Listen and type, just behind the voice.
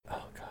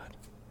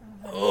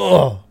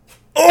Oh.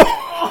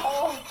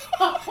 Oh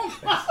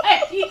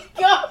my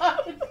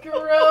god,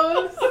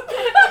 gross.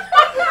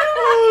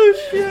 Oh,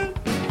 shit.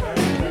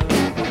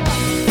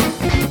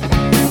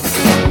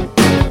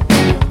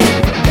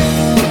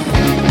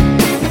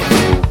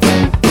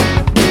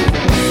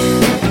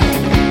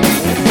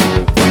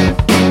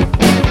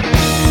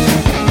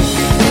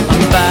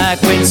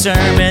 Backweight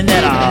sermon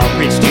that I'll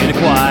preach to the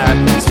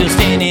choir. Still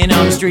standing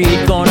on the street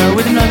corner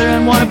with another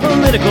unwanted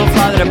political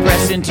fly that I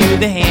pressed into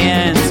the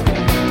hands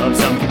of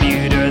some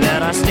computer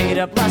that I stayed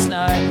up last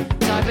night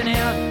typing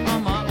out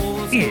on my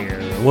old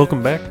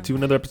Welcome back to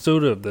another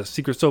episode of the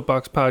Secret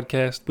Soapbox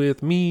Podcast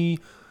with me,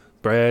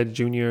 Brad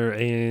Jr.,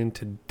 and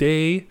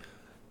today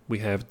we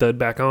have Dud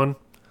back on.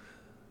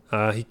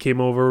 He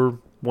came over,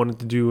 wanted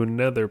to do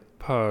another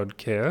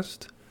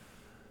podcast,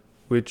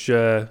 which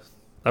I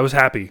was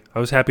happy. I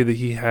was happy that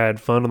he had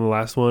fun on the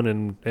last one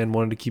and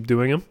wanted to keep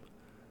doing them.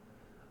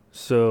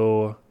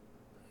 So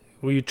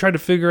we tried to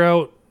figure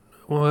out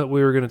what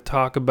we were going to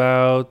talk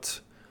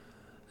about,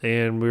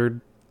 and we were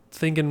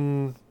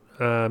thinking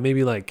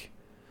maybe like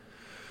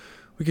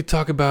we could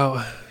talk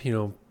about,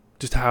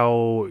 just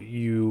how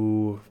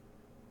you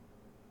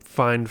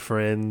find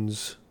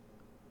friends,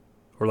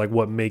 or like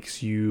what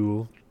makes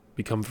you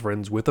become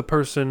friends with a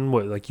person,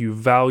 what like you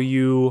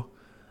value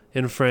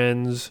in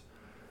friends,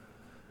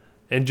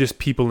 and just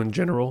people in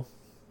general.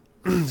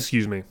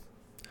 Excuse me.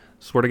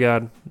 Swear to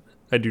God,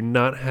 I do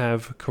not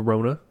have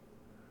corona.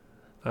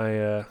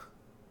 I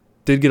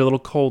did get a little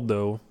cold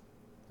though,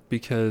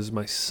 because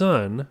my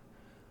son,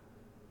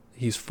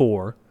 he's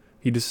 4,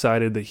 he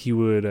decided that he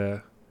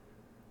would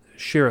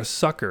share a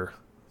sucker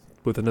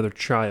with another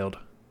child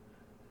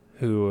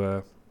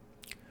who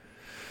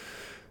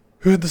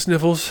had the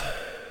sniffles.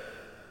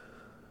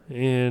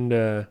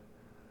 And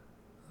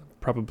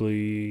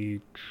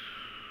probably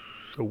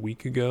a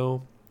week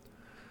ago,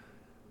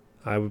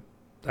 I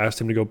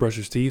asked him to go brush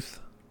his teeth,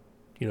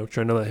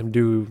 trying to let him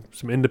do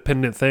some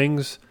independent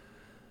things.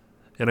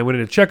 And I went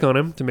in to check on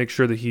him to make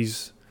sure that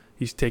he's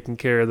taking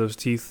care of those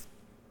teeth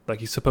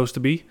like he's supposed to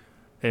be.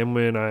 And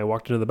when I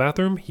walked into the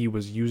bathroom, he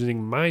was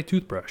using my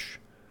toothbrush.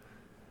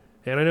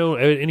 And I know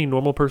any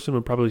normal person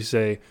would probably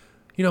say,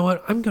 you know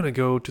what, I'm going to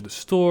go to the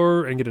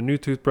store and get a new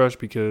toothbrush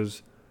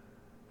because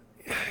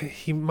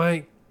he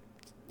might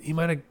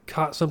have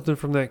caught something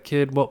from that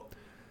kid. Well,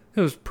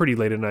 it was pretty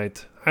late at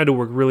night. I had to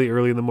work really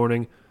early in the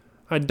morning.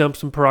 I dumped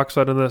some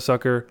peroxide on that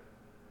sucker,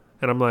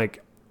 and I'm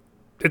like,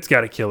 it's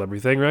got to kill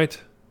everything, right?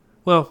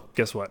 Well,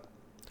 guess what?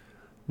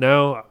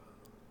 Now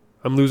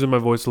I'm losing my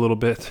voice a little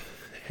bit.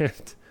 And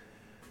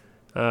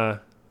it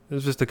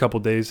was just a couple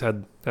days,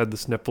 had the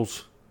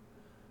sniffles.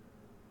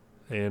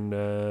 And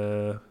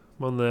I'm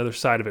on the other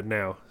side of it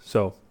now.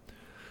 So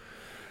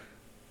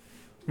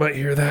might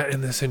hear that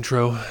in this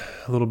intro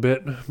a little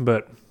bit.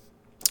 But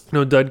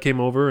Dud came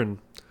over and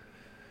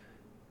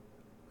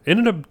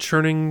ended up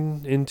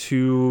turning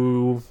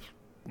into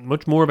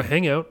much more of a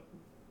hangout.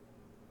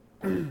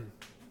 And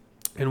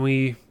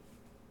we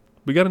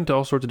got into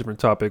all sorts of different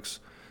topics.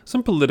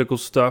 Some political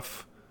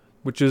stuff,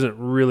 which isn't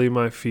really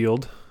my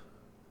field.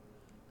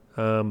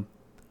 I'm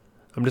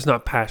just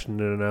not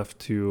passionate enough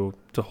to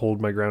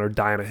hold my ground or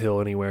die on a hill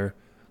anywhere.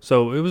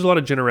 So it was a lot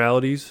of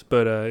generalities,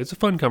 but it's a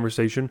fun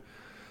conversation.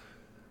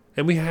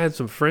 And we had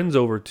some friends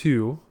over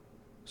too.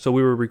 So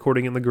we were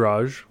recording in the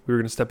garage. We were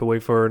going to step away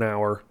for an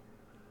hour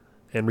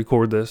and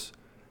record this.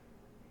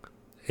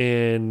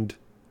 And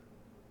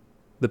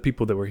the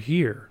people that were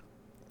here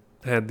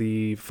had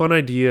the fun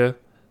idea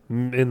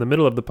in the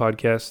middle of the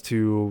podcast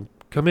to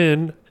come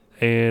in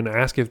and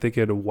ask if they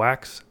could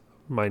wax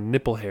my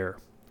nipple hair.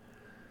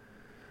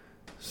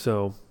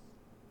 So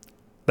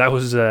that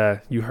was,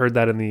 you heard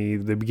that in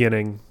the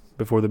beginning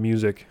before the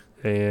music,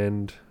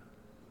 and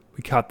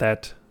we caught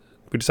that.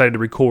 We decided to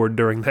record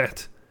during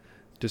that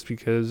just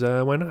because,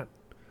 why not?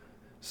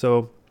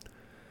 So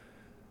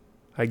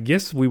I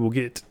guess we will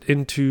get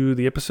into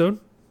the episode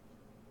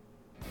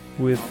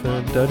with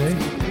Dud Hay.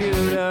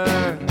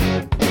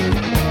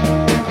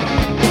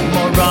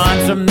 More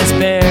rhymes from this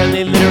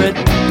barely literate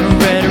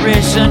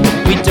rhetorician.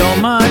 We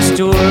don't much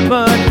tour,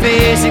 but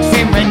face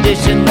extreme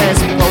rendition. Less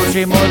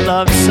poetry, more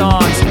love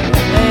songs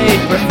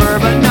they'd prefer.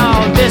 But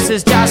no, this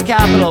is just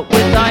capital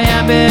with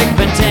iambic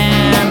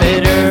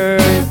pentameter.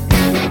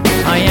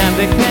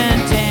 Iambic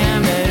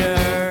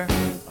pentameter.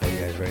 Are you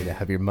guys ready to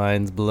have your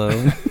minds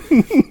blown?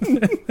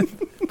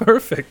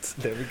 Perfect.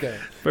 There we go.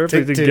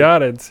 Perfect. Tick, You tick.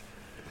 got it.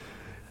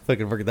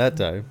 Fucking work at that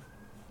time.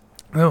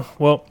 Oh,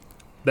 well,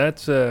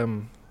 that's,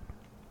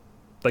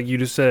 like you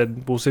just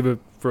said, we'll save it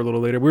for a little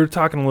later. We were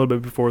talking a little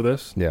bit before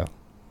this, Yeah.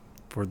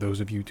 for those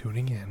of you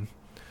tuning in.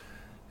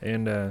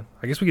 And I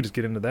guess we could just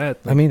get into that.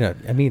 I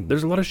mean,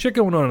 There's a lot of shit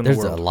going on in the there's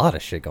world. a lot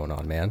of shit going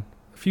on, man.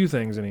 A few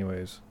things,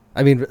 anyways.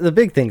 I mean, the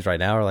big things right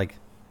now are like,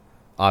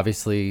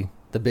 obviously,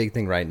 the big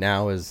thing right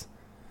now is,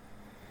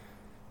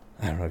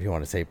 I don't know if you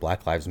want to say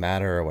Black Lives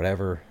Matter or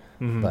whatever,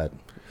 but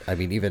I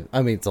mean,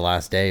 it's the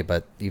last day,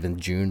 but even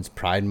June's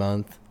Pride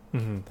Month,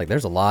 like,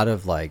 there's a lot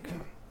of like,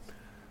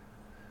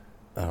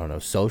 I don't know,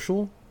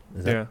 social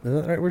Is Yeah. that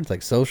the right word? It's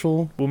like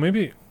social. Well,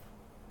 maybe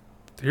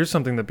here's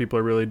something that people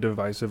are really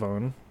divisive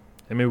on,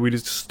 and maybe we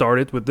just start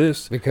it with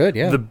this. We could,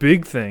 yeah. The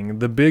big thing,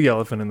 the big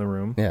elephant in the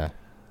room, Yeah.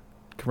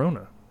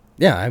 Corona.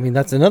 Yeah, I mean,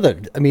 that's another.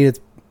 I mean, it's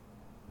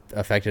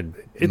affected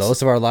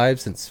most of our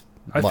lives since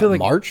I feel like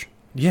March.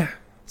 Yeah,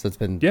 So it's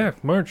been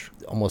March.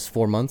 almost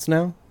 4 months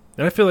now.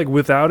 And I feel like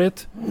without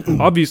it,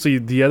 obviously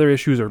the other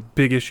issues are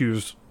big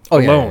issues Oh,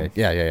 alone.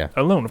 yeah.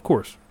 Alone, of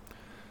course.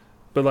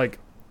 But like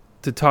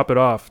to top it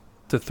off,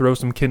 to throw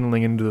some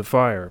kindling into the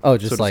fire. Oh,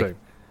 just so to like, say.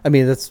 I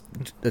mean, that's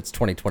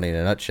 2020 in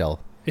a nutshell.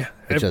 Yeah.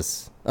 It's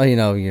just,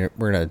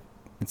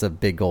 it's a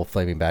big old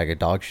flaming bag of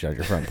dog shit on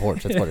your front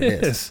porch. That's what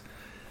it is.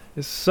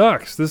 It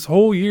sucks. This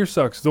whole year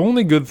sucks. The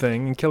only good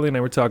thing, and Kelly and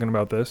I were talking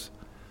about this,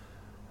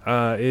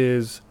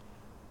 is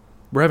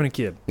we're having a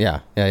kid. Yeah.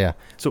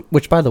 So-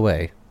 which, by the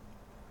way,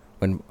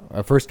 when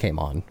I first came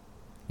on,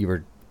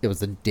 it was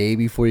the day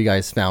before you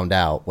guys found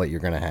out what you're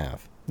gonna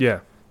have, Yeah.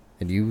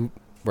 and you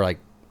were like,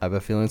 "I have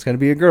a feeling it's gonna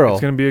be a girl."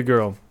 It's going to be a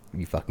girl.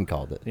 You fucking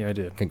called it. Yeah, I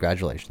did.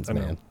 Congratulations, I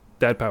know. man.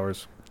 Dad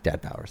powers.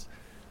 Dad powers.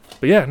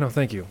 But yeah, no,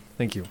 thank you.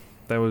 Thank you.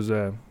 That was,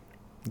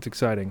 it's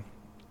exciting.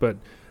 But,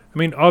 I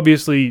mean,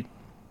 obviously,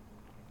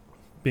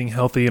 being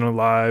healthy and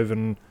alive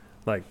and,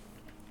 like,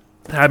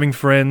 having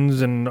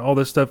friends and all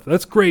this stuff,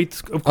 that's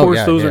great. Of course,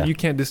 yeah. you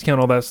can't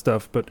discount all that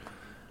stuff, but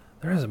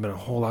there hasn't been a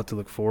whole lot to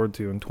look forward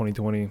to in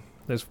 2020.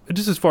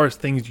 Just as far as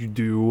things you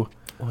do.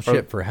 Well,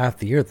 shit, for half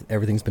the year,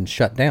 everything's been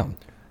shut down.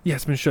 Yeah,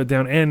 it's been shut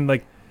down. And,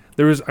 like,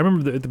 I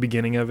remember at the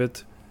beginning of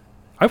it,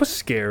 I was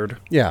scared.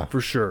 Yeah.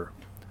 For sure.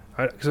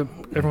 Because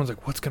everyone's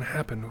like, what's going to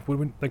happen?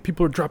 Like,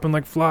 people are dropping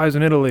like flies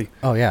in Italy.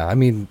 Oh, yeah. I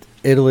mean,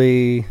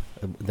 Italy,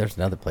 there's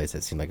another place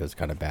that seemed like it was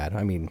kind of bad.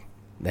 I mean,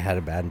 they had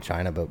it bad in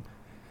China, but,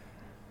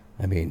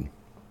 I mean,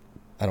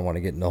 I don't want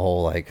to get in the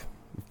whole, like,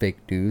 fake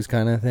news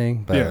kind of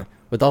thing. But Yeah.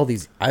 with all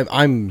these,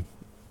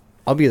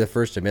 I'll be the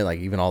first to admit, like,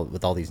 even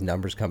with all these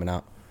numbers coming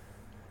out,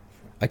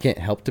 I can't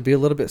help to be a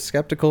little bit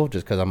skeptical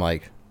just because I'm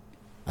like,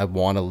 I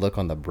want to look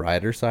on the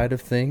brighter side of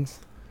things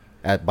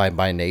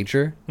by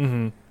nature,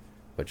 Mm-hmm.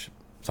 which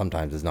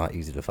sometimes is not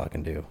easy to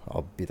fucking do.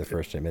 I'll be the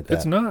first to admit that.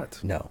 It's not.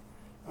 No.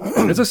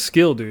 It's a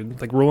skill,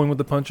 dude. Like, rolling with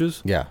the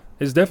punches. Yeah.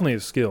 It's definitely a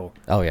skill.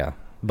 Oh, yeah.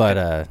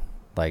 But,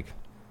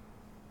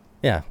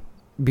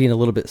 being a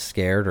little bit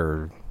scared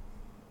or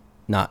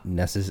not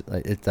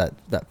necessarily, it's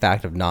that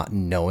fact of not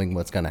knowing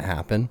what's going to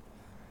happen.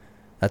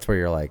 That's where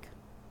you're like,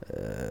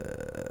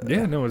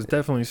 Yeah, no, it's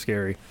definitely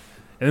scary.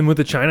 And then with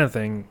the China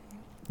thing,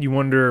 you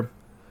wonder,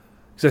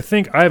 because I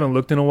think I haven't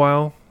looked in a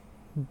while,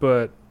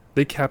 but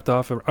they capped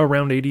off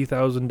around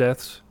 80,000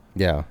 deaths,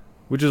 yeah.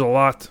 which is a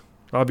lot,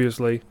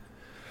 obviously.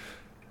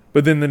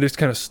 But then they just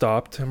kind of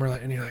stopped,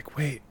 and you're like,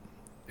 wait,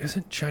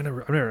 isn't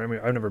China?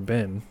 I've never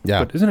been.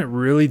 Yeah. But isn't it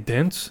really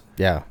dense?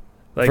 Yeah.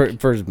 Like,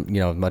 for as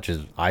much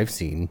as I've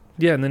seen,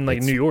 yeah, and then like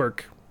it's New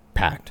York,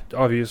 packed.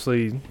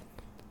 obviously,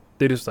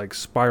 they just like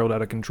spiraled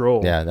out of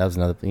control. Yeah, that was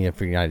another thing for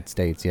the United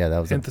States. Yeah, that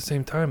was. And at the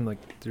same time, like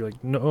you're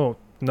like, no,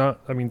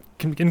 not. I mean,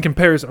 in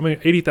comparison,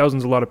 80,000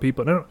 is a lot of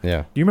people. And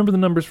yeah. do you remember the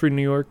numbers for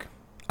New York?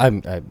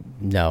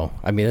 No.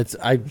 I mean,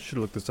 I should have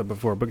looked this up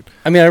before, but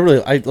I mean,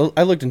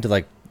 I looked into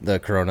like the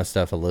Corona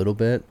stuff a little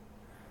bit.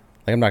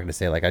 Like, I'm not gonna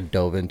say like I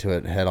dove into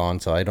it head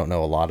on, so I don't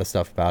know a lot of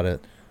stuff about it.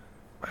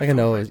 Like, I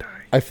know,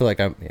 I feel like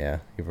you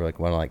were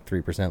like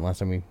 3% last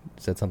time we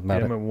said something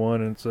about I'm it. at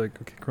 1, and it's like,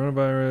 okay,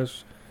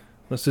 coronavirus.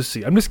 Let's just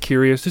see. I'm just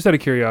curious, just out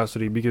of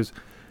curiosity, because,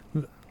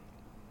 and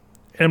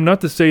I'm not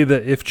to say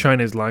that if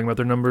China is lying about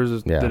their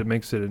numbers, that it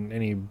makes it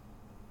any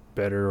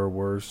better or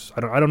worse.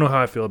 I don't know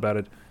how I feel about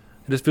it.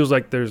 It just feels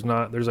like there's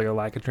like a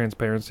lack of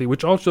transparency,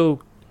 which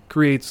also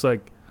creates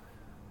like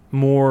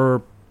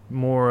more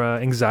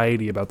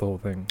anxiety about the whole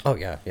thing. Oh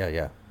yeah.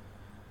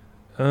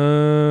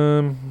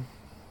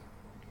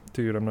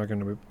 Dude, I'm not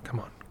gonna move.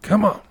 Come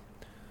on.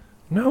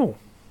 No,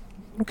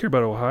 I don't care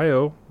about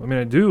Ohio. I mean,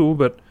 I do,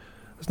 but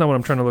that's not what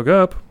I'm trying to look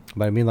up.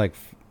 But I mean, like,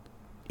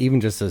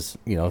 even just as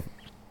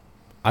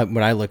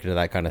when I look into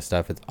that kind of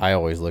stuff, I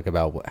always look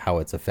about how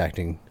it's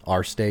affecting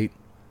our state.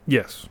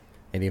 Yes.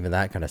 And even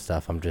that kind of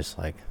stuff, I'm just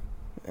like,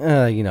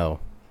 don't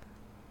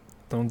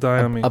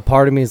die on me. A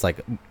part of me is like,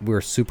 we're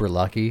super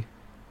lucky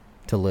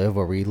to live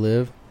where we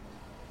live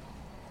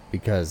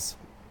because,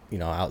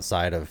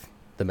 outside of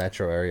the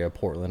metro area,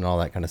 Portland, and all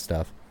that kind of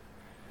stuff,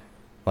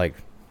 like,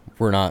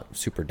 we're not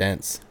super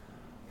dense.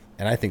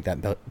 And I think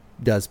that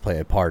does play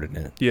a part in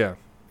it. Yeah.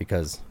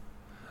 Because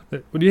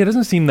it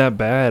doesn't seem that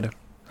bad.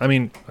 I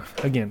mean,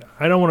 again,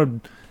 I don't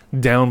want to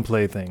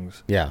downplay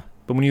things. Yeah.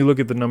 But when you look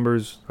at the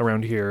numbers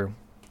around here,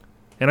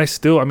 and I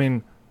still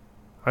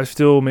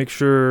make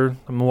sure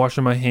I'm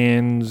washing my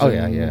hands. Oh,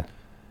 yeah.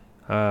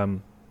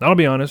 I'll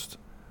be honest,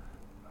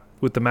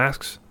 with the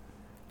masks,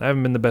 I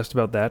haven't been the best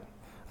about that.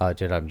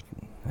 Dude, I don't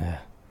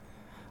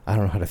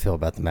know how to feel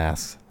about the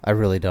masks. I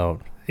really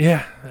don't.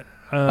 Yeah.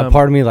 A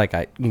part of me, like,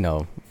 I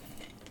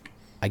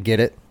get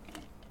it.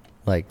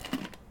 Like,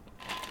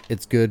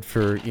 it's good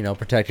for,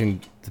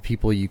 protecting the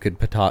people you could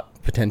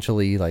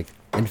potentially, like,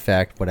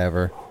 infect,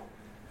 whatever.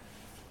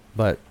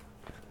 But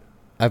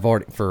I've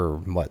already,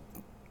 for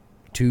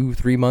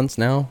 2-3 months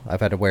now.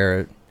 I've had to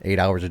wear it 8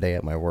 hours a day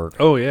at my work.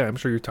 Oh yeah, I'm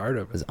sure you're tired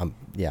of it.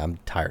 I'm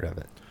tired of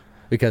it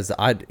because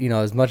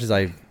as much as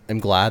I am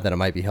glad that I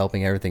might be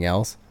helping everything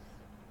else,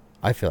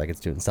 I feel like it's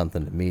doing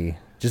something to me.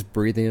 Just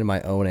breathing in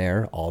my own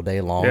air all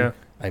day long. Yeah.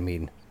 I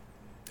mean,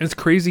 It's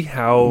crazy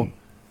how,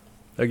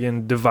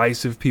 again,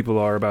 divisive people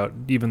are about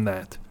even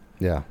that.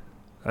 yeah.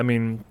 I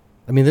mean,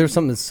 There's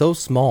something that's so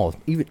small,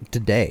 even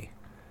today.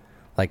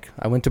 Like,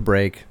 I went to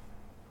break,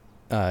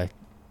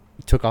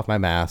 took off my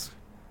mask,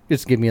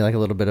 just give me like a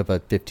little bit of a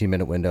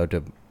 15-minute window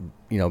to,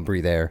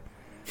 breathe air.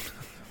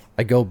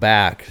 I come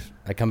back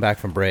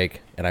from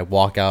break, and I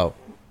walk out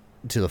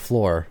to the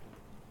floor,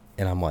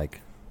 and I'm like,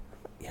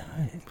 yeah,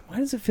 why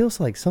does it feel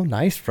so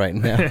nice right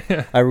now?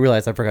 I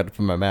realized I forgot to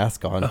put my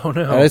mask on. Oh,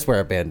 no. I just wear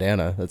a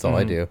bandana. That's all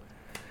I do.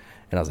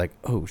 And I was like,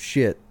 oh,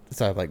 shit.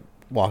 So I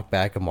walk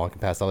back. I'm walking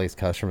past all these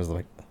customers. I'm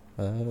like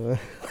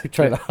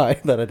trying to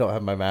hide that I don't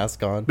have my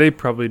mask on. they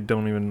probably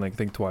don't even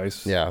think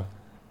twice. Yeah.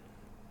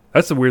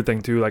 That's the weird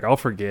thing too. Like I'll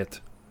forget.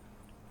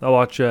 I'll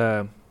watch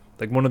I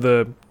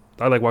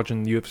like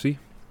watching UFC.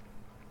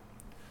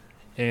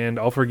 And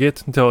I'll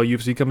forget until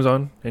UFC comes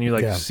on, and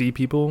you see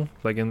people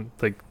in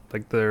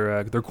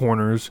their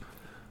corners,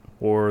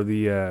 or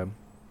the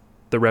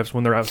refs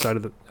when they're outside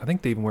of the. I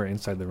think they even wear it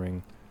inside the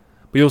ring,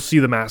 but you'll see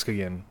the mask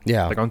again.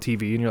 Yeah. Like on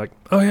TV, and you're like,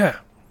 oh yeah.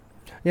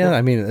 Yeah.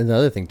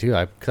 Another thing too,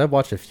 because I've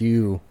watched a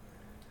few.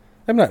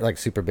 I'm not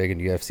super big in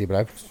UFC, but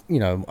I've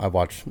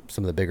watched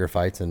some of the bigger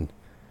fights, and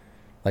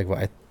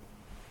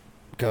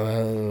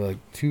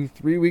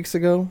 2-3 weeks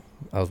ago,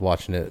 I was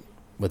watching it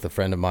with a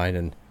friend of mine,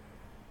 and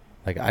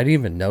I didn't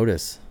even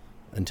notice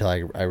until I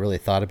really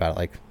thought about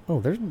it.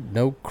 There's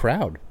no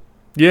crowd.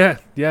 Yeah.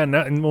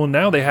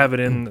 Now they have it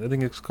in. I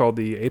think it's called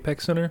the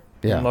Apex Center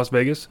in Las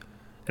Vegas,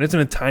 and it's in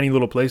a tiny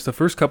little place. The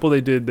first couple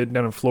they did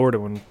down in Florida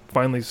when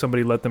finally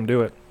somebody let them do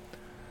it.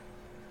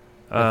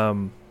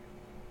 For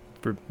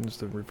just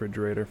the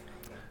refrigerator.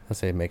 Let's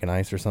say making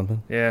ice or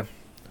something. Yeah.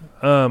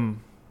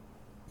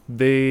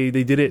 They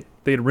did it.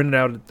 They had rented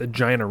out a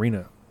giant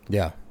arena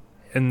Yeah.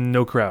 and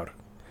no crowd.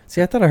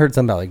 See, I thought I heard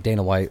something about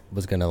Dana White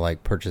was gonna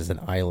purchase an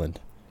island.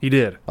 He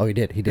did. Oh, he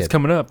did. He did. It's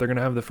coming up. They're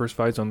gonna have the first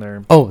fights on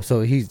there. Oh,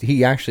 so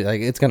he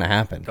actually it's gonna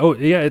happen. Oh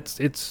yeah,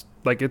 it's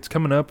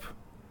coming up.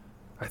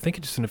 I think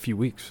it's just in a few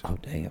weeks. Oh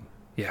damn.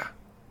 Yeah.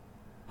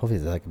 Hopefully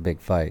it's a big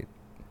fight.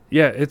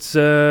 Yeah, it's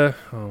oh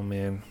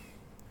man.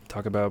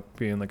 Talk about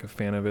being a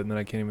fan of it, and then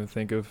I can't even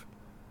think of.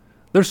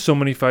 There's so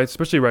many fights,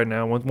 especially right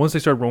now. Once they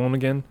start rolling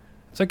again,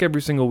 it's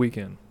every single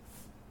weekend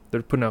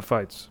they're putting out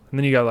fights, and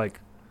then you got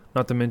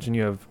not to mention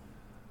you have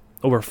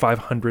over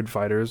 500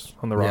 fighters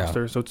on the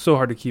roster, so it's so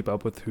hard to keep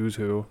up with who's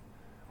who.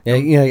 Yeah,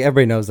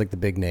 everybody knows the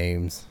big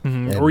names,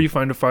 or you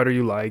find a fighter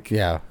you like.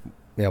 Yeah,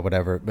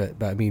 whatever. But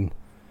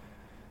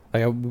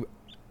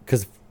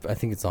because I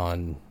think it's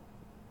on.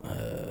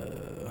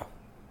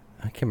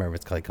 I can't remember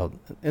what it's called.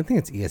 I think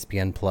it's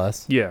ESPN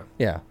Plus. Yeah.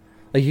 Yeah.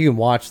 You can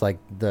watch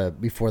the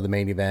before the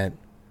main event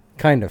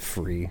kind of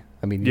free.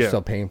 You're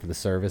still paying for the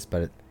service,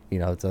 but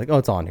it's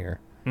it's on here.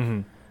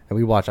 Mm-hmm.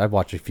 And I've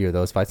watched a few of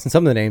those fights, and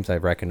some of the names I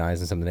recognize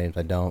and some of the names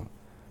I don't.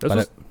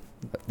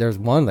 There's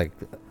one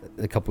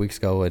a couple weeks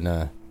ago when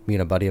me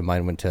and a buddy of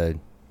mine went to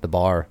the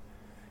bar,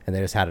 and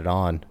they just had it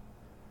on,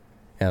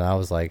 and I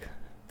was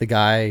the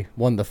guy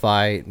won the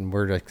fight, and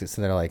we're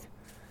sitting there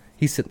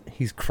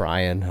he's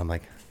crying. I'm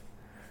like,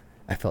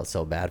 I felt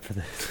so bad for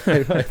this.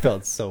 I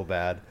felt so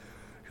bad.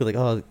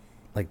 You're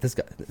this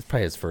guy, it's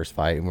probably his first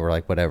fight, and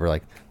we're whatever,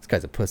 this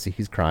guy's a pussy,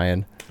 he's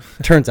crying.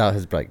 Turns out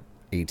his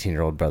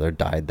 18-year-old brother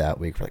died that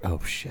week. We're oh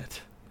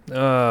shit.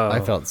 I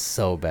felt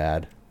so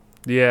bad.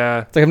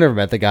 Yeah. It's I've never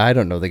met the guy, I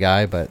don't know the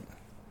guy, but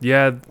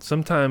yeah,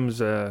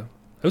 sometimes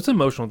it's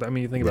emotional.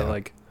 You think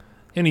about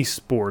any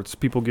sports,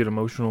 people get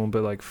emotional,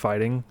 but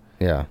fighting.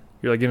 Yeah.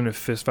 You're getting in a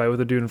fist fight with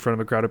a dude in front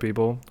of a crowd of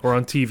people, or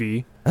on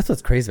TV. That's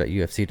what's crazy about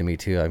UFC to me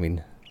too.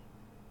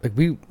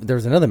 There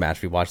was another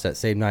match we watched that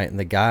same night, and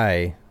the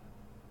guy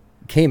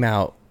came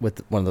out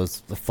with one of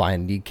those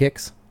flying knee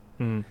kicks.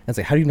 And it's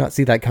how do you not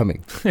see that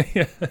coming?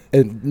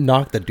 And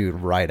knocked the dude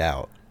right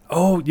out.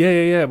 Oh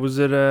yeah. Was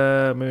it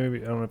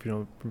maybe, I don't know if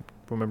you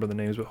remember the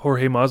names, but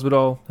Jorge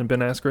Masvidal and Ben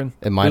Askren?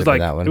 It might have been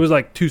that one. It was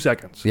 2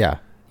 seconds. Yeah.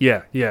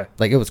 Yeah.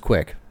 It was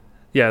quick.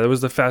 Yeah, that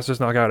was the fastest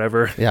knockout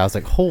ever. Yeah, I was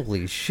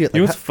holy shit.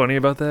 You know what's funny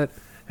about that?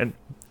 And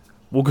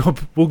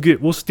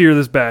we'll steer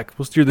this back.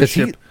 We'll steer this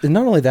ship.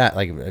 Not only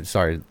that,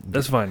 sorry.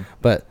 That's fine.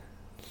 But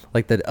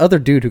the other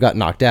dude who got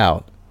knocked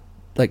out,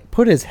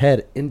 put his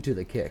head into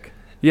the kick.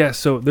 Yeah,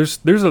 so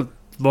there's a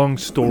long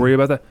story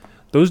about that.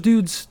 Those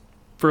dudes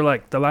for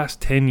the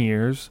last 10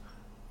 years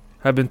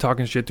have been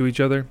talking shit to each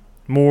other.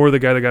 More the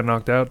guy that got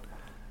knocked out.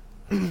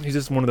 He's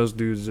just one of those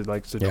dudes that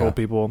likes to troll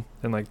people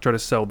and try to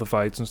sell the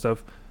fights and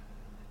stuff.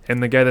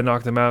 And the guy that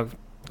knocked him out,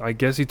 I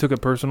guess he took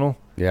it personal.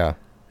 Yeah.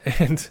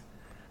 And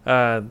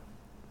Ben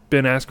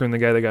Askren, the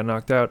guy that got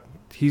knocked out,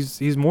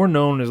 he's more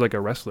known as a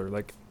wrestler,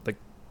 like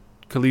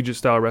collegiate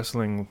style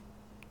wrestling,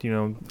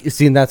 You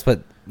see, and that's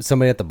what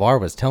somebody at the bar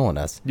was telling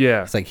us.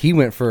 Yeah. It's he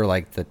went for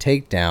the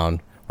takedown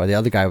while the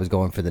other guy was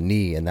going for the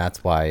knee, and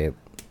that's why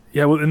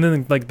Yeah, well, and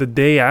then like the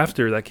day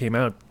after that came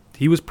out,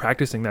 he was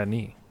practicing that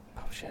knee.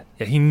 Oh shit.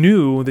 Yeah, he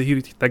knew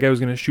that guy was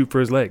going to shoot for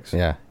his legs.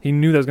 Yeah. He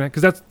knew that was going to,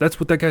 because that's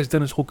what that guy's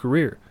done his whole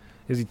career,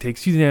 is he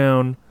takes you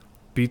down,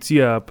 beats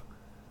you up,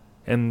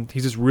 and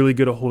he's just really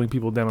good at holding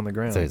people down on the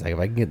ground. So he's like, if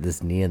I can get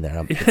this knee in there,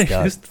 I'm Yeah, he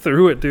just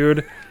threw it,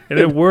 dude, and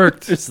it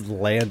worked. just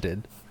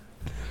landed.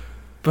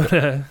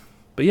 But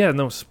yeah,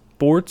 no,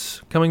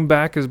 sports coming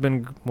back has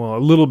been, well, a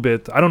little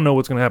bit. I don't know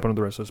what's going to happen with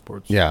the rest of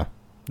sports Yeah.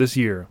 this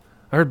year.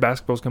 I heard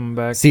basketball's coming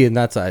back. See, and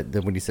that's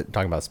when you sit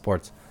talking about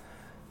sports,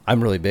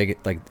 I'm really big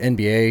at, like,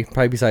 NBA.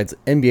 Probably besides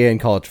NBA and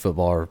college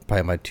football are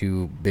probably my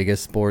two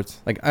biggest sports.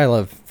 Like, I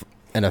love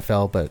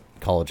NFL, but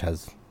college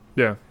has,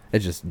 Yeah.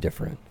 it's just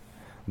different.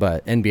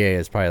 But NBA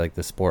is probably like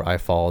the sport I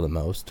follow the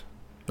most.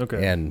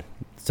 Okay. And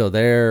so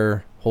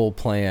their whole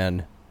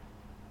plan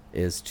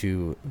is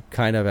to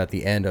kind of at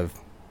the end of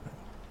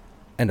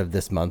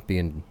this month,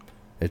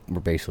 we're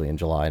basically in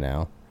July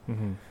now.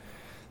 Mm-hmm.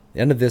 The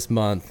end of this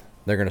month,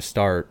 they're going to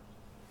start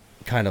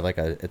kind of like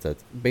it's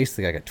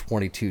basically like a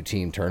 22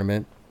 team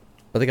tournament,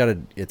 but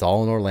it's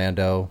all in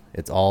Orlando.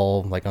 It's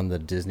all like on the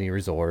Disney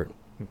resort.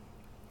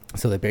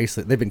 So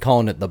they've been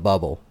calling it the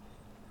bubble.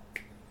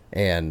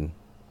 And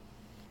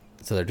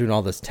so they're doing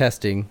all this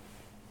testing,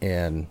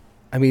 and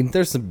I mean,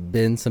 there's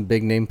been some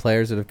big name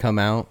players that have come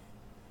out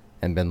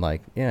and been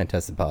like, yeah, I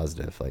tested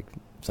positive. Like,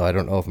 so I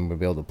don't know if I'm going to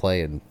be able to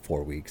play in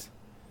 4 weeks,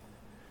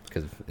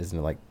 because isn't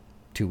it like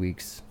 2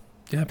 weeks?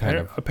 Yeah, kind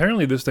of.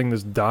 apparently this thing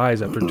just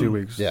dies after 2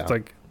 weeks. Yeah. It's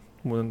like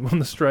when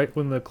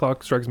the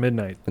clock strikes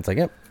midnight, It's like,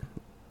 yep,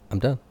 I'm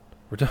done.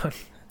 we're done.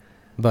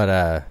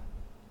 But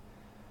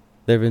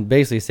they've been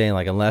basically saying,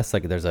 like, unless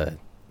like there's a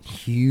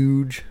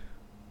huge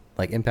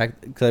like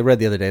impact, because I read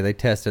the other day they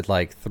tested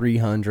like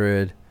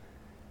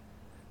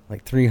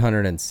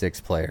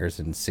 306 players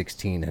and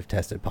 16 have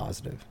tested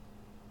positive.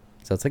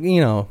 So it's like,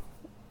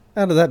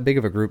 out of that big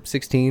of a group,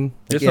 16,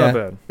 It's not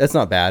bad. That's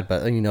not bad,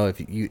 but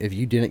if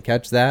you didn't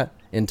catch that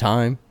in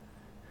time,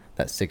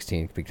 that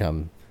 16 could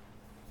become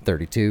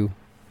 32.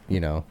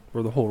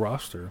 Or the whole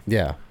roster.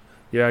 Yeah.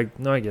 Yeah,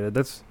 I get it.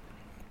 That's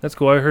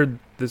cool. I heard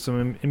that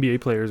some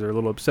NBA players are a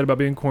little upset about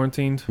being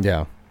quarantined,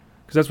 Yeah.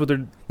 because that's what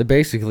they're. They're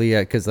basically,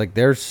 because like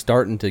they're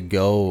starting to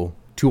go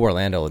to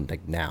Orlando and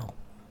like now.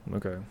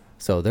 Okay.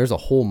 So there's a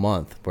whole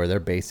month where they're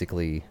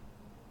basically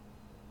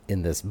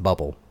in this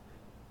bubble.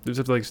 They just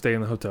have to like stay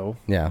in the hotel.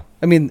 Yeah,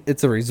 I mean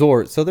it's a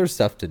resort, so there's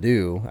stuff to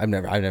do. I've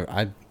never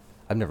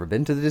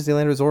been to the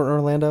Disneyland Resort in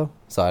Orlando,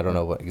 so I don't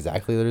know what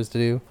exactly there is to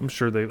do. I'm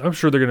sure they're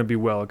going to be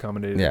well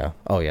accommodated. Yeah.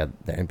 Oh yeah,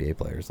 the NBA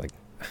players, like,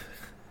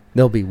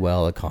 they'll be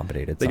well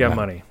accommodated. They got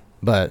money.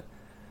 But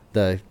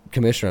the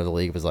commissioner of the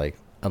league was like,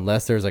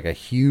 unless there's like a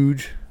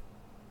huge,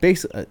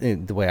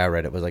 the way I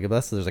read it was like,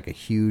 unless there's like a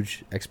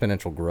huge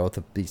exponential growth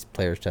of these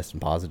players testing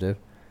positive,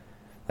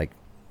 like,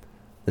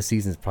 the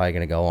season's probably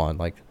going to go on.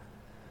 Like,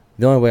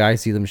 the only way I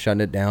see them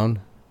shutting it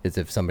down is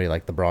if somebody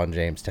like LeBron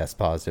James tests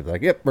positive.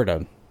 Like, yep, we're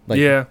done. Like,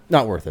 Yeah.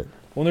 not worth it.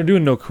 Well, they're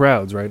doing no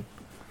crowds, right?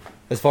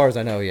 As far as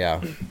I know, yeah.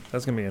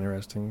 That's gonna be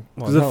interesting.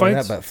 Well, 'Cause not the only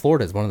fights. that, but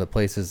Florida is one of the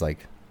places,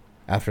 like,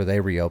 after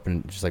they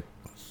reopen, just like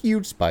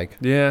huge spike.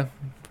 Yeah.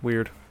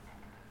 Weird.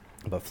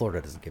 But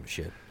Florida doesn't give a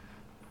shit.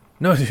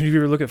 No, did you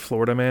ever look at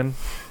Florida Man?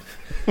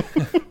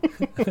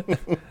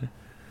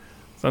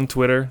 It's on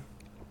Twitter.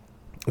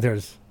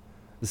 There's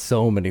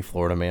so many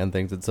Florida Man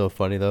things. It's so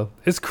funny though.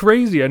 It's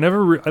crazy. I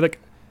never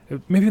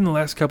maybe in the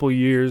last couple of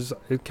years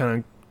it kind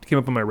of came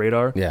up on my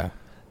radar. Yeah.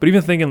 But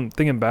even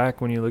thinking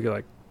back when you look at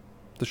like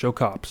the show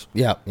Cops,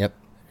 Yeah. Yep.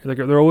 like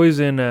they're always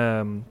in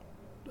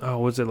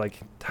what's it, like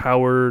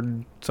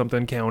Howard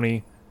something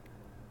County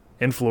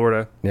in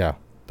Florida. Yeah.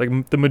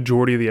 Like the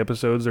majority of the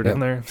episodes are Yep. down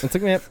there. It's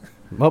like, yep.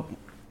 Well,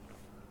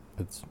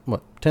 it's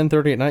what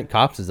 10:30 at night.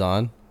 Cops is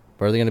on.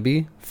 Where are they going to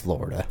be?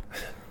 Florida.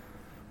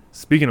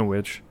 Speaking of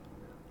which,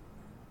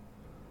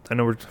 I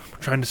know we're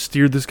trying to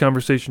steer this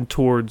conversation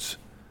towards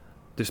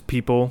just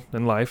people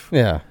and life.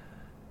 Yeah.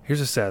 Here's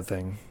a sad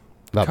thing.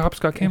 About- Cops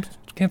got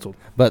canceled.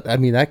 But I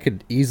mean, that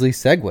could easily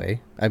segue.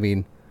 I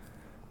mean,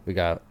 we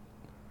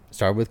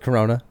started with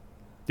Corona.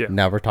 Yeah.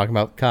 Now we're talking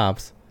about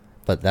Cops.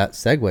 But that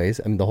segues.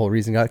 I mean, the whole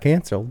reason it got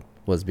canceled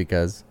was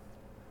because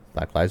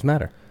Black Lives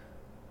Matter.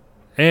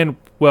 And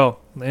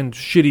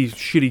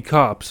shitty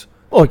cops.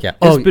 Oh yeah.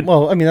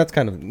 Well, I mean, that's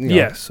kind of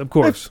Yes, of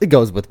course. It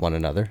goes with one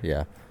another.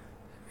 Yeah.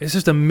 It's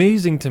just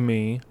amazing to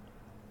me.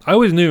 I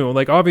always knew,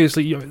 like,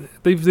 obviously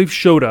they've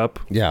showed up.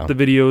 Yeah. The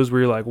videos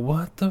where you're like,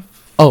 what the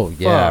Oh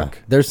yeah. fuck?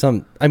 There's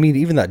some. I mean,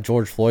 even that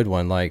George Floyd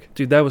one. Like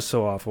Dude, that was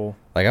so awful.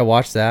 I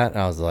watched that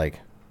and I was like,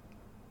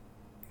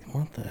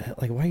 what the hell?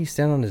 Like, why are you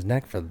standing on his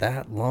neck for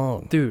that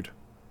long? Dude.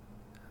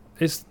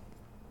 The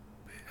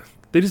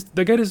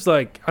guy just,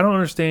 like, I don't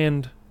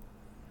understand.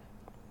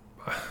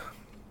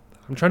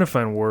 I'm trying to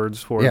find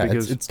words for it Yeah,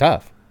 because it's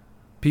tough.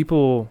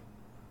 people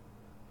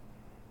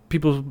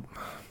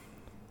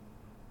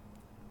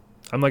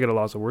I'm like at a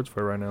loss of words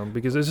for it right now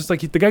because it's just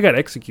like the guy got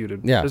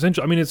executed. Yeah.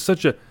 Essentially, I mean, it's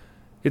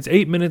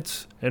 8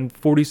 minutes and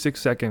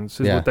 46 seconds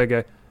is Yeah. what that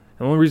guy.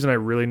 The only reason I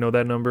really know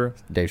that number,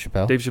 Dave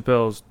Chappelle. Dave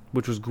Chappelle's,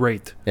 which was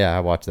great. Yeah, I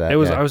watched that. It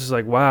was. yeah. I was just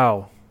like,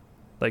 wow,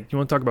 Like, you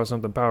want to talk about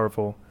something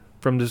powerful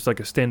from just like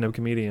a stand-up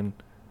comedian.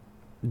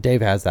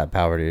 Dave has that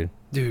power, dude.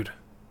 Dude,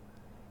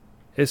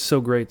 it's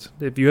so great.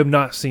 If you have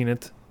not seen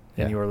it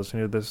and Yeah. you are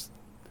listening to this,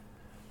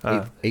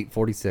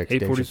 846.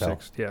 Dave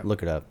 846, Chappelle. yeah.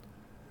 Look it up.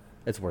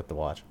 It's worth the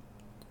watch.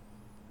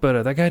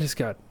 But that guy just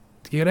got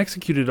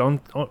executed on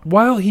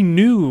while he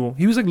knew.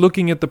 He was like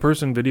looking at the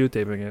person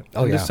videotaping it.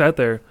 Oh, He yeah. just sat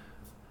there.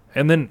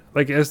 And then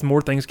like as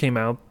more things came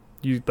out,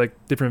 you like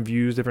different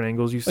views, different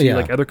angles, you see yeah.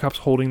 like other cops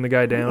holding the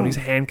guy down. He's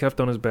handcuffed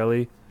on his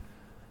belly.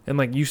 And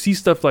like you see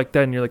stuff like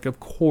that and you're like, of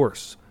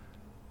course.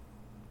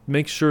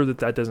 Make sure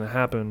that doesn't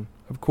happen.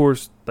 Of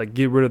course, like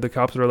get rid of the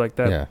cops that are like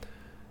that. Yeah.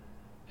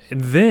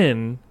 And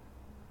then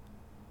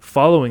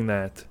following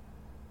that,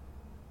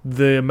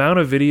 the amount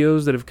of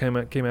videos that have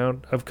came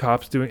out of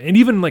cops doing, and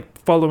even like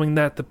following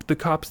that, the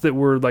cops that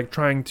were like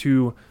trying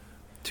to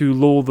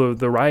lull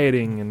the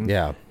rioting and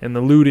Yeah. and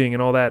the looting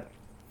and all that,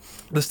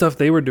 the stuff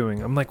they were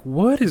doing. I'm like,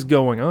 what is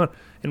going on?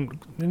 And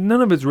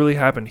none of it's really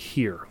happened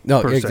here.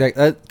 No, per se.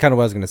 exactly. That's kind of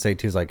what I was going to say,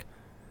 too. Is like,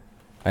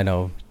 I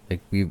know like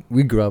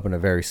we grew up in a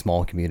very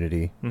small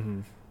community.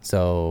 Mm-hmm.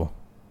 So,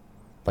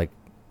 like,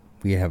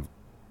 we have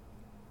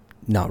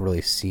not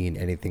really seen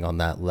anything on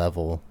that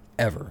level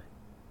ever.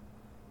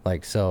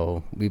 Like,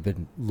 so we've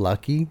been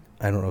lucky.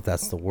 I don't know if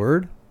that's the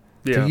word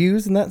Yeah, to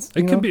use in that.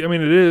 it could be. I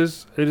mean, it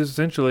is. It is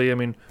essentially. I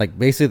mean, Like,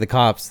 basically, the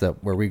cops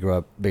that where we grew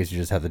up basically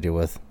just have to deal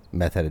with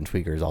meth head and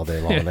tweakers all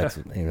day long. Yeah. That's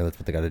that's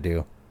what they got to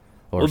do.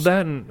 Or well,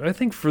 that and I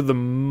think for the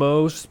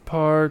most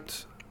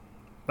part,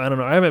 I don't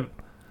know.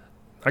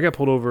 I got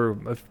pulled over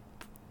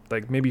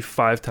like maybe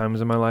 5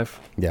 times in my life.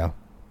 yeah,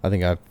 I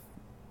think I've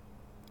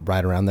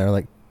right around there,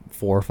 like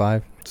 4 or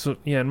 5. So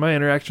yeah, in my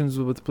interactions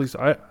with the police,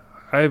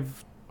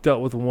 I've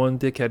dealt with one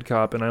dickhead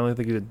cop, and I only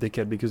think he's a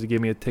dickhead because he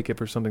gave me a ticket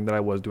for something that I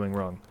was doing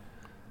wrong.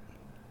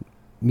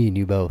 Me and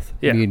you both.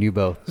 Yeah. Me and you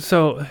both.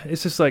 So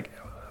it's just like,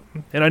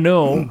 and I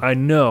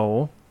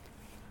know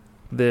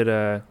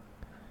that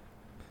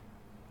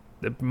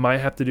that might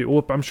have to do.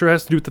 Well, I'm sure it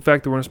has to do with the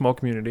fact that we're in a small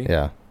community,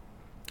 Yeah.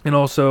 and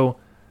also,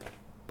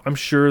 I'm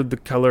sure the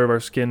color of our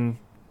skin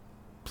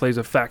plays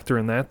a factor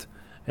in that.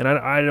 And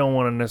I don't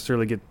want to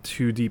necessarily get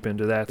too deep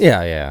into that.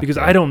 Yeah, yeah. Because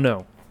yeah. I don't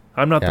know.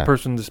 I'm not the Yeah.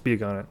 person to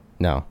speak on it.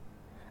 No,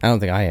 I don't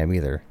think I am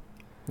either.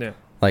 Yeah.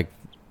 Like,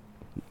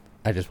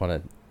 I just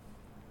want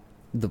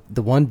to.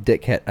 The one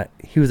dickhead.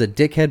 He was a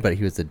dickhead, but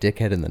he was a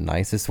dickhead in the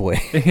nicest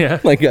way. Yeah.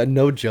 Like,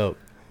 no joke.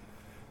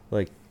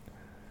 Like,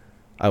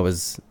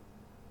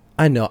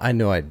 I know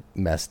I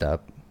messed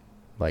up.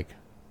 Like,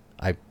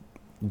 I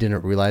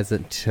didn't realize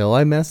it until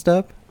I messed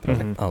up. I was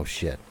Mhm. like, oh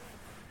shit.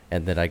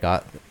 And then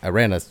I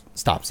ran a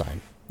stop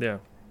sign. Yeah.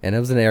 And it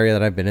was an area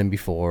that I've been in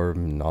before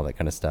and all that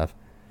kind of stuff.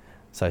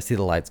 So I see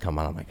the lights come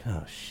on. I'm like,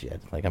 oh,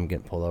 shit. Like, I'm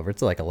getting pulled over.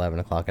 It's like 11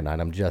 o'clock at night.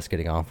 I'm just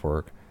getting off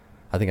work.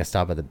 I think I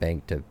stopped at the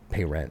bank to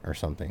pay rent or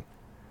something.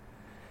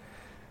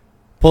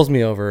 Pulls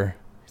me over.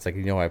 He's like,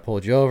 you know why I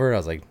pulled you over? I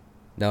was like,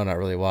 no, not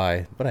really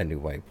why. But I knew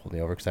why he pulled me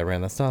over because I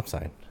ran that stop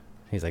sign.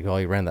 He's like, oh,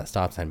 you ran that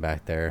stop sign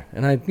back there.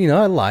 And I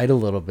lied a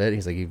little bit.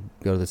 He's like, you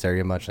go to this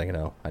area much? I'm like,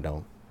 no, I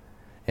don't.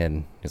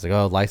 And he's like,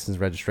 oh, license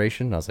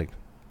registration? And I was like,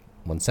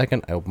 1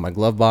 second. I opened my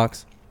glove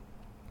box.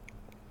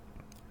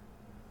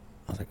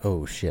 I was like,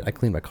 oh, shit. I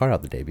cleaned my car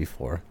out the day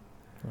before.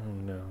 Oh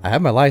no. I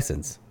have my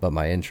license, but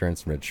my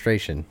insurance and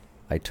registration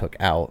I took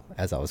out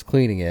as I was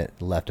cleaning it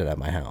and left it at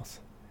my house.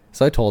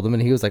 So I told him,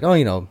 and he was like,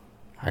 oh,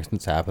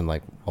 accidents happen.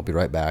 Like, I'll be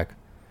right back.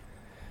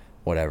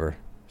 Whatever.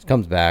 He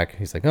comes back.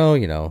 He's like,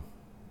 oh,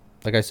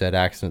 like I said,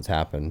 accidents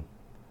happen.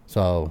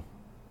 So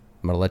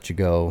I'm going to let you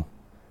go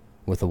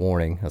with a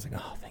warning. I was like,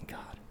 oh, thank God.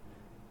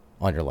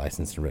 On your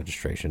license and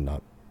registration,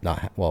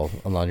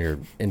 on your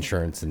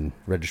insurance and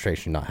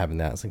registration, not having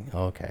that. I was like,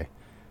 oh, okay.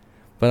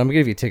 But I'm going to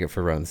give you a ticket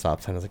for running the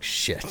stop sign. I was like,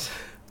 shit.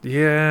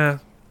 Yeah.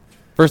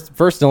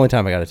 First, the only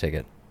time I got a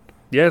ticket.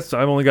 Yes,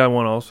 I've only got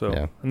one also.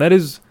 Yeah. And that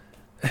is,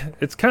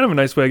 it's kind of a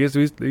nice way, I guess.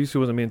 At least he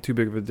wasn't being too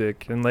big of a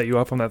dick and let you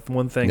off on that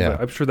one thing. Yeah.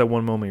 But I'm sure that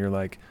one moment you're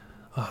like,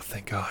 oh,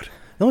 thank God.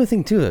 The only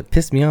thing, too, that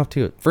pissed me off,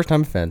 too, first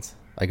time offense,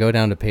 I go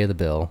down to pay the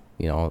bill,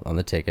 on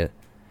the ticket.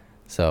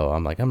 So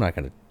I'm like, I'm not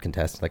going to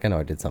contest. Like, I know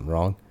I did something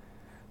wrong.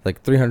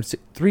 Like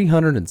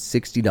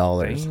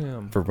 $360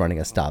 Damn. for running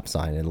a stop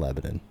sign in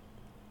Lebanon.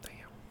 Damn.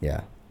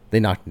 Yeah.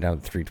 They knocked it down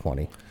to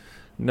 $320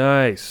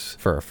 Nice.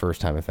 for a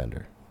first-time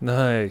offender.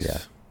 Nice. Yeah.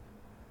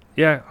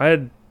 Yeah,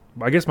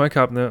 I guess my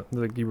cop,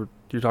 like you're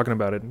talking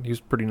about it, he was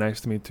pretty nice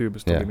to me too,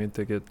 but still Yeah. gave me a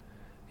ticket.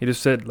 He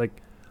just said, like,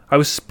 I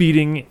was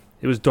speeding,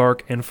 it was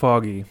dark and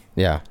foggy,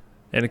 Yeah.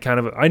 and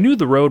I knew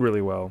the road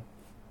really well,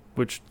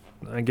 which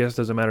I guess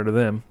doesn't matter to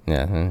them.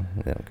 Yeah.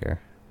 They don't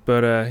care.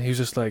 But he was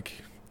just like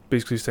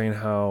basically saying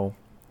how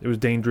it was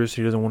dangerous.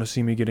 He doesn't want to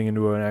see me getting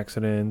into an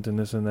accident and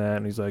this and that.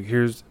 And he's like,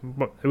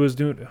 it was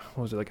doing,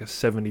 what was it, like a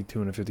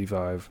 72 and a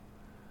 55.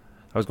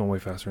 I was going way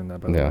faster than that,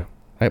 by the Yeah. way.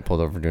 I got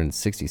pulled over doing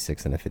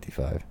 66 and a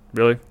 55.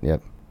 Really?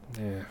 Yep.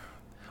 Yeah.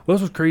 Well,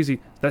 this was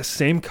crazy. That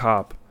same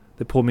cop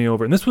that pulled me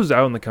over, and this was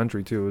out in the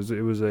country too.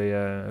 It was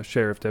a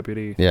sheriff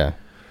deputy. Yeah.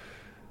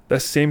 That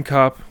same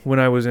cop,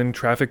 when I was in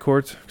traffic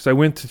court, because I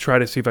went to try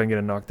to see if I can get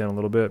it knocked down a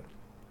little bit.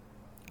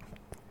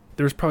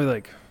 there was probably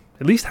like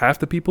at least half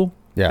the people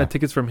Yeah. had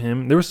tickets from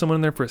him. There was someone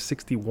in there for a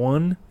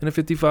 61 and a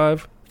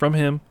 55 from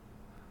him.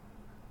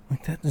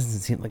 Like, that doesn't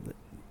seem like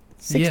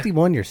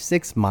 61. You're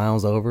 6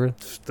 miles over.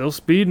 Still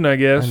speeding, I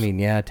guess. I mean,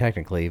 yeah,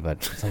 technically,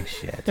 but it's like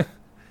shit.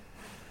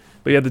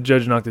 But yeah, the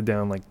judge knocked it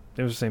down like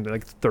it was the same,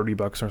 like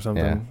 $30 or something.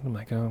 Yeah. I'm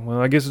like, oh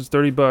well, I guess it's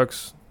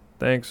 $30.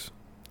 Thanks.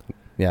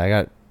 Yeah,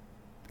 I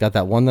got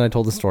that one that I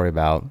told the story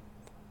about,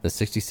 the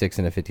 66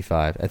 and a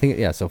 55. I think,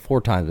 yeah, so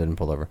 4 times I didn't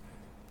pull over.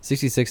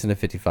 66 and a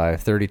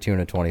 55, 32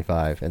 and a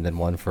 25, and then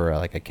one for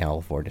like a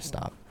California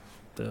stop.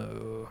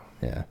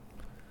 Yeah.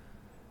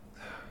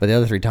 But the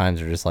other 3 times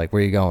are just like,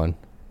 where are you going?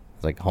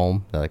 It's like,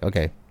 home. They're like,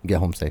 okay, get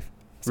home safe.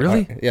 It's like, Really?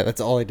 all right. Yeah,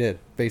 that's all I did,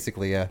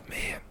 basically, yeah.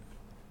 Man.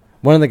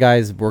 One of the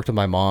guys worked with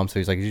my mom, so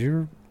he's like, is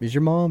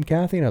your mom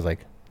Kathy? And I was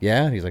like,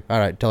 yeah. And he's like, all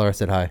right, tell her I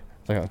said hi.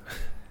 It's like, oh.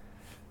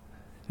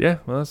 Yeah,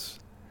 well,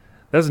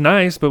 that's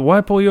nice, but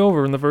why pull you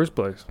over in the first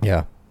place?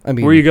 Yeah. I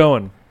mean, Where are you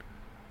going?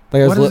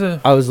 like what is a-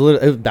 I was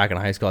literally, it was back in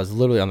high school. I was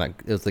literally on that,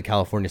 it was the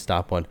California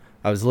stop one.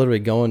 I was literally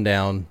going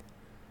down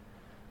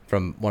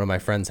from one of my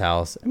friend's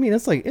house. I mean,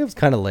 it's like, it was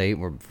kind of late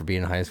for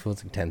being in high school.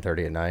 It's like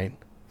 10:30 at night.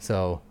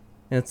 So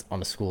it's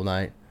on a school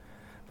night.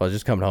 But I was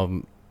just coming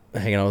home,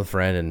 hanging out with a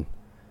friend, and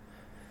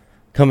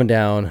coming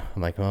down.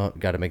 I'm like, oh,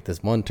 got to make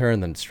this one turn,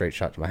 then straight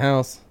shot to my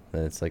house.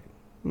 And it's like,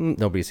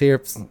 nobody's here,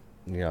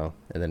 you know,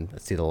 and then I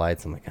see the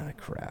lights. I'm like, ah,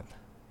 crap.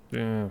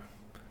 Yeah.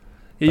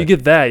 Yeah, you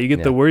get that. You get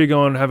yeah. the where you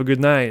going, have a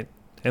good night.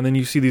 And then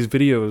you see these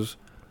videos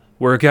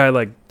where a guy,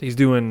 like, he's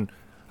doing,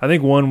 I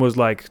think one was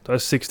like a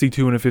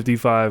 62 and a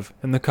 55,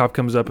 and the cop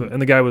comes up,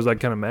 and the guy was like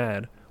kind of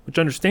mad, which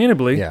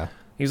understandably, Yeah.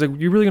 he's like,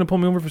 "You're really gonna pull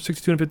me over for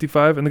 62 and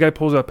 55?" And the guy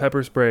pulls out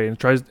pepper spray and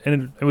tries,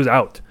 and it was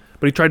out,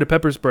 but he tried to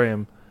pepper spray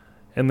him,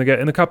 and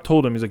the cop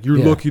told him, he's like, "You're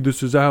Yeah. lucky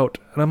this is out."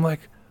 And I'm like,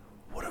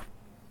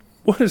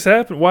 what has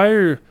happened? Why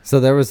are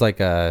So there was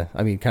like I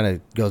mean, kind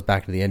of goes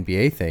back to the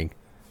NBA thing.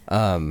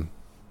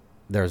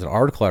 There was an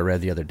article I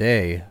read the other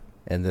day,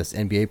 and this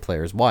NBA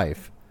player's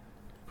wife,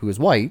 who is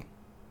white,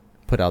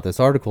 put out this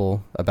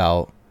article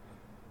about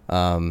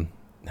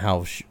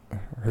how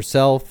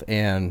herself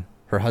and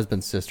her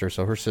husband's sister,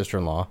 so her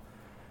sister-in-law,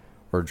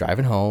 were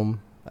driving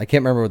home. I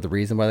can't remember what the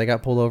reason why they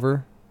got pulled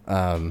over,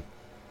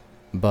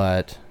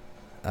 but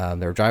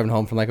they were driving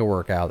home from like a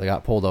workout. They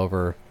got pulled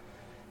over,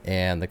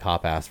 and the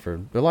cop asked for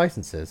their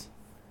licenses.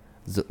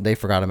 They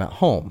forgot them at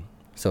home.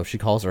 So she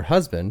calls her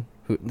husband,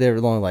 who they're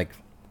only like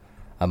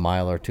a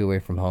mile or 2 away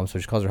from home. So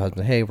she calls her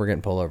husband, "Hey, we're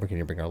getting pulled over. Can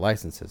you bring our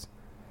licenses?"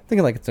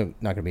 Thinking like it's not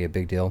going to be a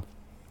big deal.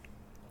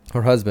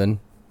 Her husband,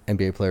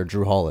 NBA player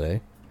Drew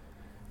Holiday,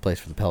 plays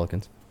for the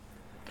Pelicans,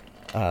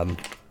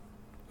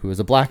 who is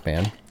a black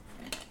man,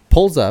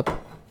 pulls up.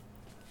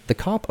 The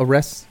cop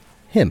arrests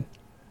him.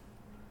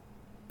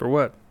 for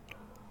what?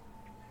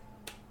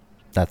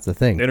 That's the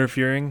thing.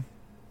 Interfering?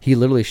 He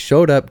literally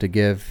showed up to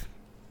give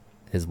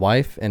his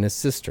wife and his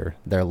sister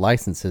their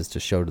licenses to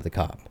show to the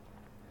cop.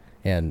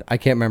 And I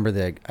can't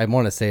remember I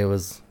want to say it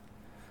was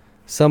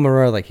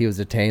somewhere like he was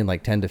detained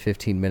like 10 to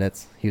 15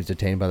 minutes. He was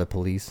detained by the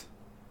police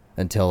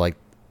until like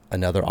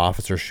another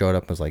officer showed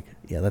up and was like,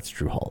 "Yeah, that's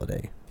Drew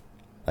Holiday.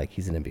 Like,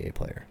 he's an NBA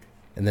player."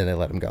 And then they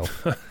let him go.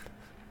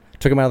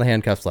 Took him out of the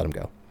handcuffs, let him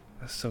go.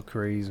 That's so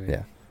crazy.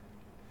 Yeah.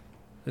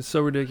 It's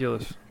so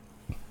ridiculous.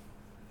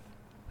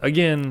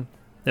 Again,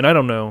 and I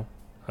don't know,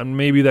 and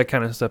maybe that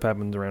kind of stuff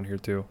happens around here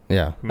too.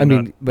 Yeah. I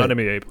mean, not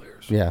NBA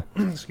players. Yeah.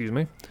 Excuse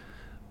me.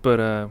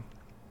 But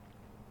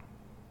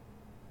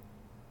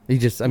He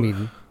just, I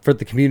mean, for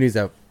the communities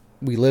that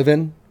we live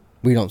in,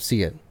 we don't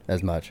see it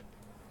as much.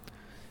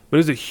 but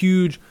it's a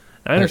huge.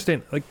 I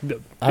understand. Like,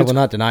 I will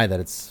not deny that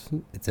it's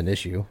an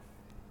issue.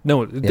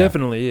 No, it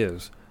definitely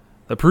is.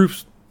 The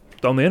proof's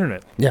on the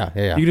internet. Yeah.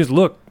 You can just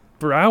look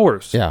for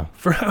hours. Yeah.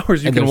 For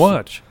hours you And can there's-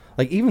 watch.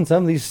 Like, even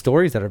some of these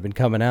stories that have been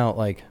coming out,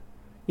 like,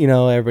 you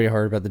know, everybody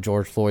heard about the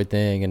George Floyd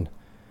thing, and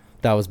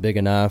that was big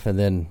enough. And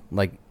then,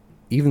 like,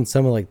 even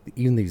some of, like,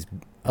 even these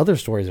other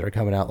stories that are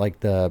coming out, like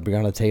the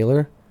Breonna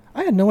Taylor,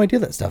 I had no idea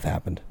that stuff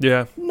happened.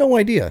 Yeah, No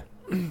idea.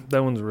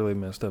 that one's really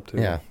messed up too.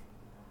 Yeah.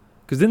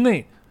 Because then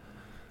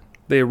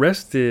they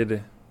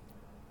arrested.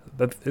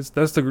 That's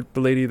the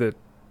lady that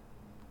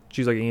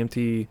she's like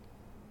EMT,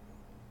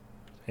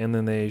 and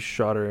then they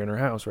shot her in her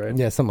house, right?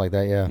 Yeah, something like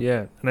that, yeah.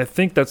 Yeah, and I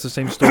think that's the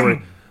same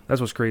story. That's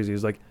what's crazy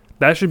is like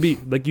that should be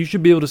like you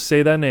should be able to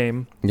say that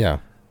name, Yeah.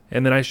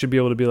 and then I should be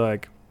able to be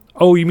like,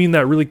 oh, you mean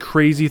that really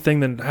crazy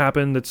thing that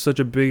happened? That's such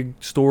a big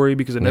story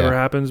because it never Yeah.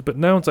 happens. But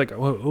now it's like,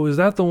 oh, is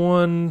that the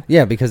one?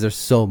 Yeah, because there's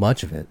so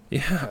much of it.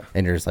 Yeah,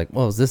 And you're just like,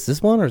 well, is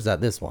this one or is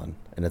that this one?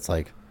 And it's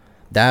like,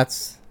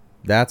 that's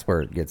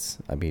where it gets,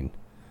 I mean,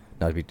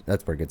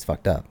 that's where it gets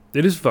fucked up.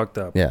 it is fucked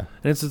up. Yeah.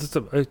 And it's just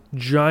a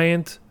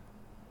giant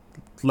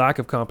lack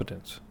of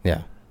competence.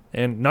 Yeah.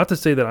 And not to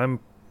say that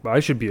I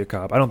should be a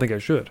cop. I don't think I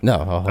should.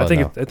 No. I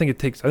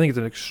think it's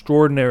an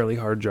extraordinarily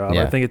hard job.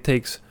 Yeah. I think it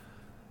takes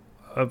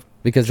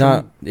because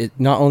not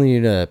only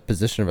in a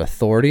position of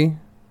authority,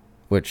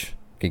 which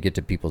can get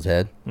to people's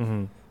head,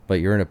 mm-hmm. but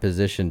you're in a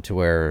position to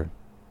where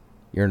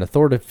you're an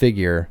authoritative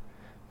figure,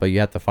 but you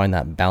have to find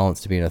that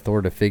balance to be an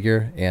authoritative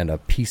figure and a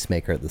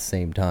peacemaker at the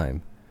same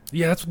time.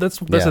 Yeah, that's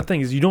the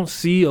thing, is you don't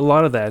see a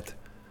lot of that.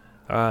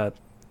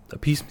 The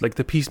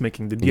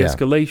peacemaking, the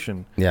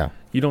de-escalation. Yeah.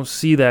 You don't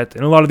see that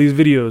in a lot of these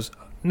videos.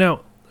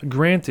 Now,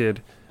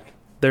 granted,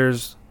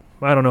 there's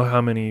I don't know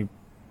how many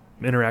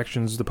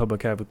interactions the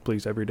public have with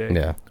police every day.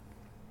 Yeah.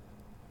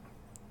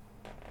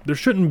 There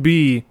shouldn't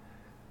be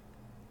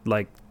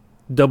like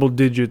double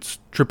digits,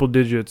 triple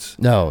digits.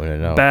 No.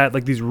 Bad,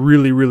 like these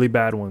really, really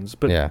bad ones.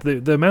 But Yeah.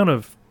 the amount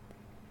of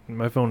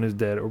my phone is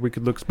dead, or we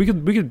could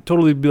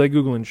totally be like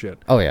Googling shit.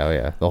 Oh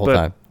yeah, the whole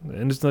time.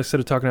 And just instead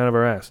of talking out of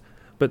our ass.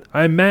 But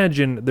I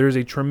imagine there's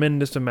a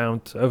tremendous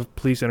amount of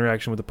police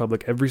interaction with the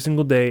public every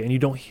single day, and you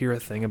don't hear a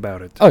thing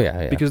about it. Oh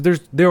yeah. Because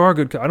there are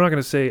good. I'm not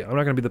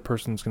gonna be the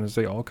person that's gonna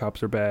say all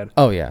cops are bad.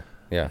 Oh yeah.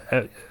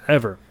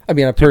 Ever. I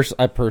mean, I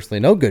personally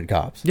know good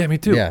cops. Yeah, me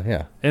too.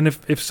 Yeah. And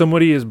if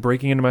somebody is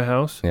breaking into my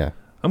house, Yeah.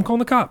 I'm calling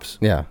the cops.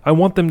 Yeah. I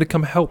want them to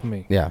come help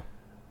me. Yeah.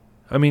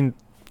 I mean,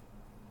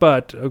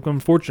 but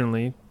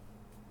unfortunately,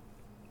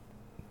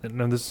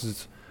 and this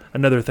is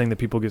another thing that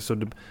people get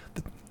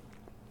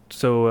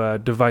so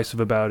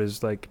divisive about,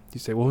 is like you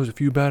say, well, there's a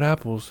few bad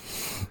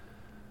apples,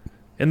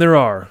 and there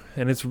are,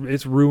 and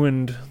it's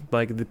ruined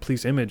like the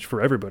police image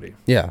for everybody.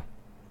 Yeah.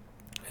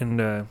 And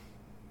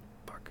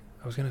fuck,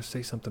 I was gonna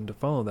say something to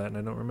follow that, and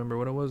I don't remember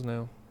what it was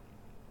now.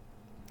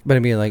 But I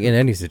mean, like in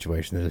any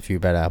situation, there's a few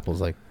bad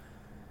apples. Like,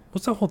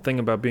 what's the whole thing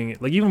about being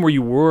like, even where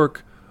you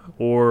work,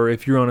 or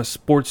if you're on a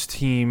sports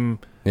team,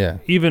 yeah,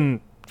 even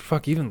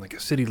like a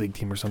city league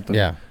team or something.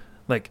 Yeah.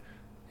 Like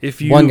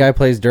if you one guy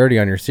plays dirty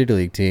on your city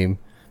league team,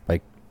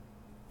 like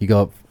you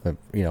go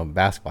up,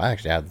 basketball. I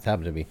actually had this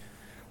happen to me.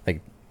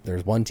 Like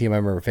there's one team I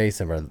remember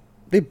facing where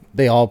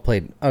they all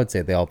played. I would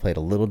say they all played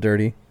a little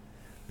dirty,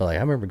 but like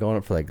I remember going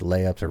up for like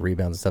layups or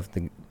rebounds and stuff.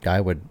 The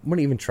guy wouldn't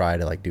even try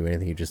to like do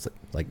anything. He just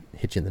like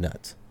hit you in the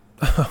nuts.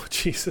 Oh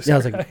Jesus! Yeah, I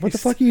was like, what the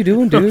fuck are you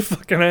doing, dude?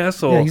 Fucking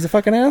asshole. Yeah, he's a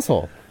fucking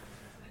asshole.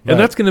 And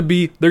that's gonna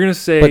be. They're gonna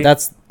say. But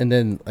that's, and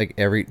then like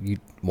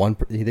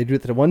they do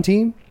it to one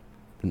team,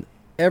 and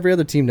every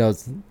other team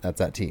knows that's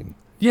that team.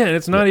 Yeah, and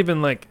it's not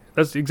even like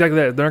that's exactly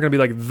that. They're not gonna be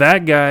like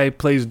that guy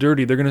plays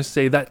dirty. They're gonna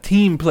say that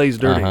team plays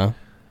dirty. Uh-huh.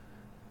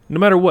 No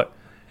matter what,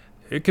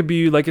 it could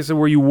be like I said,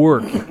 where you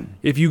work.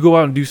 If you go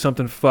out and do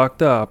something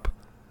fucked up,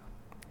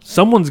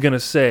 someone's gonna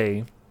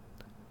say.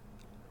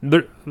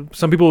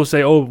 Some people will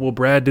say, "Oh, well,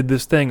 Brad did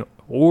this thing,"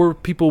 or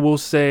people will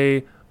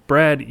say,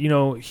 "Brad,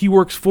 he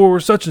works for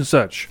such and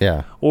such."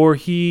 Yeah. Or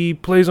he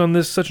plays on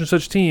this such and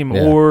such team,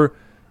 Yeah. or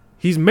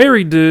he's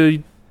married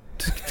to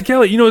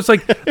Kelly. It's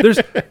like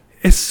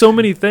it's so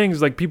many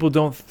things. Like people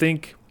don't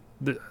think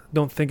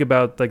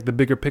about like the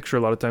bigger picture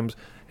a lot of times.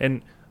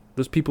 And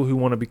those people who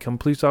want to become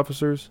police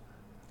officers,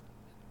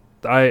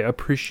 I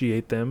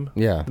appreciate them.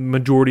 Yeah. The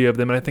majority of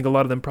them, and I think a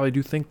lot of them probably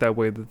do think that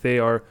way, that they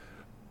are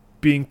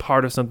being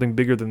part of something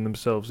bigger than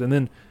themselves. And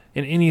then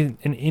in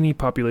any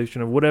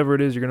population of whatever it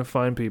is, you're gonna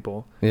find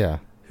people. Yeah.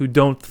 Who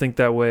don't think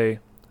that way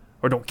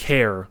or don't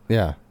care.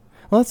 Yeah.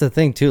 Well, that's the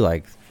thing too.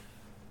 Like,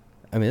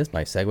 I mean, this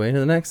might segue into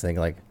the next thing.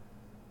 Like,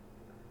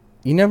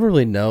 you never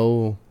really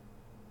know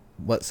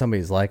what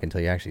somebody's like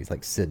until you actually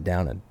like sit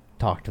down and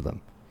talk to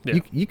them. Yeah.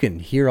 You can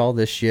hear all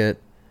this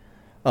shit.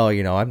 Oh,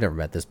 I've never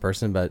met this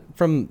person, but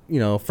from,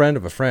 a friend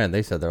of a friend,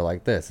 they said they're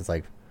like this. It's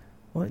like,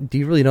 what? Do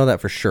you really know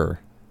that for sure?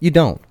 You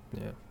don't.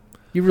 Yeah.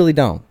 You really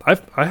don't.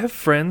 I have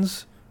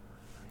friends,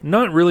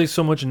 not really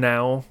so much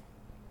now,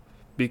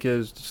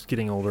 because just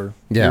getting older.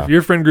 Yeah.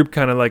 Your friend group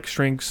kind of like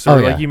shrinks, or Oh,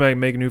 like yeah. you might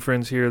make new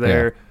friends here or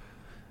there.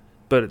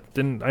 But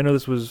then I know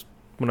this was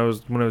when I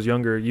was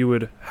younger. You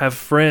would have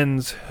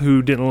friends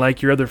who didn't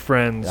like your other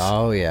friends.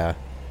 Oh yeah.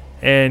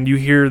 And you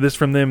hear this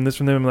from them.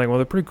 I'm like, well,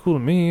 they're pretty cool to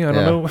me. I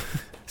don't know.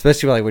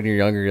 Especially like when you're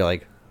younger, you're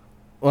like,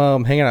 well,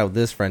 I'm hanging out with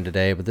this friend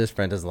today, but this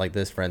friend doesn't like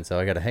this friend, so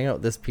I got to hang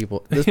out with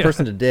this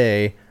person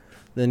today.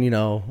 Then,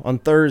 on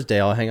Thursday,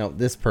 I'll hang out with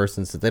this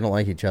person since they don't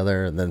like each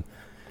other. And then,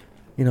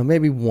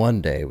 maybe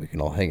one day we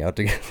can all hang out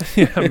together.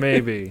 Yeah,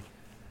 maybe.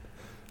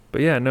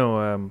 But yeah,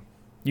 no,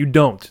 you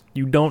don't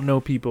know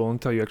people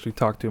until you actually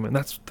talk to them. And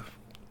that's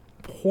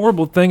the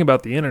horrible thing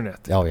about the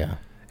internet. Oh, yeah.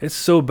 It's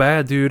so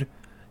bad, dude.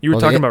 You were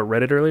talking about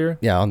Reddit earlier?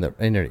 Yeah, on the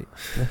internet.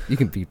 You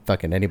can be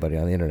fucking anybody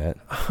on the internet.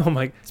 Oh,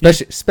 my.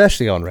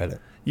 Especially on Reddit.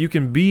 You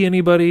can be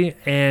anybody,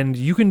 and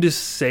you can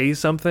just say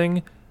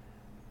something.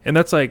 And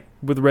that's like,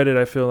 with Reddit,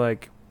 I feel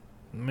like,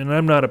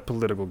 I'm not a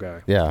political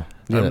guy. Yeah.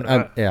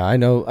 I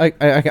know.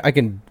 I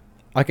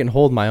can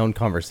hold my own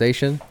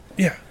conversation.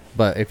 Yeah.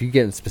 But if you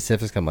get in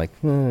specifics, I'm like,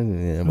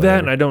 that,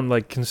 and I don't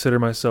like consider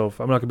myself.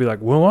 I'm not gonna be like,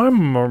 well,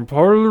 I'm a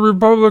part of the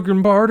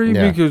Republican Party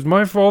because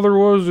my father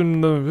was,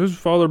 and his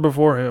father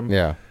before him.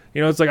 Yeah.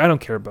 It's like I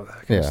don't care about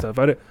that kind of stuff.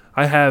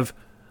 I have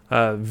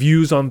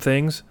views on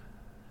things,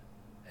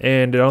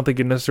 and I don't think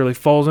it necessarily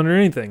falls under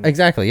anything.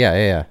 Exactly.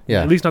 Yeah.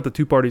 At least not the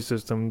two-party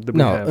system that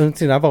we have. No,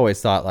 see, I've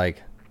always thought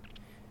like,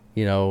 I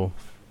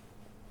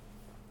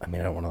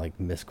mean, I don't want to like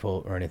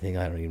misquote or anything.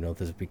 I don't even know if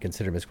this would be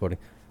considered misquoting,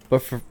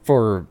 but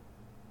for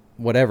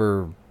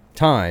whatever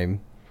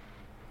time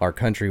our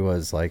country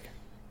was like,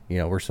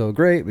 we're so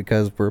great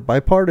because we're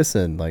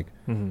bipartisan. Like,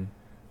 Mhm.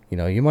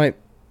 You might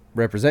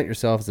represent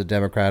yourself as a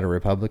Democrat or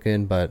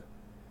Republican, but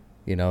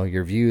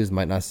your views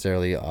might not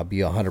necessarily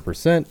be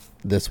 100%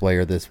 this way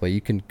or this way.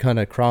 You can kind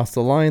of cross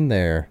the line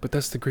there. But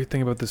that's the great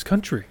thing about this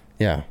country.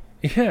 Yeah.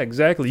 Yeah,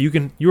 exactly.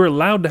 You're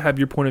allowed to have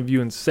your point of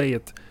view and say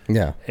it.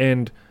 Yeah.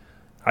 And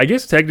I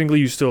guess technically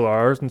you still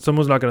are, and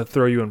someone's not going to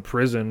throw you in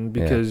prison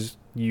because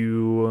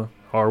you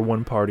are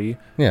one party.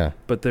 Yeah.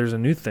 But there's a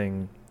new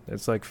thing.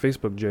 It's like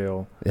Facebook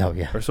jail Oh,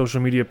 yeah. or social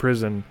media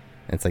prison.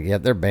 It's like, yeah,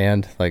 they're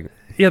banned. Like,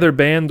 Yeah, they're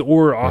banned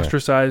or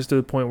ostracized to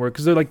the point where,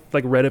 because they're like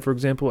Reddit, for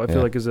example, I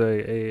feel like is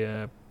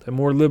a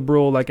more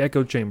liberal, like,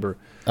 echo chamber.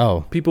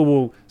 oh, People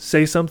will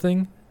say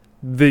something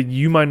that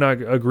you might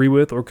not agree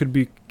with or could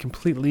be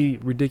completely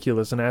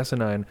ridiculous and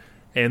asinine,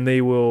 and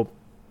they will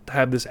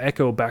have this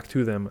echo back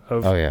to them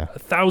of oh, yeah.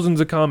 thousands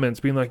of comments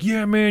being like,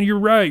 yeah, man, you're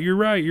right, you're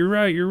right, you're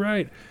right, you're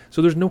right.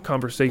 So there's no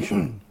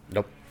conversation.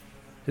 Nope.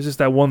 It's just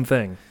that one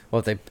thing.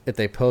 Well, if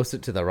they post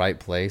it to the right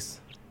place,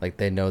 like,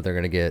 they know they're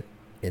going to get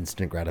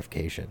instant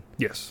gratification.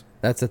 Yes.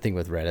 That's the thing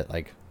with Reddit.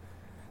 Like,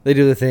 they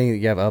do the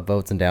thing, you have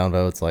upvotes and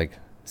downvotes. Like,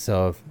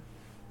 so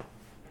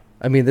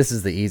this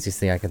is the easiest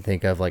thing I can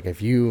think of. Like,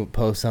 if you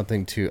post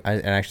something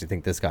I actually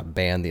think this got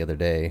banned the other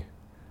day,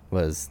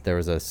 there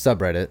was a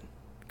subreddit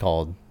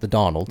called The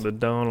Donald. The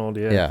Donald,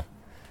 yeah. Yeah.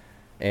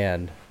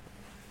 And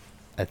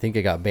I think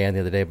it got banned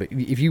the other day. But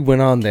if you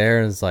went on there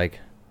and it's like,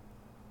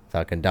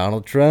 fucking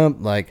Donald Trump,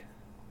 like,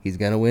 he's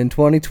going to win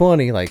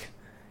 2020, like,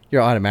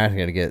 you're automatically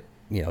going to get,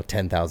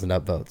 10,000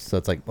 upvotes. So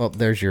it's like, well,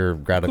 there's your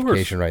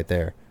gratification right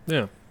there.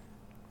 Yeah.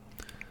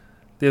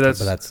 Yeah,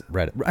 That's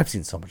Reddit. I've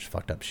seen so much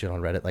fucked up shit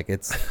on Reddit. Like,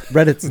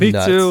 Reddit's Me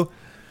nuts. too.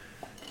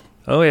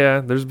 Oh yeah,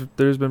 there's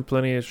been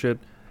plenty of shit,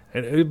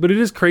 but it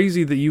is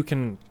crazy that you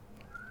can.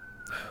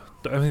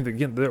 I mean,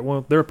 again,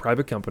 they're a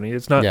private company.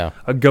 It's not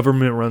a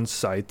government-run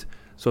site.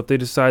 So if they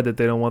decide that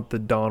they don't want the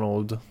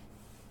Donald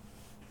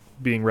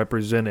being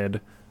represented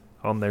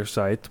on their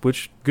site,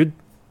 which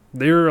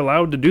they're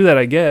allowed to do that,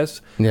 I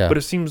guess. Yeah. But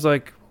it seems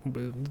like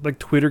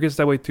Twitter gets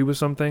that way too with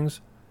some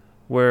things.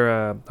 Where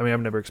I've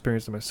never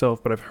experienced it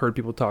myself, but I've heard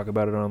people talk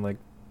about it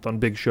on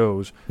big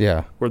shows.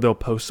 Yeah. Where they'll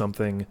post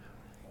something,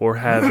 or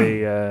have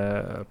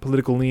a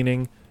political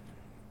leaning,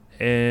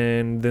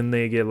 and then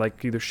they get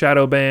like either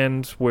shadow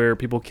banned where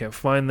people can't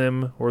find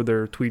them, or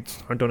their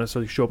tweets don't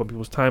necessarily show up on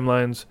people's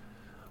timelines,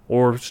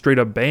 or straight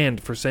up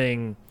banned for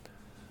saying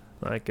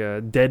like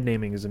dead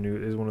naming is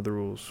one of the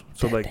rules.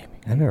 So dead like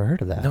naming. I've never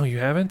heard of that. No, you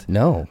haven't?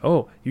 No.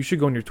 Oh, you should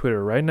go on your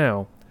Twitter right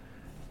now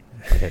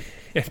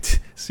and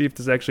see if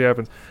this actually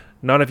happens.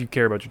 Not if you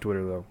care about your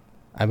Twitter though.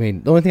 I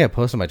mean, the only thing I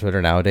post on my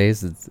Twitter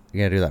nowadays is you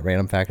gotta do that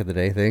random fact of the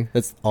day thing.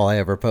 That's all I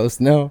ever post.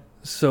 No.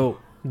 So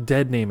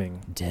dead naming.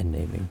 Dead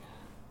naming.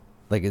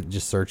 Like,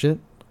 just search it?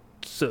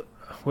 So,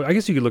 well, I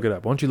guess you could look it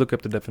up. Why don't you look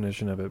up the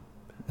definition of it?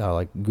 Oh,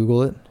 like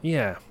Google it?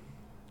 Yeah.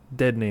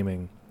 Dead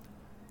naming.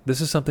 This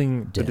is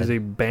something that is a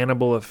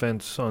bannable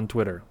offense on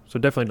Twitter. So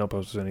definitely don't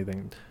post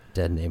anything.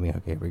 Dead naming.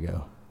 Okay, here we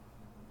go.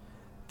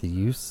 The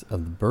use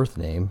of the birth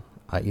name,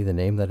 i.e. the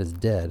name that is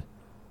dead,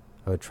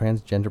 of a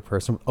transgender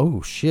person.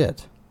 Oh,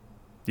 shit.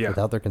 Yeah.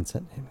 Without their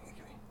consent.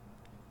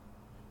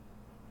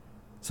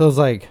 So it's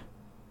like,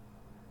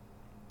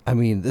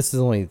 this is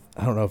only,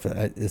 I don't know if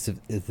this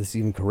is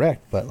even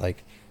correct, but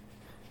like,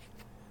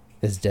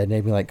 is dead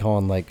naming like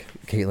calling like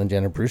Caitlyn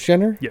Jenner Bruce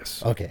Jenner?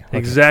 Yes. Okay.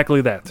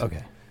 Exactly that.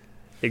 Okay.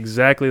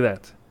 Exactly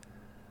that.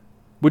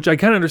 Which I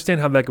kind of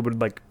understand how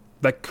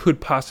that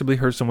could possibly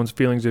hurt someone's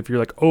feelings if you're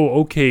like,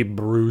 oh, okay,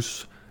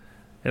 Bruce.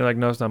 And you're like,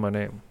 no, it's not my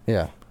name.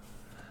 Yeah.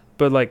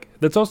 But like,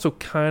 that's also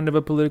kind of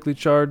a politically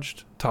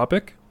charged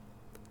topic.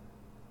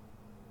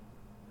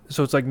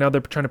 So it's like now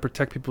they're trying to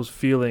protect people's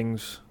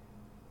feelings,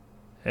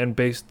 and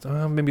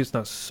maybe it's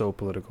not so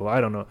political.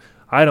 I don't know.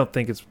 I don't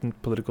think it's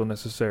political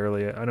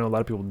necessarily. I know a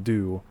lot of people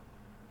do.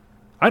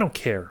 I don't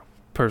care,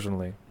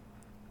 personally.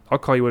 I'll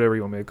call you whatever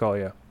you want me to call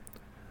you.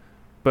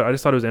 But I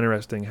just thought it was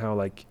interesting how,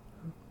 like,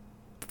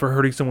 for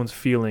hurting someone's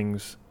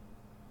feelings,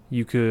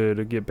 you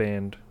could get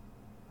banned.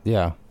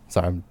 Yeah.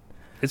 Sorry.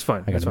 It's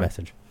fine. I got it's a fine.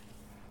 message.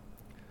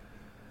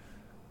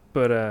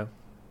 But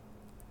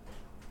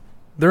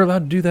they're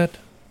allowed to do that.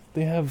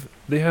 They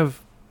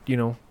have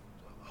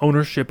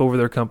ownership over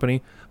their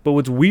company. But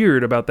what's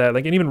weird about that,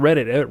 like, and even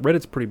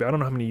Reddit's pretty bad. I don't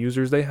know how many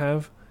users they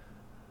have.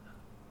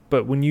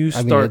 But when you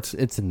start,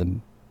 it's in the,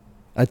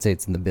 I'd say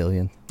it's in the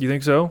billion. You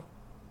think so?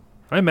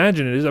 I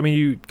imagine it is. I mean,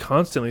 you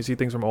constantly see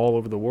things from all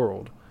over the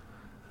world.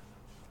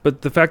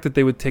 But the fact that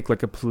they would take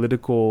like a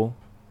political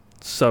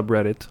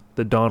subreddit,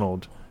 the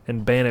Donald,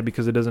 and ban it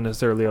because it doesn't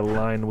necessarily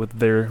align with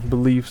their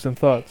beliefs and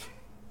thoughts.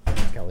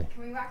 Kelly.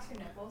 Can we wax your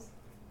nipples?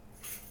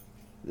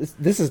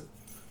 This is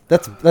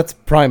that's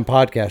prime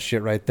podcast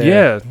shit right there.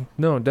 Yeah,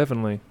 no,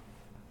 definitely.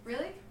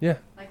 Really? Yeah.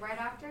 Like right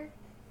after?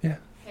 Yeah.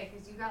 Okay,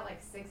 because you got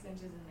like 6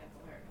 inches of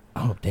nipple hair.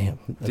 Oh damn.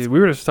 Dude, we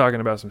were just talking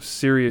about some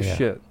serious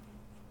shit.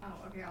 Oh,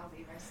 okay, I'll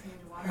leave. I just need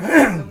to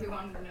water. So we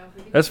wanted to know if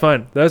we could That's get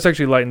fine. That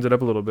actually lightens it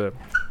up a little bit.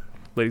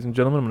 Ladies and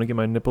gentlemen, I'm going to get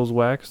my nipples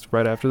waxed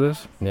right after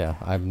this. Yeah,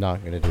 I'm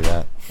not gonna do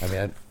that. I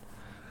mean,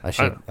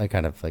 I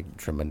kind of like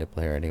trim my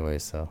nipple hair anyway,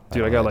 so.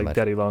 Dude, I don't got really like much-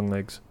 daddy long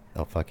legs.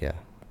 Oh fuck yeah!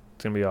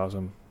 It's gonna be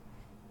awesome.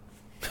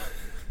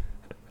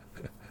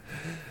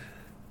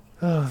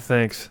 Oh,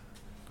 thanks.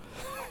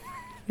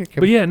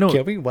 But yeah, no.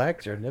 Can we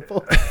wax your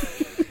nipple?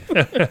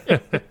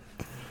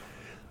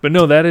 But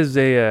no, that is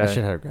a. I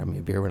should have grabbed me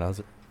a beer when I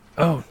was.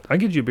 Oh, I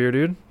get you a beer,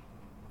 dude.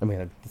 I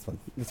mean,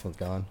 this one's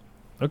gone.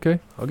 Okay,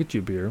 I'll get you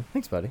a beer.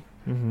 Thanks, buddy.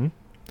 Mm-hmm.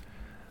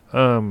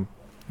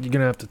 You're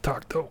gonna have to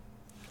talk though.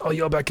 I'll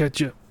yell back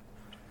at you.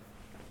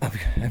 I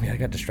mean, I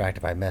got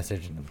distracted by a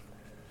message, and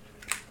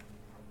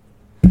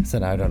so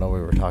now I don't know what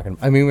we were talking.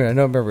 I mean, I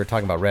remember we were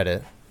talking about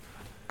Reddit,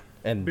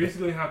 and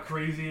Basically, how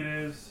crazy it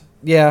is.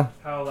 yeah,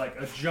 How like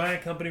a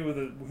giant company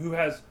who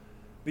has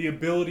the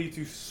ability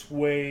to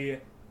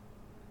sway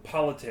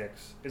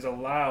politics is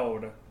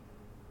allowed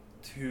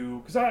to.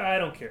 Because I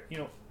don't care. You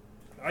know,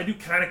 I do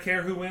kind of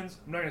care who wins.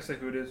 I'm not gonna say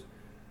who it is,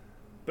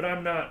 but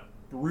I'm not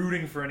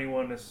rooting for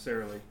anyone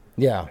necessarily.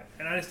 yeah,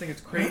 And I just think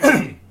it's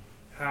crazy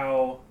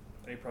how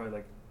they probably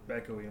like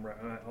echoey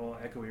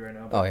right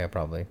now. But, oh yeah,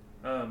 probably.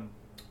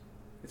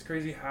 it's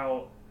crazy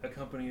how a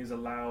company is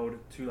allowed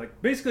to like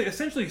basically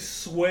essentially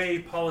sway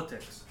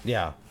politics.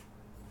 Yeah.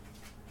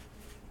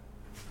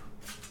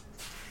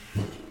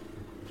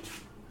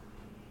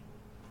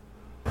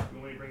 You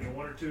want me to bring you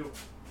one or two?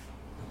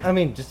 I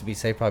mean, just to be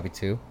safe, probably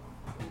 2.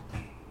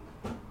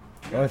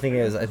 The only thing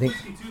is, I think,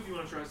 Whiskey too if you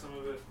want to try some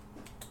of it.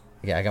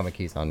 yeah, I got my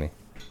keys on me.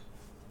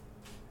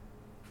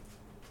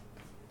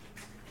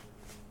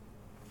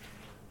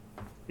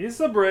 It's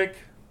a break.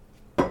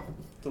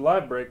 It's a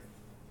live break.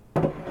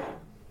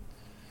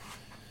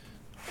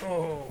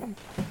 Oh.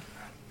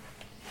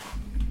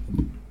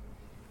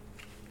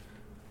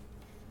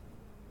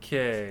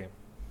 Okay.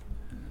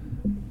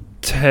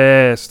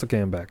 Test. Okay,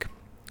 I'm back.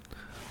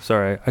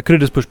 Sorry, I could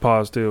have just pushed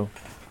pause too.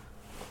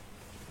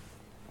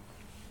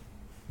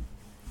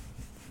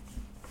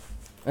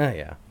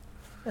 Yeah.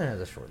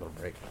 It's a short little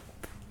break.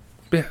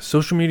 But yeah,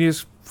 social media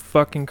is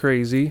fucking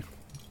crazy.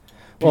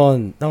 Well,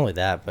 and not only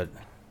that, but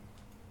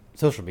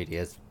social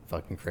media is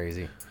fucking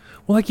crazy.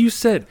 Well, like you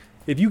said,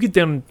 if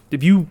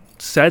you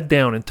sat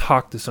down and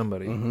talked to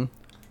somebody, Mm-hmm.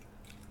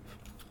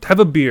 have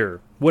a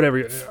beer, whatever,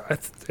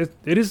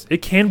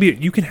 it can be.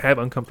 You can have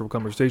uncomfortable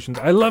conversations.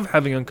 I love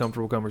having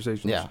uncomfortable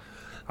conversations. Yeah.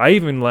 I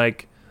even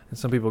like, and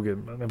some people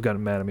have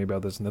gotten mad at me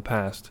about this in the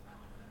past,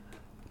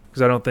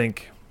 because I don't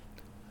think.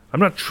 I'm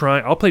not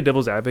trying. I'll play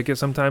devil's advocate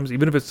sometimes,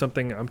 even if it's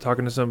something I'm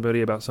talking to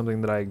somebody about something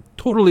that I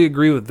totally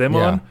agree with them Yeah.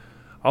 on.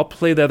 I'll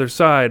play the other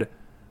side,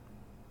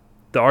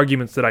 the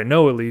arguments that I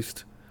know at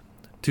least,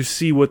 to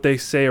see what they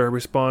say or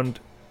respond.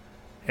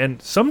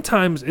 And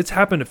sometimes it's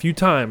happened a few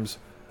times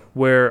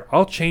where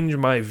I'll change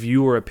my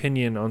view or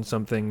opinion on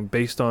something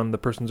based on the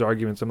person's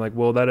arguments. I'm like,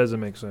 well, that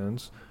doesn't make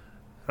sense.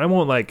 I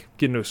won't like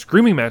get into a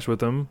screaming match with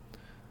them.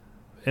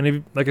 And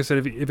if, like I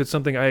said, if it's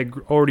something I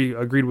already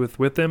agreed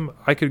with them,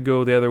 I could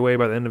go the other way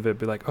by the end of it.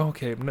 Be like, oh,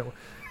 okay, no,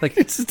 like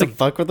It's just to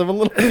fuck with them a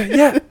little bit.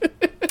 yeah,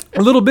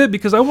 a little bit,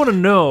 because I want to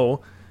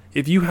know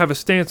if you have a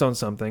stance on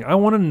something. I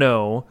want to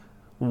know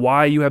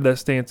why you have that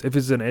stance. If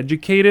it's an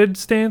educated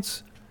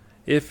stance,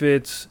 if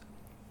it's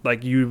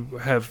like you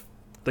have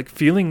like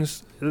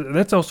feelings,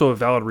 that's also a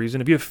valid reason.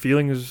 If you have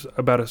feelings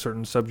about a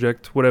certain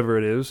subject, whatever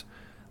it is,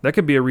 that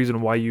could be a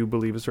reason why you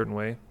believe a certain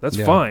way. That's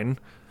Yeah. fine,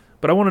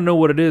 but I want to know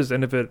what it is,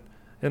 and if it.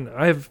 And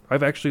I've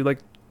actually like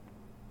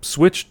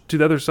switched to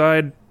the other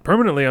side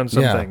permanently on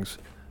some Yeah. things.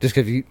 Just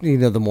because you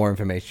know, the more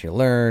information you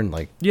learn,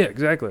 like, Yeah,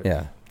 exactly.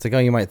 yeah, it's like, oh,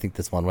 you might think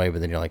this one way, but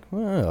then you're like,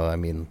 oh, I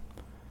mean,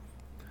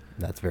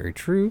 that's very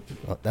true.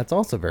 That's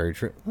also very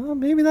true.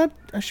 Maybe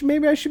I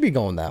should be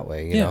going that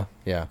way. You Yeah. know?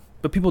 Yeah.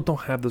 But people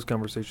don't have those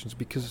conversations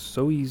because it's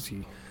so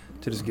easy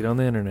to just get on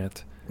the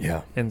internet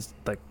Yeah. and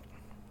like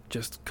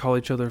just call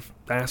each other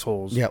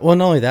assholes. Yeah. Well,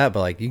 not only that, but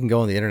like you can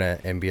go on the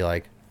internet and be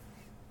like,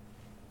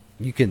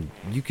 you can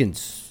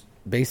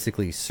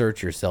basically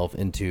search yourself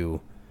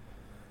into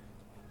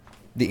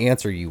the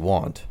answer you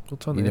want. Well,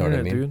 it's on You the know what I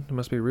internet, mean? dude. It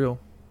must be real.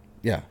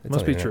 Yeah. It's Must on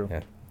the be internet, true.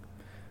 Yeah.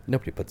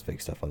 Nobody puts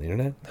fake stuff on the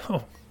internet.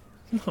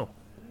 No.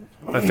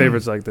 My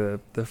favorite's like the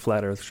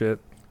flat earth shit.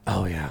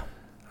 Oh yeah.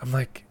 I'm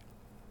like,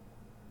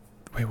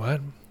 wait,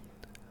 what?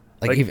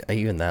 Like, Like-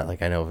 even that,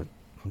 like I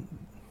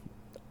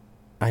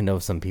know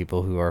some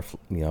people who are,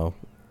 you know,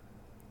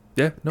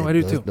 Yeah, no, I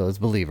do too. those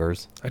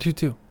believers. I do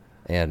too.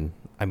 And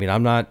I mean,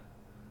 I'm not.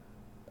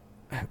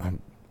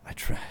 I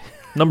try.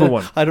 Number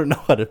one. I don't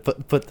know how to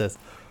put this.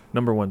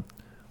 Number one.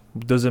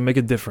 Does it make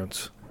a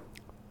difference?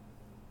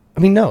 I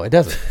mean, no, it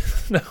doesn't.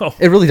 No.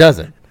 It really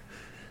doesn't.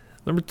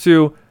 Number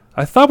two,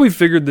 I thought we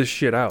figured this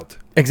shit out.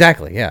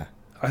 Exactly. Yeah.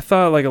 I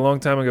thought like a long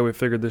time ago we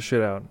figured this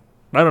shit out.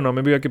 I don't know.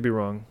 Maybe I could be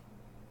wrong.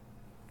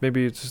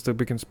 Maybe it's just a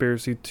big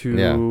conspiracy to.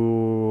 Yeah.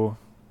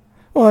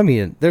 Well, I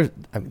mean, there's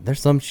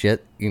some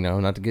shit, you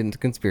know, not to get into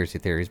conspiracy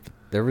theories, but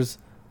there's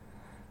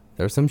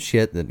some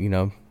shit that, you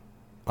know,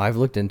 I've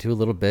looked into a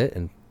little bit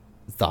and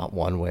thought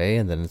one way,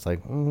 and then it's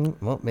like,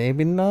 well,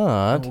 maybe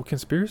not. Well,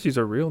 conspiracies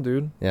are real,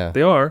 dude. Yeah.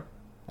 They are.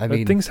 I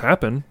mean, things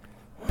happen.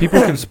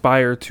 People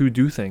conspire to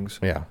do things.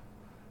 yeah.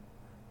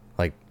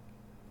 Like,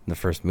 The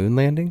first moon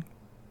landing?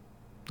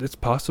 It's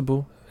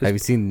possible. Have you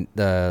seen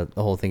the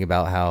whole thing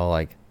about how,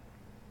 like,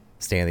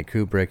 Stanley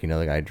Kubrick, you know,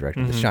 the guy who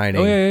directed The Mhm.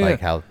 Shining, Oh, yeah, like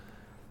yeah. how,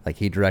 like,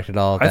 he directed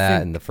all of I that,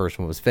 think- and the first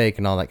one was fake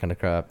and all that kind of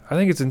crap. I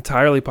think it's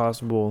entirely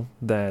possible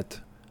that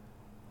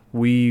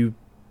we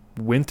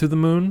went to the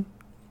moon,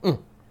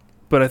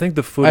 but I think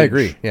the footage. I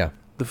agree. Yeah.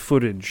 The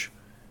footage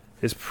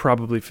is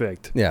probably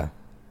faked. Yeah.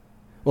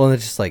 Well,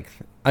 it's just like,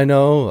 I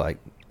know, like,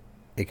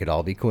 it could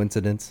all be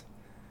coincidence,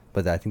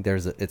 but I think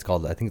it's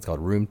called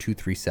Room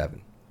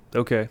 237.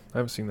 Okay, I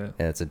haven't seen that.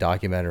 And it's a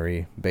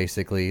documentary.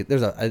 Basically,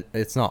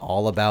 it's not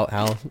all about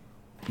how,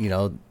 you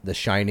know, The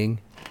Shining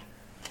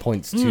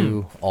points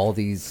to all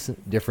these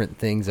different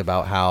things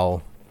about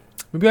how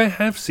Maybe I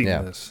have seen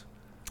Yeah. this.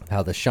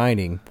 The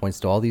Shining points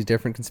to all these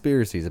different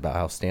conspiracies about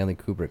how Stanley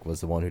Kubrick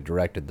was the one who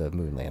directed the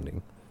moon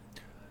landing.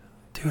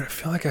 Dude, I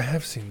feel like I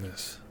have seen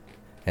this.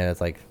 And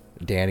it's like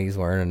Danny's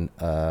wearing,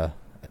 I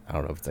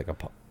don't know if it's like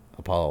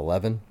Apollo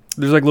 11.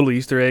 There's like little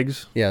Easter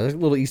eggs. Yeah, there's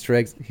little Easter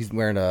eggs. He's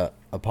wearing a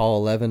Apollo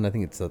 11. I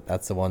think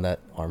that's the one that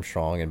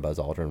Armstrong and Buzz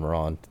Aldrin were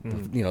on.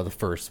 You know, the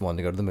first one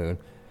to go to the moon.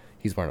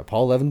 He's wearing a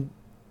Apollo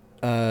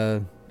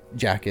 11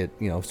 jacket,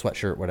 you know,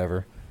 sweatshirt,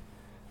 whatever.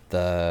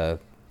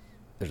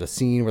 There's a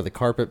scene where the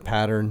carpet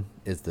pattern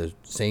is the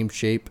same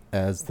shape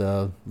as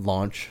the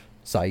launch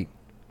site.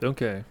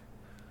 Okay.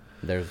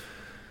 There's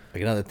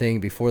like another thing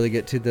before they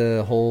get to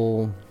the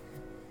whole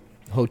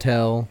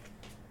hotel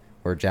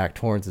where Jack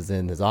Torrance is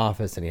in his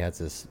office and he has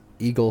this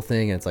eagle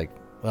thing, and it's like,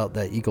 well,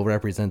 that eagle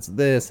represents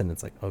this, and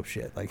it's like, oh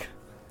shit, like,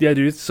 Yeah,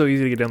 dude, it's so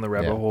easy to get down the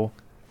rabbit Yeah. hole.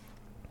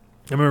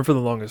 I remember for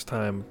the longest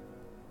time,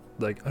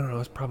 like, I don't know,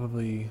 it's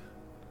probably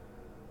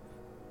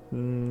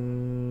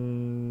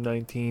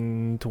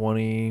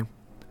 1920.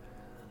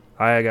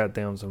 I got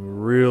down some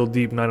real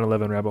deep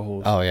 9/11 rabbit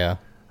holes. oh yeah.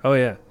 Oh,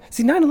 yeah.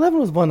 See, 9/11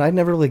 was one I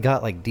never really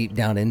got like deep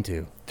down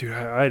into. Dude,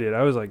 I did.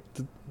 I was like,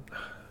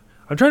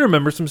 I'm trying to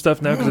remember some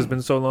stuff now because it's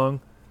been so long.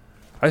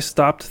 I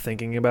stopped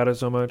thinking about it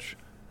so much.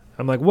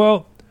 I'm like,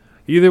 well,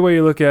 either way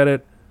you look at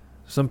it,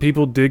 some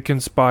people did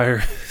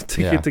conspire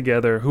to Yeah. get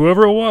together,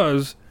 whoever it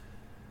was,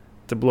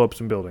 to blow up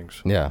some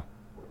buildings Yeah,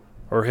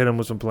 or hit them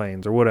with some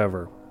planes or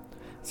whatever.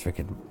 it's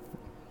freaking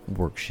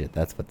work shit.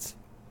 That's what's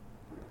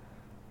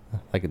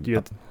like. You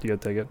got to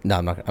take it. No,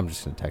 I'm not. I'm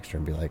just gonna text her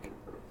and be like,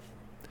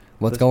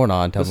 "What's Listen- going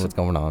on? Tell me listen. what's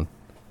going on."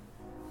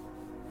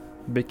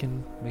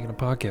 Making a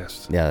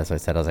podcast. Yeah, that's what I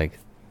said. I was like,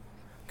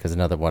 because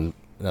another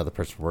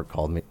person from work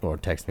called me or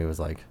texted me, was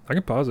like, I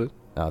can pause it.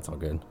 "No, it's all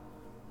good."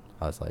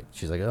 I was like,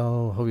 she's like,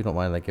 "Oh, hope you don't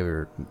mind. I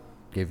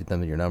gave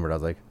them your number." And I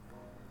was like,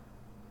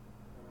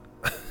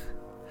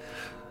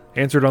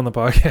 Answered on the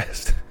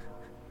podcast.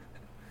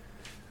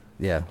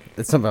 "Yeah,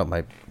 it's something about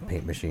my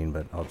paint machine,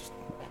 but I'll just,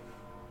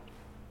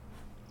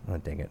 oh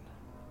dang it,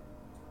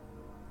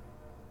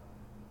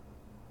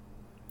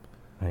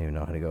 I don't even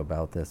know how to go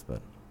about this,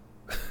 but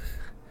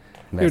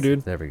Here,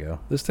 dude. there we go.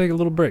 Let's take a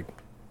little break.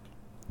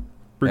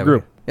 Yeah,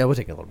 Regroup. yeah, we'll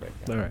take a little break.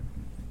 Yeah. All right.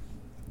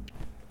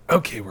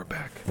 Okay, we're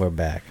back. We're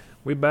back.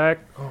 We back.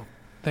 Oh,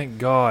 thank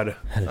God.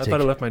 Had to I take-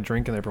 thought I left my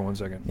drink in there for 1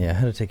 second. Yeah, I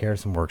had to take care of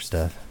some work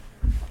stuff.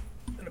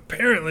 And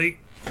apparently,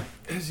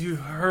 as you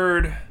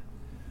heard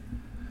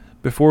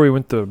before we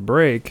went to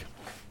break,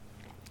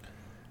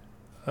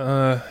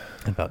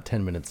 About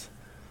 10 minutes.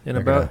 in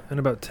We're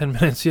about 10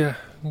 minutes, yeah,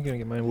 I'm gonna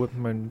get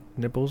my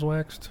nipples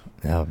waxed.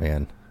 Oh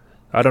man,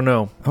 I don't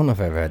know. I don't know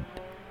if I've ever had.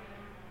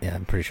 Yeah,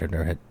 I'm pretty sure I've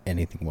never had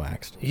anything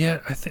waxed.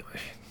 Yeah, I think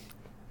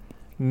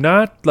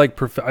not like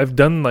I've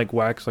done like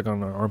wax like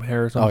on arm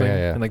hair or something,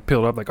 yeah. and like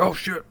peeled up like, oh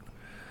shit.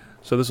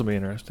 So this will be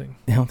interesting.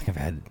 I don't think I've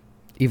had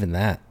even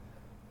that.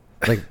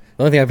 Like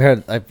the only thing I've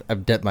had,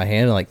 I've dipped my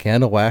hand in like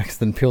candle wax,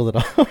 then peeled it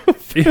off.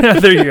 Yeah,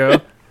 there you go.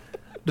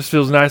 Just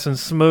feels nice and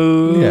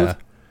smooth. Yeah.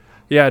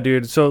 Yeah,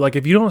 dude. So, like,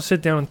 if you don't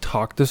sit down and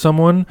talk to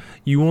someone,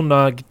 you will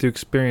not get to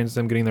experience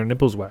them getting their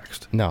nipples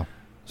waxed. No.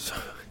 So-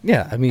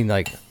 Yeah, I mean,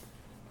 like,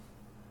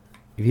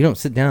 if you don't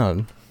sit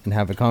down and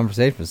have a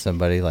conversation with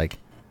somebody, like,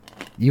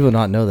 you will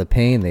not know the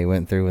pain they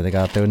went through when they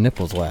got their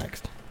nipples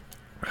waxed.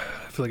 I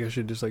feel like I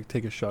should just, like,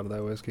 take a shot of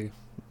that whiskey.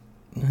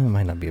 It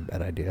might not be a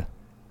bad idea.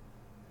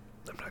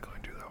 I'm not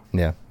going to, though.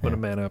 Yeah. I'm going to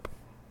man up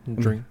and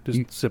drink. Just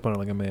You- sip on it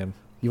like a man.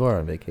 You are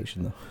on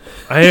vacation, though.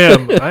 I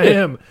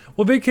am.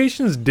 Well,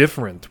 vacation is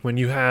different when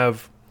you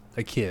have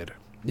a kid.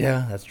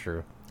 Yeah, that's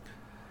true.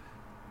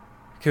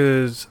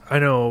 Because I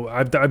know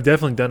I've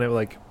definitely done it,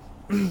 like,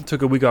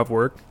 took a week off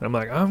work. And I'm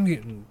like, I'm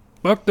getting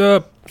fucked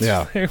up.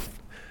 Yeah.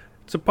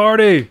 It's a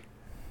party.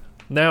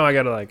 Now I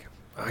got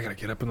to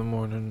get up in the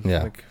morning.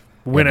 Yeah. Like,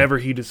 whenever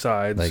he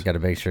decides. Like, got to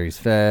make sure he's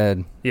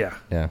fed. Yeah.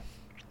 Yeah.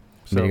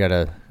 So, But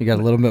you got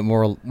a little bit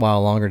more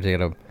while longer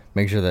to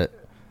make sure that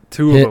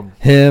two of them.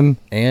 him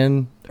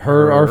and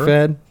her are Her.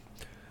 fed.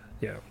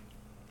 Yeah.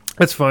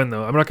 That's fine,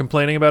 though. I'm not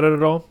complaining about it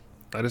at all.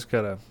 I just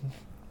got to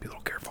be a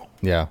little careful.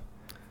 Yeah.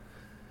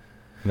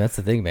 And that's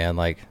the thing, man.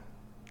 Like,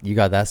 you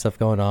got that stuff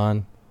going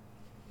on.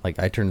 Like,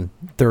 I turned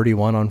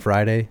 31 on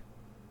Friday.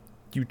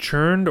 You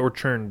churned or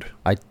churned?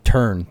 I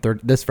turn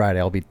this Friday.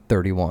 I'll be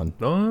 31.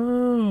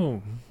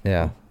 Oh.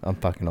 Yeah, I'm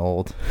fucking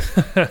old.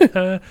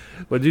 But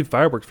dude,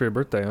 fireworks for your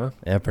birthday, huh?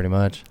 Yeah, pretty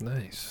much.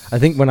 Nice. I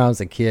think when I was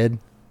a kid,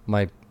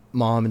 my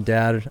mom and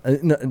dad,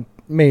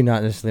 maybe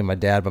not necessarily my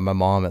dad, but my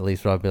mom at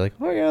least, would be like,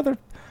 oh yeah, they're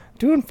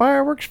doing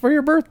fireworks for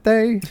your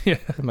birthday. Yeah,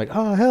 I'm like,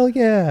 oh, hell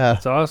yeah.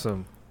 that's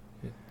awesome.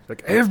 It's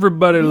like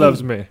everybody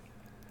loves me.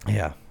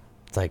 Yeah.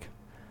 It's like,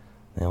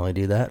 they only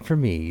do that for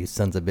me, you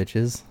sons of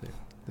bitches.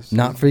 This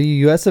Not is- for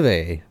you, US of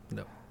A.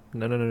 No.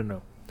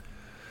 But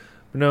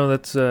no,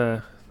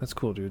 that's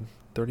cool, dude.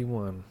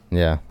 31.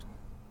 Yeah.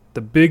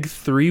 The big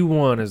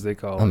 3-1, as they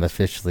call I'm it.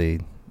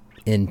 officially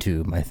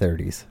into my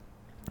 30s.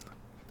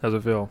 How's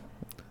it feel?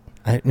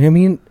 I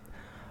mean,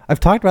 I've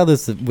talked about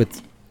this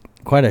with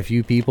quite a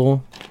few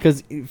people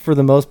because for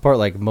the most part,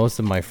 like most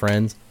of my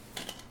friends,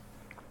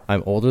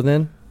 I'm older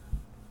than.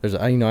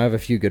 I have a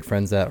few good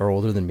friends that are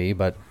older than me,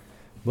 but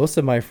most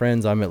of my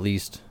friends, I'm at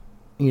least,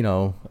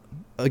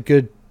 a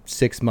good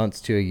 6 months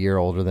to a year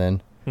older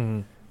than.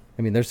 Mm-hmm.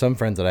 I mean, there's some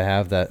friends that I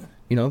have that,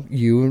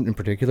 you in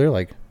particular,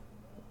 like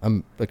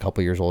I'm a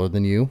couple years older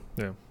than you.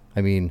 Yeah.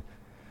 I mean,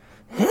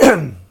 I'll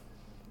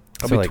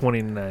so, be like,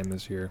 29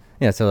 this year.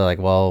 yeah, so they're like,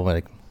 well,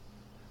 when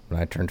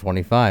I turned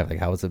 25, like,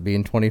 how was it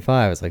being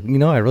 25? It's like,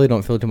 I really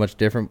don't feel too much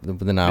different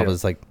than I Yeah.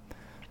 was like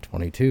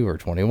 22 or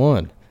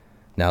 21.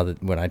 Now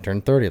that when I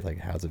turned 30, it's like,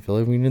 how's it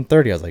feel being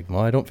 30? I was like, well,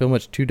 I don't feel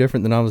much too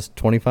different than I was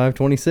 25,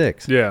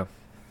 26. Yeah.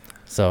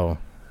 So,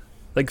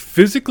 Like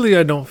physically,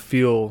 I don't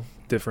feel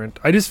different.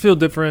 I just feel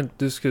different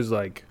just because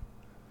like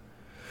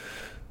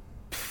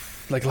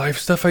life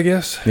stuff, I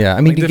guess. yeah,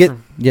 I mean,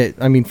 Like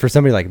I mean, for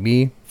somebody like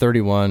me,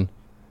 31,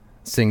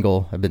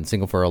 single, I've been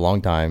single for a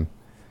long time.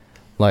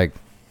 Like,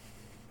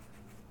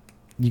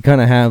 you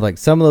kind of have like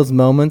some of those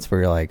moments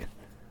where you're like,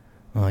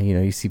 oh,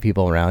 you see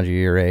people around you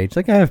your age.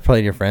 Like, I have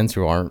plenty of friends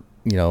who aren't,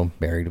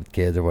 married with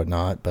kids or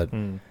whatnot, but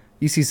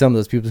you see some of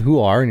those people who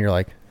are, and you're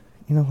like,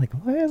 like,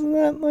 why isn't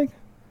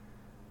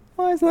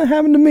that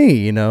happening to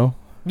me?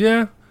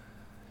 Yeah.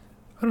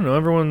 I don't know.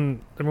 Everyone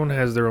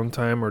has their own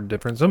time or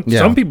different. Some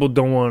Yeah. people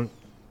don't want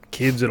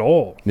kids at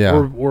all. Yeah.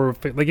 Or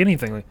like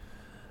anything, like,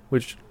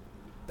 which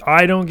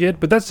I don't get.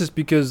 But that's just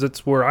because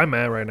that's where I'm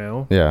at right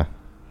now. Yeah.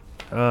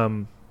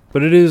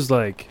 But it is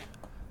like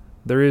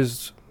there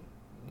is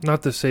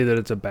not to say that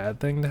it's a bad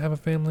thing to have a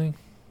family.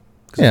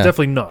 Because Yeah. it's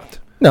definitely not.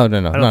 No, I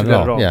don't not think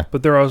that at all. Yeah.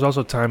 But there are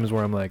also times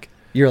where I'm like,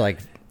 You're like,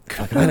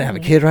 fuck, am I gonna have a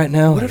kid right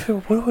now?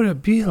 what would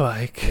it be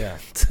like Yeah.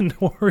 to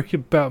worry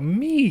about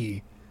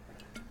me?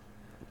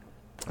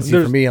 See, for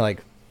There's- me,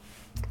 like,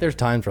 there's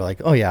times where,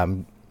 like, oh yeah, I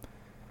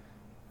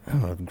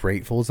don't know if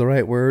grateful is the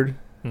right word,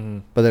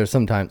 Mhm. but there's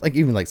sometimes, like,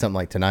 even like something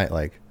like tonight,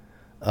 like,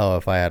 oh,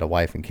 if I had a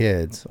wife and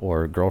kids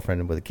or a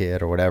girlfriend with a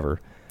kid or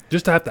whatever,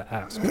 Just to have to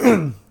ask,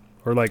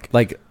 or like,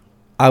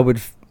 I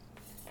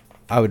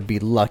would be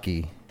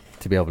lucky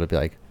to be able to be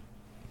like,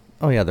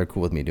 oh yeah, they're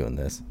cool with me doing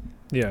this.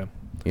 yeah.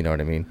 You know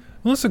what I mean?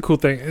 Well, that's a cool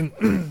thing,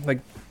 and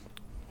like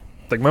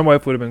my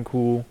wife would have been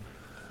cool.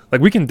 Like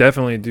we can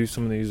definitely do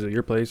some of these at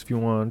your place if you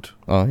want.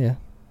 Oh yeah,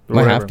 Or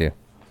might whatever. have to.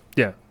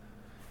 Yeah.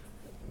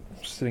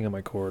 I'm sitting on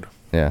my cord,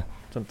 Yeah.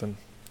 something.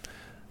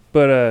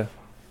 But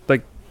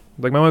like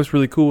my wife's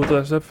really cool with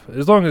that stuff.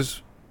 As long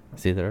as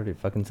See, they already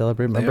fucking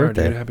celebrated my they are,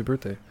 birthday. dude, happy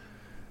birthday.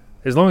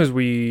 As long as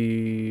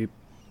we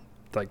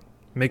like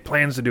make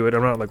plans to do it,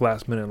 I'm not like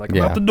last minute. Like I'm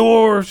Yeah. out the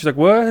door. She's like,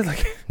 what?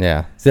 Like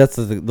Yeah. See, that's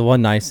the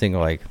one nice thing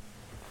of like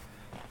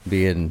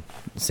being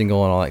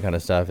single and all that kind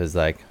of stuff is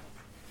like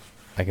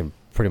I can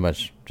pretty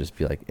much just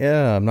be like,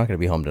 yeah, I'm not going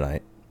to be home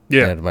tonight.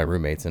 yeah, And my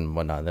roommates and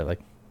whatnot, and they're like,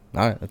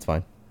 all right, that's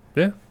fine.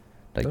 yeah.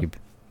 Like Yeah.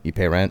 you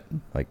pay rent,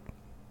 like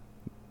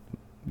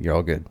you're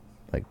all good.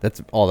 Like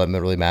that's all that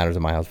really matters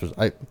in my house.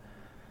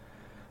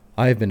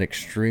 I've been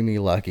extremely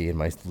lucky in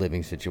my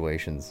living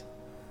situations.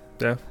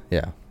 Yeah.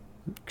 Yeah,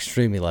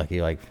 extremely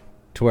lucky. Like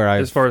to where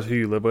As far as who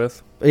you live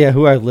with.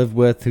 who I've lived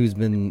with, who's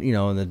been,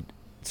 in the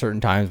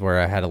certain times where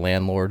I had a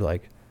landlord,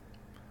 like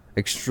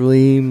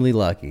extremely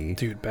lucky.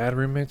 Dude, bad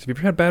roommates. Have you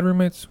ever had bad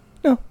roommates?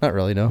 No, not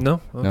really. No.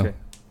 No? Okay.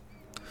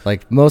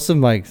 Like most of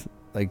my,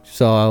 I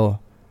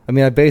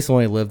basically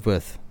only lived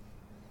with,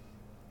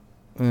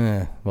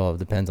 well, it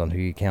depends on who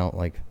you count,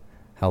 like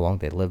how long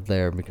they lived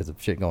there because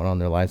of shit going on in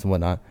their lives and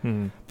whatnot.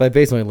 Hmm. But I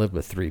basically only lived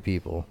with 3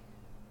 people.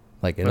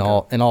 Like in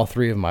Okay. all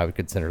 3 of them I would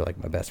consider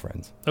like my best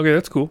friends. Okay,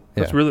 that's cool.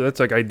 Yeah. That's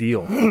like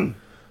ideal.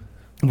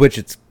 Which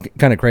it's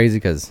kind of crazy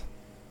because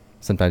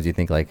sometimes you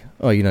think like,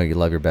 oh, you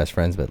love your best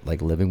friends, but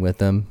like living with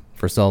them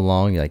for so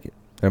long, like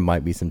there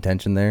might be some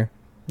tension there.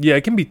 Yeah,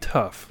 it can be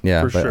tough.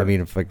 Yeah, for but sure. I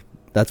mean, if like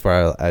that's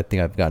where I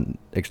think I've gotten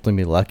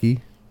extremely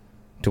lucky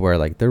to where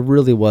like there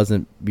really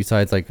wasn't,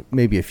 besides like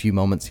maybe a few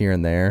moments here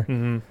and there,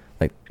 hmm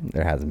like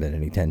there hasn't been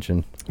any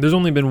tension. There's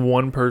only been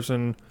one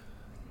person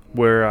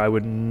where I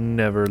would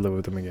never live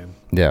with them again.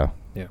 Yeah,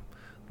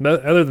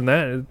 But other than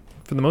that,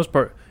 for the most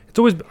part, it's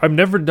always I've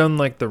never done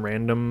like the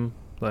random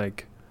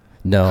like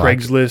no,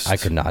 Craigslist I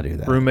could not do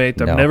that.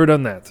 roommate. I've No. never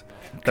done that.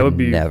 That would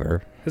be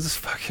never. This is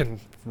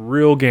fucking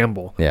real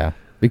gamble. Yeah,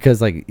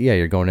 because like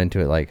you're going into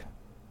it like,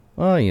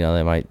 well,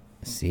 they might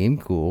seem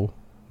cool,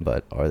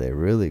 but are they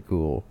really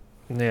cool?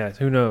 Yeah,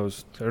 who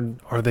knows?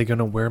 Are they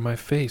gonna wear my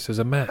face as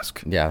a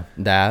mask? Yeah,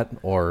 that,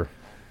 or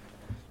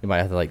you might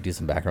have to like do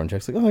some background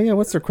checks. Like, oh yeah,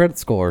 what's their credit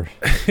score?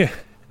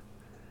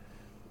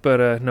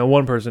 But no,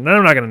 one person, and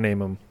I'm not gonna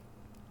name him,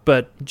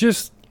 but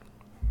just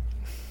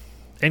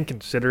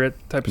inconsiderate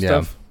type of Yeah.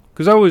 stuff.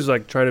 Because I always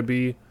like try to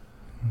be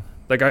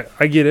like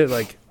I get it.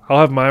 Like I'll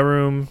have my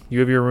room, you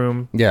have your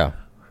room. Yeah,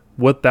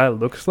 What that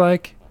looks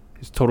like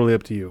is totally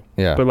up to you.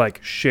 yeah, But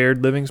like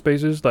shared living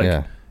spaces, like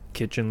yeah,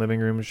 kitchen, living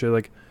room, and shit,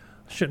 like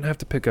I shouldn't have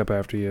to pick up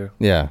after you.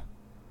 yeah,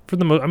 For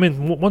the most, I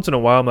mean, once in a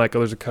while, I'm like, oh,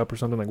 there's a cup or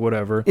something, like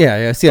whatever. yeah,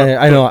 yeah. See,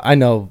 I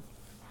know.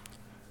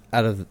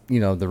 Out of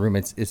the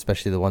roommates,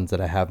 especially the ones that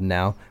I have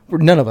now,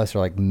 none of us are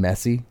like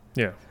messy.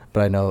 Yeah.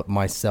 But I know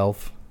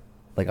myself,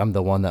 like I'm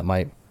the one that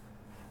might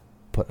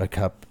put a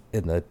cup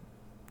in the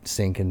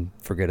sink and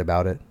forget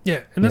about it.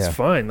 Yeah, and that's Yeah.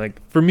 fine.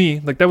 Like for me,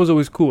 like that was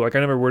always cool. Like I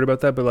never worried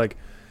about that. But like,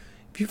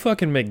 if you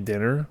fucking make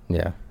dinner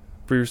Yeah,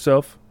 for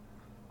yourself,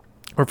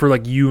 or for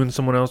like you and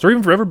someone else, or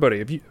even for everybody,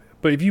 if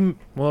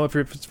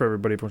it's for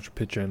everybody, if you want to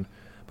pitch in.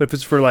 But if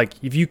it's for like,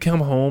 if you come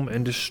home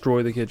and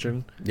destroy the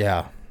kitchen,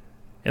 yeah,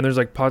 and there's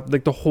like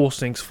like the whole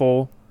sink's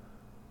full,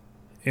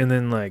 and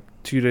then like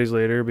 2 days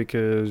later,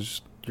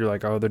 because you're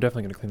like, oh, they're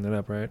definitely gonna clean that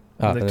up, right?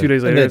 And like 2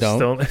 days and later, they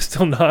don't. it's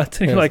still not.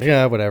 And you're like,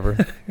 yeah, whatever.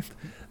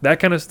 that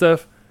kind of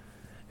stuff.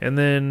 And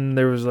then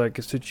there was like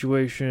a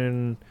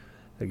situation,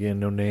 again,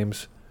 no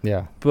names,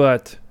 Yeah,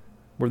 but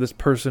where this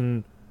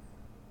person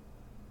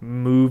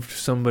moved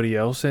somebody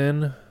else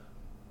in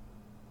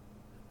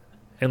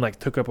and like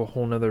took up a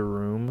whole nother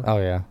room. oh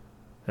yeah,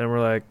 And we're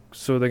like,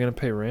 so they're going to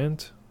pay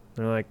rent?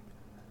 And they're like,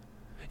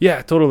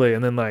 yeah, totally.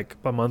 And then like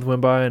a month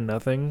went by and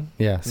nothing.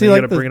 yeah. And See, then you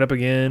like got to bring it up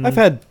again. I've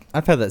had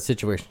that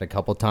situation a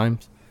couple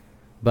times,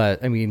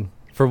 but I mean,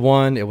 for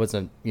one, it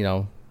wasn't.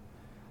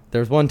 There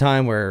was one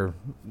time where,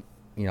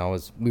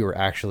 we were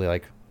actually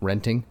like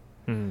renting,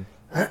 Mhm.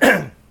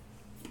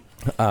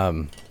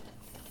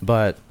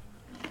 but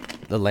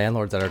the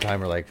landlords at our time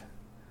were like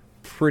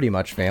pretty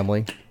much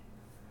family,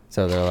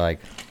 so they're like,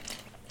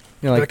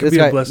 like that could this be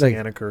guy, a blessing like,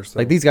 and a curse.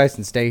 like though. these guys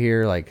can stay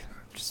here, like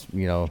just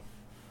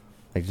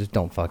like just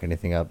don't fuck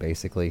anything up,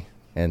 basically.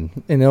 And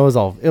it was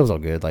all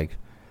good. Like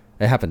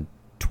it happened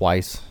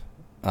twice,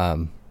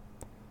 and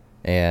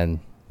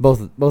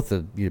both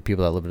the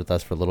people that lived with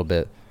us for a little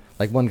bit.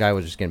 Like one guy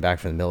was just getting back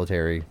from the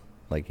military,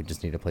 like he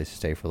just needed a place to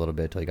stay for a little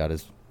bit till he got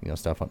his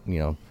stuff on,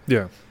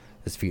 Yeah.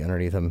 his feet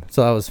underneath him.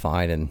 So that was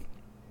fine,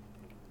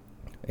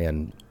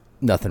 and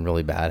nothing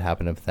really bad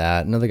happened with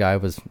that. Another guy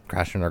was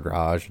crashing in our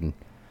garage, and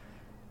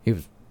he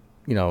was,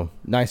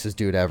 nicest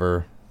dude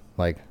ever.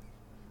 Like,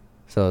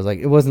 so it was like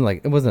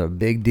it wasn't a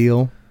big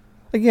deal.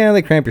 Like, yeah,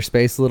 they cramp your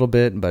space a little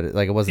bit, but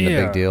it wasn't a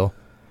Yeah. big deal.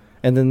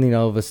 And then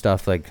the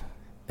stuff like,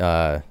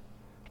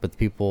 with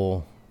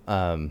people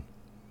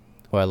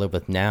who I live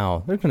with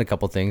now, there's been a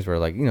couple things where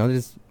like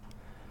just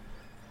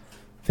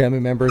family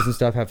members and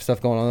stuff have stuff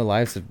going on in their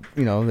lives that,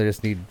 they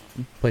just need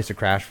a place to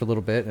crash for a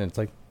little bit, and it's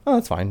like, oh,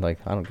 that's fine. Like,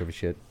 I don't give a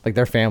shit. Like,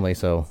 they're family,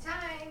 so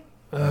Time.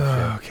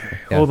 Okay.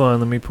 Yeah. Hold on.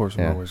 Let me pour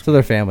some yeah. more whiskey. So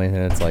they're family, and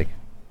it's like,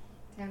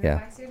 Time Yeah.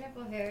 to wax your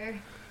nipple hair.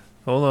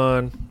 Hold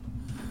on.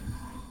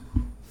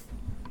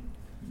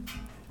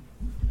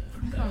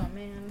 Oh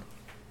man.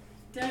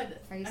 Dad,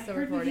 Are you I still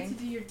heard we recording? get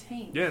to do your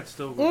taint. Yeah, it's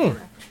still Mm.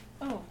 recording.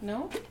 Oh,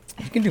 no?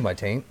 you can do my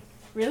taint.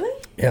 Really?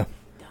 Yeah.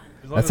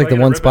 As long That's as like I the get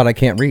a one ribbon. spot I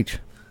can't reach.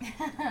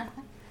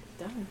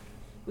 Done.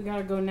 We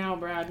gotta go now,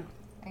 Brad.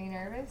 Are you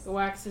nervous? The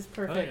wax is Oh,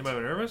 perfect. am I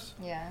nervous?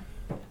 Yeah.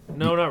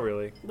 No, not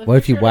really. Lift What your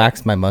if you shirt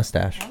waxed my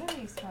mustache? One of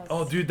these smells.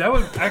 Oh, dude, that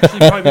would actually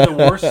probably be the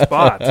worst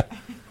spot.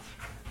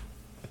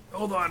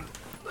 Hold on.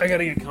 I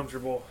gotta get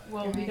comfortable. up.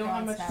 Well, Can we we don't go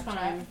have on much Snapchat?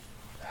 time.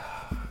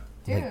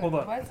 Dude, hold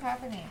on. what's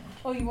happening?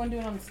 Oh, you want to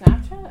do it on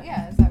Snapchat?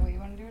 Yeah, is that what you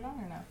want to do it on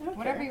or no? I don't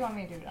Whatever care. you want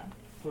me to do it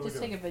on. Just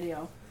take a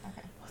video.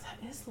 Okay. Oh,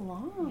 that is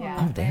long. Yeah.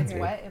 Oh, When damn, it's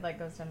dude. wet, it like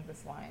goes down to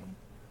this line.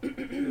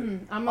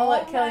 I'm gonna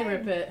let Kelly my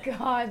rip it.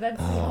 God, that's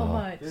so Oh.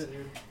 much. Yeah,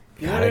 dude.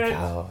 God,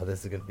 Yeah. oh,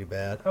 this is gonna be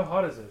bad. How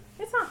hot is it?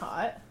 It's not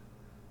hot.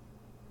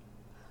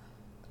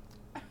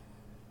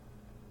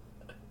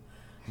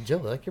 Joe,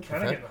 like you're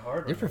Kind of getting hard.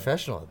 you're right now.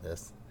 professional at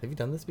this. Have you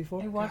done this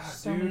before? I watched God,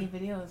 so dude. many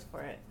videos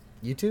for it.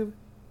 YouTube?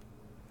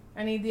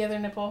 I need the other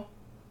nipple.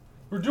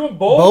 We're doing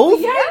both?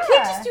 Both? Yeah, you can't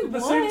just do At the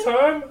one. same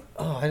time?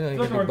 Oh, I don't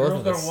Look, even our do both girls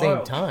at the gone same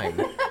wild.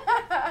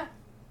 time.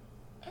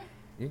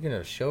 You're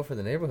gonna show for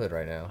the neighborhood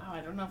right now. Oh,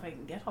 I don't know if I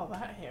can get all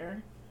that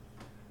hair.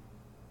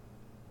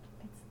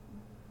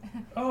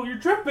 Oh, you're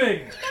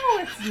dripping. No,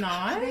 it's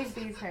not. Leave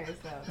these hairs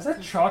though. Is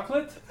that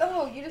chocolate?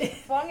 Oh, you just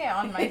flung it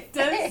on my It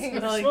does face. It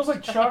smell smells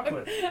like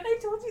chocolate. I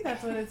told you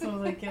that's what it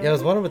smells like, Kelly. Yeah, I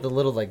was wondering what the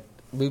little like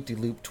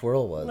loop-de-loop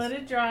twirl was. Let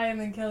it dry and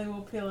then Kelly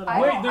will peel it I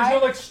off. Wait, don't- there's no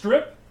like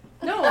strip?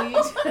 No, you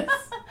just.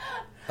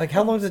 Like,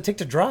 how long does it take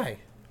to dry?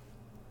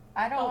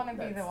 I don't Oh, want to be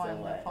that's the so one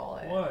to wet. pull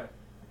it. Why?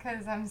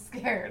 Because I'm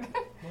scared.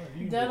 Why?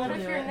 You Dad, did I'll What it.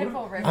 if do your it.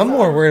 nipple rips I'm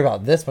more off? worried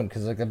about this one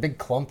because like a big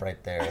clump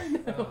right there.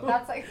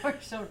 That's like where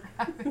she'll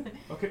grab it.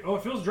 Okay. Oh,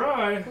 it feels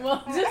dry.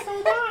 Well, just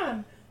hold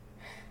on.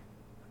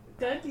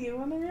 Dad, do you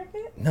want to rip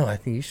it? No, I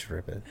think you should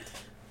rip it.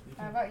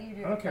 How about you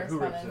do I don't it care first who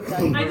one rips and it.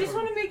 done? I just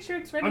want to make sure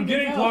it's ready. I'm to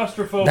getting go.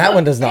 claustrophobic. That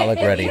one does not look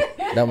ready.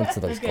 That one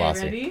still looks Okay,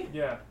 glossy. ready?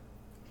 Yeah.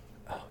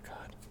 Oh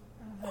god.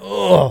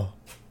 Oh.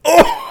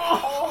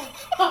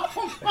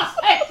 Oh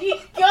my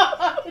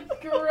god,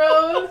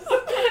 gross.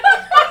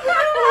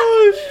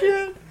 Oh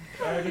shit.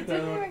 Alright, It get that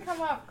didn't one. even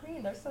come off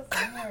clean. They're so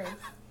hairs.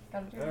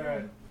 Gotta do it Alright.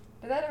 again.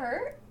 Did that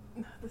hurt?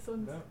 This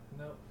one's. No,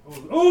 no.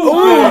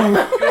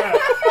 Oh, yeah.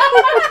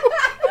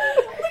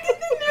 Look at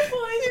the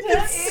nipple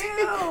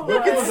indent.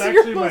 Look at what's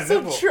actually my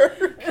nipple.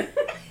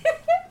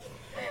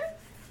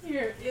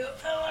 Here, ew,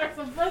 oh, there's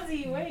some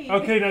fuzzy. Wait.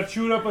 Okay, now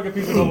chew it up like a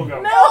piece of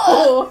bubblegum.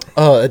 No.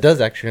 Oh, it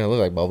does actually look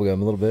like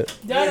bubblegum a little bit.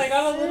 Dad, I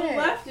got a little Sick.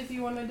 left if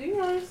you want to do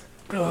yours.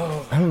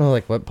 Oh. I don't know,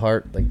 like what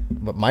part, like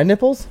what, my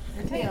nipples?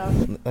 Yeah.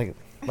 Like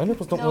my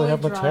nipples don't No, really it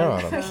have much hair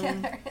on dries.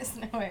 them. Yeah, there is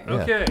no hair. Yeah.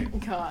 Okay.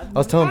 God. I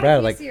was telling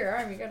Brad like You see your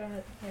arm. You got a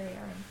hairy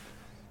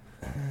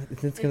arm.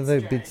 it's gonna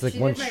It's be it's like she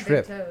one did my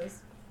strip. big toes.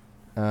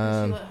 She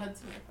Um, let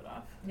Hudson rip it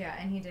off. Yeah,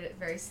 and he did it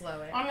very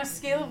slow. and On a it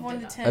scale of did 1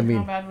 to not- 10, I mean-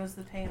 how bad was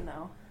the pain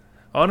though?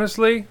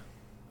 Honestly,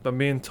 if I'm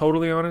being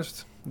totally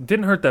honest, it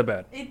didn't hurt that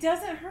bad. It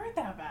doesn't hurt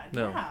that bad.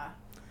 No. Yeah.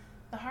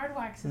 The hard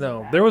wax is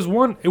No, bad. there was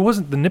one. It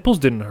wasn't the nipples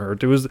didn't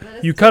hurt. It was Let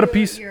us you cut a do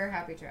piece. Your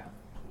happy trail.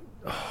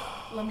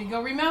 Let me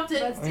go remount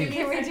it. Let's do.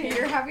 Can we do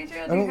your happy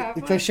trail? I Do you don't. have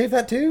Can I one? shave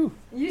that too?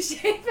 You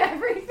shave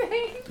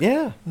everything.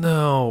 Yeah.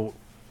 No.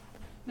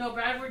 No,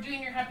 Brad, we're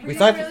doing your happy Were you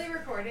Besides- really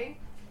recording?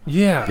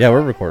 Yeah. Yeah,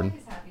 we're recording.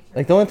 His happy trail.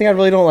 Like the only thing I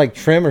really don't like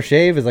trim or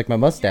shave is like my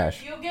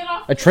mustache. You'll get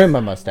off. I this trim my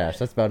side. mustache.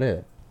 That's about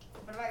it.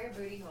 What about your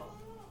booty hole?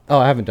 Oh,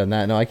 I haven't done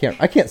that. No, I can't.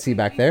 I can't see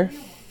back there. I'm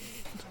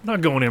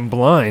not going in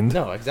blind.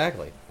 No,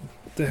 exactly.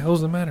 What the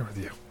hell's the matter with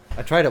you?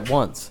 I tried it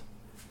once,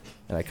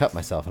 and I cut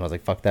myself, and I was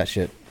like, "Fuck that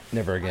shit,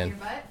 never On again." your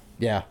butt?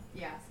 Yeah,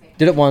 Yeah, same.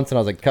 did it once, and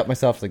I was like, "Cut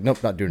myself." It's like,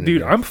 nope, not doing it.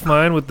 Dude, again. I'm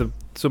fine with the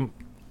some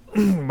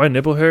my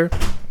nipple hair.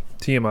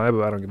 TMI,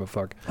 but I don't give a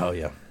fuck. Oh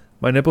yeah.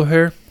 My nipple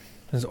hair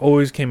has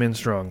always came in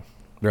strong.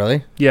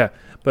 Really? Yeah,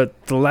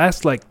 but the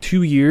last like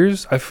 2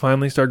 years, I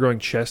finally started growing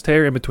chest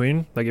hair in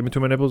between my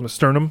nipples, my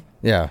sternum,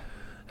 Yeah.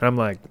 and I'm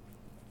like,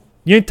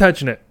 you ain't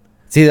touching it.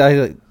 See,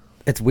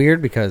 it's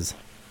weird because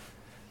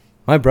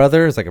my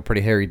brother is like a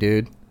pretty hairy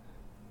dude,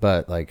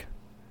 but like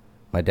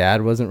my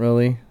dad wasn't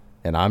really,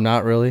 and I'm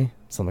not really.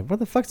 So I'm like, where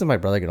the fuck did my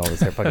brother get all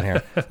this fucking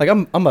hair? Like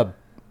I'm a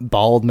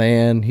bald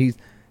man. He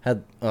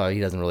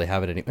doesn't really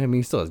have it anymore. I mean,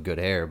 he still has good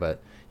hair,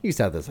 but he used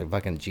to have this like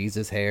fucking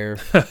Jesus hair.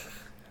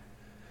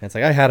 And it's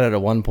like I had it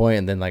at one point,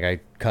 and then like I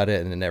cut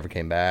it, and it never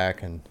came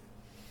back, and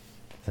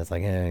so it's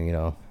like,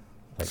 like,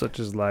 Such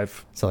is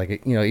life. so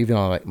like even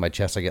on like my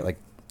chest, I get like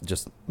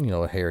just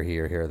a hair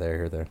here,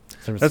 there.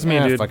 So I'm That's me,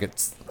 dude. Fuck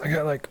it. I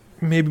got like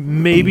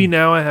maybe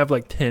now I have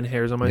like 10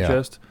 hairs on my Yeah.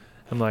 chest.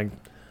 I'm like,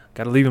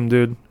 gotta leave them,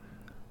 dude.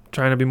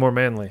 Trying to be more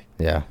manly.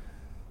 Yeah,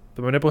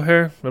 But my nipple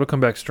hair, it'll come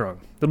back strong.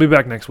 They'll be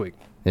back next week.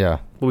 yeah.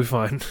 We'll be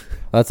fine.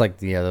 That's like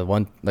the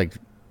one like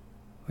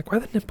Like, why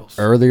the nipples?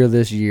 earlier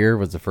this year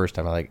was the first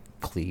time I like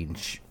clean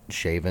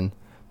shaven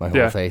my whole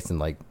Yeah. face in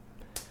like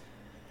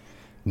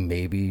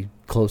maybe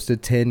close to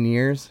 10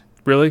 years.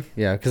 Really?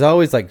 Yeah, because I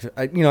always like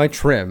I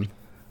trim.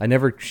 I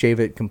never shave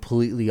it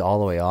completely all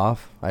the way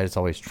off. I just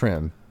always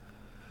trim.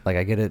 Like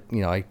I get it,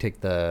 I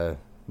take the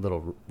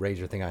little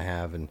razor thing I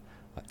have and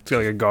It's got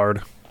like a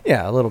guard.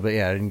 yeah, a little bit,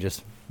 yeah, and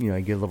just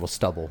I get a little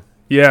stubble.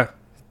 Yeah.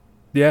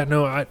 Yeah,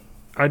 no,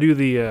 I do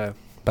the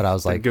But I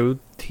was like like,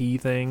 goatee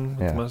thing with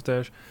Yeah. the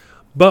mustache.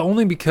 But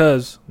only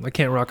because I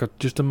can't rock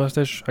just a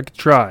mustache. I could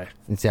try.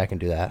 and see, I can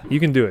do that. You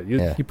can do it.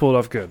 Yeah. You pull it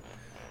off good.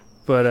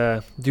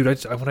 But, dude,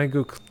 when I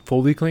go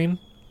fully clean,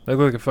 I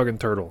look like a fucking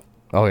turtle.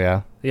 Oh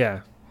yeah.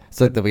 Yeah.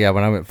 So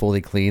when I went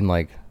fully clean,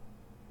 like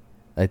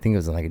I think it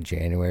was in like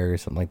January or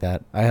something like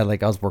that. I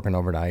was working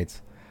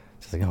overnights.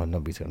 Just like, oh,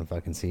 nobody's gonna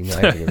fucking see me.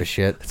 I don't give a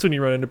shit. That's when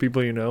you run into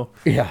people you know.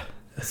 Yeah.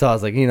 So I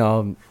was like,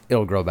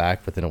 it'll grow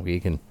back within a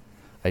week, and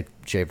I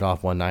shaved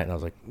off one night, and I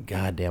was like,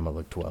 God damn, I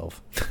look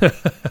 12.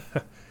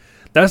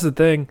 That's the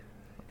thing.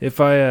 If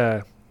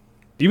I,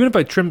 even if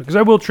I trim, because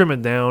I will trim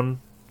it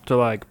down to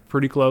like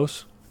pretty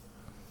close,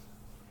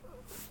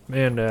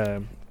 and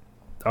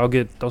I'll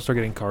start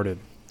getting carded.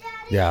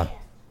 Yeah.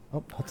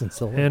 Oh, Hudson's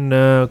still.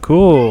 And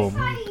cool.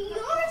 I'm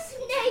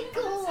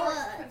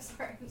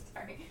sorry.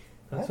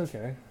 That's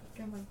okay.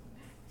 Come on.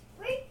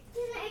 Wait,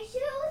 can I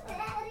show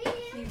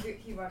Daddy?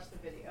 He watched the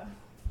video.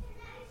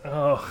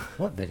 Oh,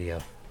 What video?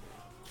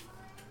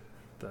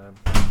 the,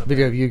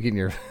 Video of you getting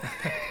your.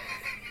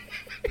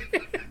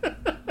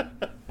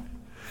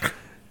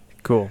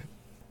 cool.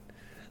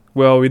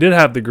 Well, we did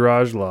have the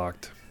garage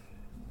locked,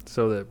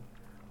 so that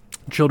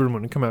children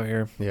wouldn't come out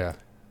here. Yeah.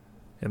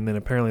 And then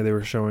apparently they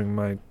were showing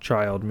my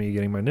child me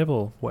getting my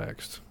nipple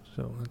waxed.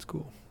 So that's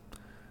cool.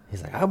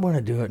 He's like, I want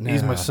to do it now.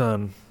 He's my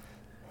son.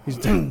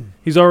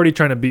 He's already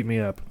trying to beat me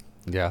up.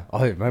 Yeah. Oh,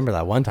 I remember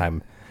that one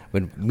time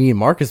when me and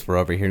Marcus were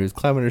over here, and he was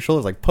climbing his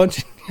shoulders, like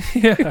punching.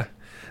 Yeah.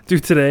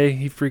 Dude, today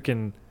he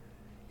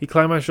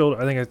climbed my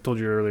shoulder. I think I told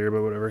you earlier,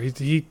 but whatever.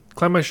 He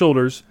climbed my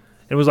shoulders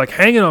and was like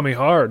hanging on me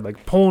hard,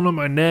 like pulling on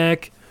my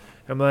neck.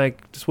 I'm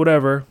like, just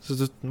whatever. This is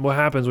just what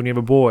happens when you have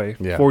a boy,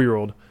 Yeah.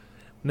 4-year-old.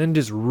 and then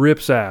just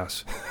rips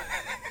ass.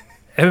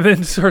 And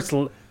then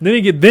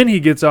then he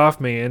gets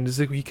off me, and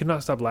he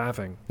cannot stop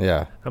laughing.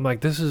 Yeah. I'm like,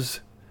 this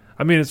is,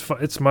 I mean,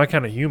 it's my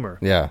kind of humor.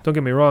 Yeah. Don't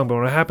get me wrong, but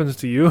when it happens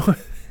to you,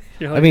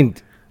 you're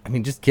like, I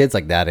mean, just kids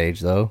like that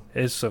age though.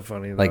 it's so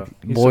funny. Though. Like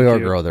He's boy so or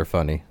cute. girl, they're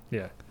funny.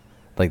 Yeah.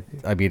 Like,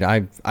 I mean,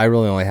 I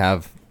really only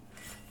have.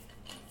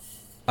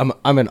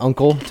 I'm an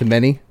uncle to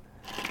many,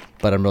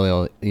 but I'm really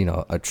only,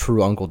 a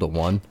true uncle to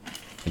one,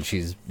 and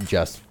she's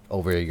just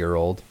over a year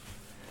old.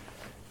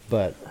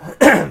 But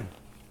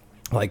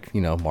like,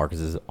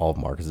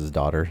 Marcus's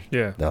daughter.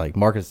 Yeah. They're like,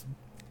 Marcus,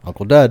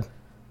 Uncle Dud,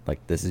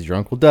 like, this is your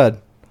Uncle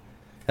Dud,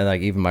 and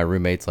like even my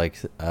roommates, like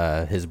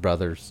his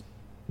brother's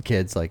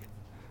kids, like,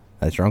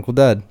 that's your Uncle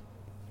Dud.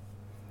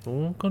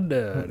 Uncle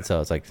Dad. So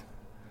it's like,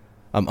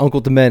 I'm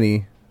uncle to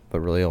many,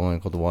 but really only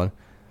uncle to one.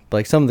 But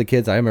like some of the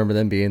kids, I remember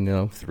them being,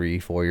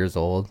 3-4 years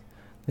old.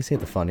 They say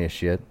the funniest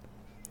shit.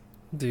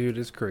 Dude,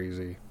 it's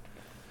crazy.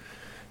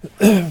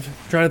 Trying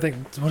to think,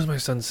 what is my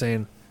son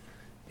saying?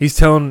 He's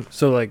telling,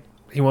 so like,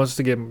 he tries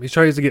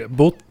to get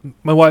both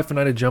my wife and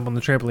I to jump on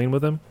the trampoline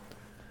with him.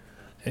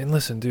 And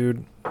listen,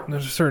 dude,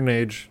 there's a certain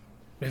age,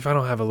 if I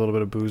don't have a little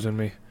bit of booze in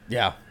me,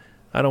 Yeah.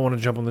 I don't want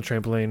to jump on the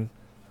trampoline.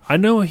 I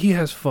know he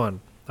has fun.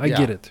 I Yeah.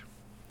 get it.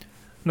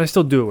 And I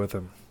still do it with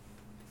him.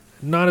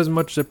 Not as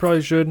much as I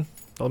probably should.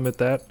 I'll admit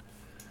that.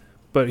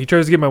 But he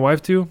tries to get my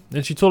wife to,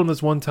 and she told him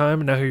this one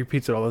time, and now he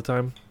repeats it all the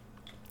time.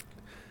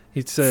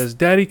 He says,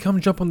 Daddy, come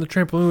jump on the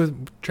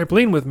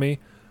trampoline with me.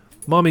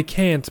 Mommy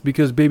can't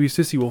because baby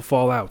sissy will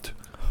fall out.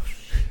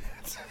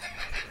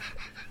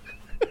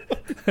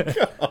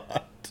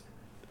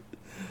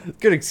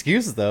 Good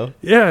excuse though.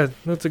 Yeah,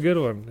 that's a good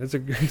one. It's a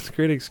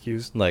great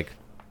excuse. Like,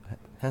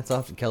 hats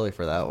off to Kelly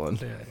for that one.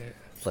 Yeah.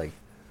 It's like,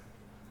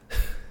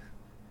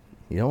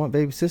 you don't want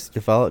baby sister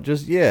to fall out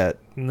just yet.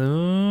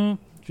 No,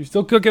 she's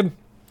still cooking.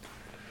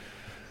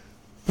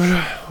 But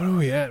what are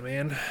we at,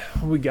 man?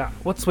 What we got?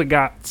 What's we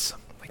got?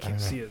 I can't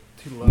see it.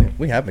 Too low.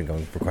 We have been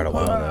going for quite a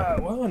while now.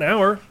 Well, an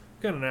hour.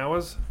 Got an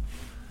hour's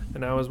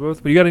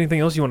worth. But you got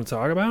anything else you want to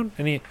talk about?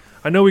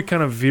 I know we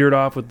kind of veered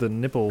off with the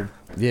nipple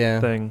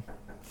Yeah. thing.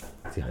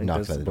 See, I I think knocked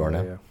that's by the door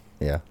way, now.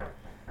 Yeah.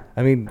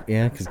 I mean,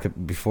 yeah, because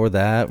before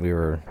that,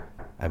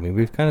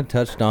 we've kind of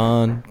touched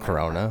on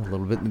Corona a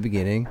little bit in the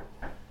beginning.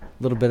 A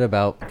little bit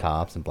about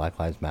cops and Black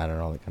Lives Matter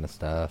and all that kind of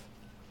stuff.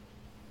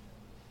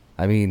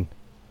 I mean,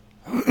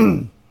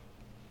 I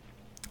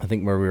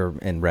think where we were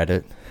in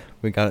Reddit,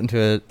 we got into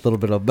a little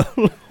bit of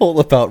all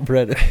about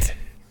Reddit.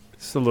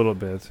 Just a little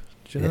bit.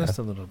 Just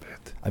Yeah. a little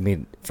bit. I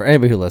mean, for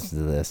anybody who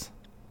listens to this,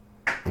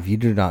 if you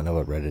do not know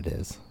what Reddit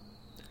is.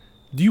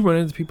 Do you run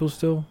into people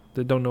still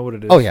that don't know what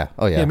it is? Oh, yeah.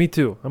 Oh, yeah. Yeah, me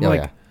too. I'm Oh,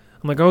 like,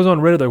 yeah. I was on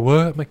Reddit. Like,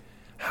 what? I'm like,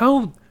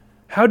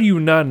 how do you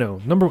not know?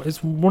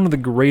 It's one of the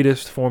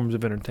greatest forms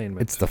of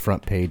entertainment. It's the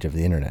front page of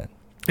the internet.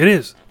 It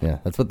is. Yeah,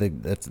 that's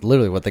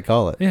literally what they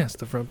call it. Yeah, it's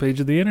the front page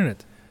of the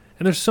internet.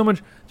 And there's so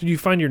much. Did you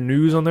find your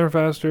news on there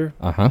faster?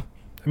 Uh-huh.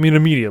 I mean,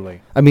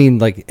 immediately. I mean,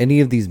 like, any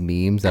of these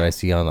memes that I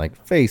see on,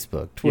 like,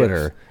 Facebook,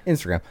 Twitter,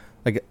 Instagram.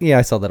 Like, yeah,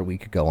 I saw that a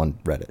week ago on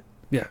Reddit.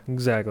 Yeah,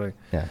 exactly.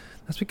 Yeah.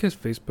 That's because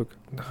Facebook,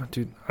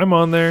 dude, I'm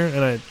on there and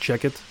I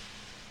check it.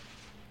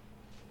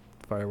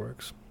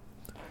 Fireworks.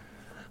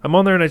 I'm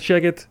on there and I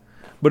check it,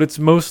 but it's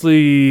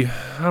mostly,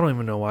 I don't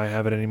even know why I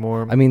have it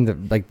anymore. I mean,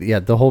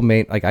 the whole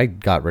main, like, I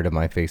got rid of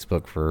my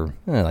Facebook for,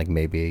 like,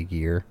 maybe a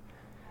year.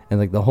 And,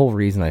 like, the whole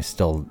reason I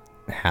still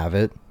have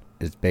it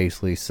is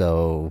basically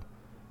so,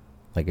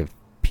 like, if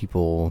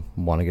people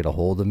want to get a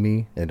hold of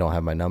me, they don't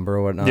have my number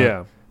or whatnot.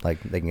 Yeah.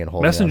 Like, they can get a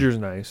hold Messenger's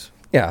of me. nice.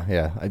 Yeah,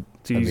 yeah.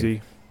 It's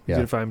easy. yeah.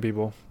 Easy to find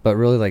people. But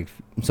really, like,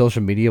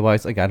 social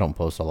media-wise, like, I don't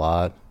post a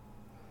lot.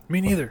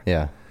 Me neither.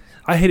 Yeah.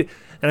 I hate it.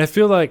 And I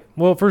feel like,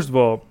 well, first of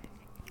all,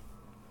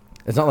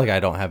 It's not like I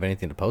don't have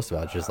anything to post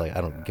about. It's just like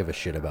I don't give a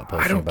shit about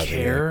posting I don't about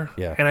care.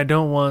 anything. Yeah. And I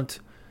don't want,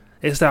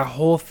 it's that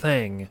whole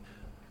thing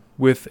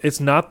with, it's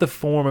not the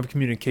form of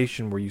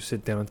communication where you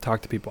sit down and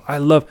talk to people.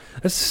 That's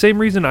the same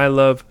reason I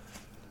love,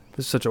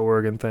 this is such an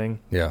Oregon thing.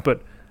 Yeah.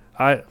 But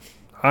I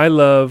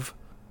love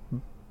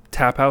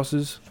tap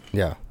houses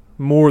Yeah.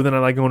 more than I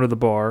like going to the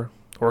bar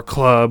or a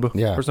club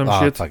Yeah. or some I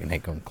shit. fucking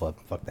hate going to club.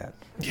 Fuck that.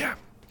 Yeah.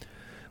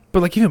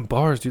 But like even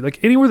bars, dude.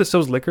 Like anywhere that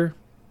sells liquor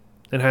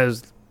and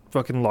has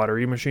fucking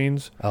lottery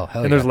machines Oh,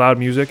 hell and yeah. there's loud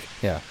music.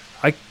 Yeah.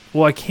 I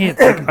can't.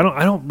 Like,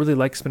 I don't really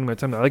like spending my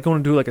time there. I like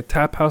going to do like a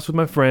tap house with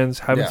my friends,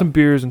 having Yeah. some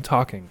beers and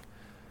talking.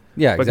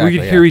 Yeah, Like exactly. we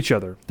can hear each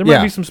other. There might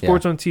Yeah, be some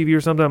sports on TV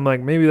or something. I'm like,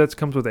 maybe that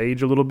comes with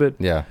age a little bit.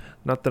 Yeah.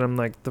 Not that I'm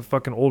like the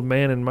fucking old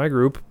man in my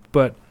group,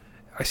 but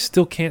I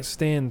still can't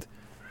stand,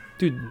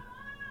 dude.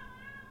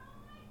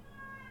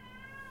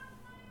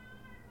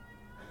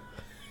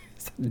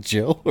 Is that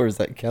Jill or is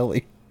that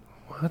Kelly?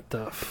 What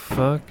the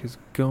fuck is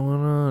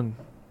going on?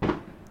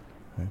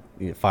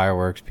 Yeah,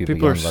 fireworks, people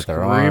People are yelling about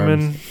their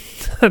arms.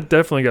 screaming. That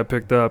definitely got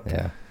picked up.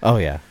 Yeah. Oh,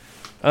 yeah.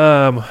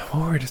 What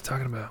were we just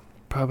talking about?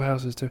 Pub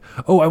houses too.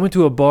 Oh, I went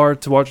to a bar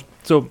to watch.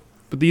 So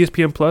with the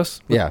ESPN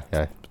Plus. Yeah.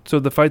 Yeah. So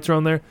the fights are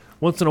on there.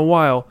 Once in a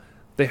while,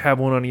 they have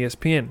one on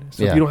ESPN.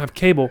 So if Yeah. you don't have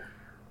cable,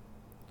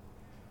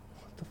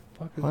 what the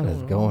fuck is What going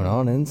is going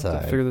on We'll have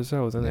inside? to figure this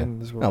out within Yeah.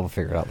 this No, world. we'll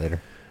figure it out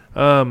later.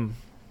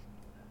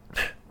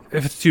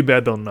 If it's too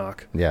bad, they'll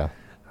knock. Yeah.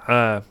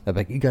 Uh, I'm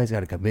like, you guys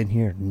got to come in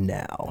here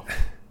now.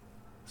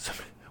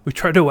 we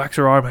tried to wax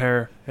her arm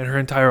hair, and her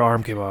entire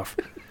arm came off.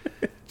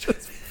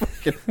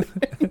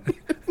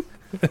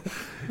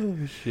 Oh,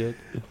 shit.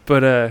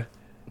 But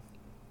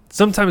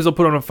sometimes they'll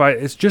put on a fight.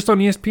 It's just on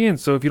ESPN,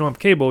 so if you don't have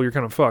cable, you're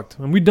kind of fucked.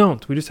 And we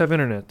don't. We just have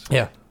internet.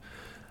 Yeah.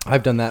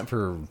 I've done that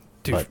for,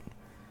 Dude.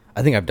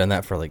 I think I've done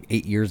that for like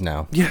 8 years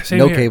now. Yeah, same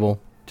No here. cable,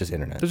 just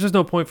internet. There's just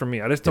no point for me.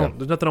 I just don't. Yeah.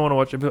 There's nothing I want to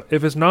watch.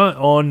 If it's not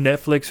on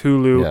Netflix,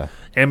 Hulu, Yeah.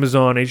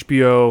 Amazon,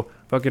 HBO,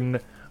 fucking.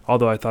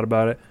 Although I thought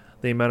about it,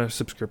 the amount of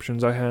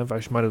subscriptions I have,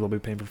 might as well be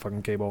paying for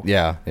fucking cable.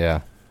 Yeah,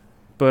 yeah.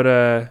 But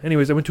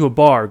anyways, I went to a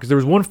bar because there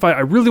was one fight I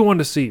really wanted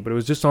to see, but it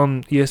was just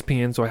on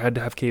ESPN, so I had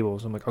to have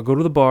cables. I'm like, I'll go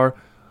to the bar.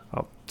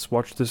 I'll just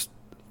watch this.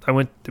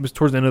 It was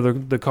towards the end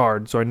of the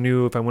card, so I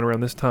knew if I went around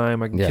this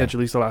time, I can Yeah. catch at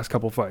least the last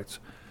couple fights.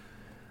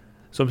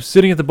 So I'm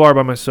sitting at the bar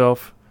by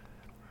myself,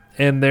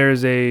 and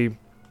there's an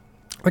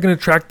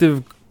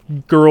attractive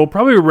girl,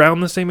 probably around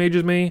the same age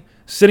as me,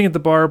 sitting at the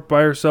bar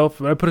by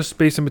herself. I put a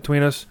space in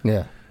between us,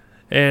 Yeah.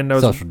 and I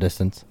was Social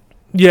distance.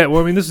 yeah.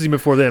 Well, I mean, this is even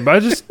before then, but I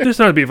just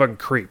not to be a fucking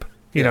creep,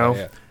 you know.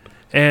 Yeah.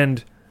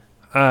 And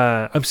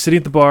I'm sitting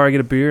at the bar. I get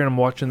a beer and I'm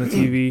watching the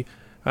TV.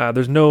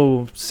 There's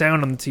no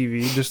sound on the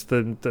TV, just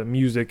the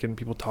music and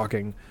people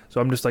talking. So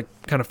I'm just like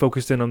kind of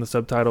focused in on the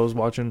subtitles,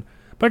 watching.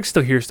 But I can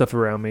still hear stuff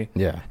around me.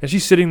 Yeah. And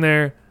she's sitting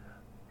there,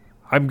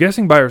 I'm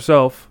guessing by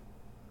herself.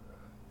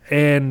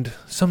 And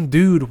some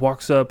dude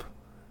walks up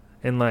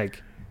and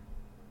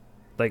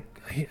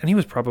he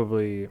was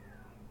probably,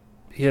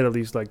 he had at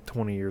least like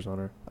 20 years on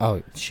her.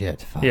 Oh,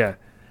 shit. Fuck. Yeah.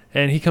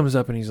 And he comes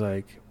up and he's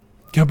like,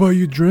 "Can I buy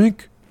you a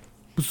drink?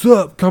 What's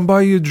up? Can I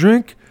buy you a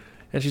drink?"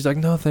 And she's like,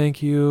 "No,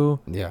 thank you.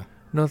 Yeah.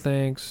 No,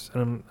 thanks."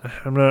 And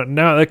I'm not,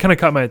 now that kind of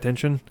caught my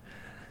attention.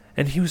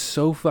 And he was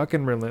so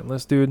fucking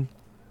relentless, dude.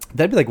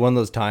 That'd be like one of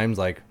those times,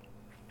 like,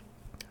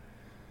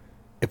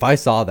 if I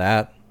saw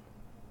that,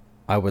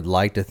 I would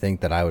like to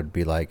think that I would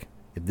be like,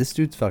 if this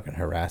dude's fucking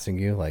harassing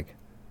you, like,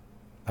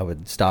 I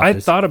would stop. I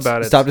thought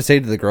about it. Stop to say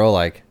to the girl,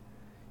 like,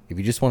 if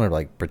you just want to,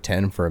 like,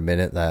 pretend for a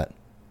minute that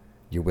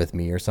you're with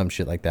me or some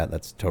shit like that,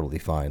 that's totally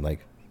fine. Like,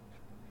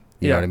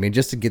 you know Yeah. what I mean?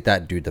 Just to get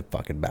that dude to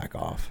fucking back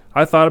off.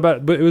 I thought about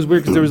it, but it was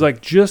weird because there was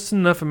like just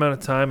enough amount of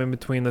time in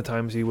between the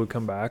times he would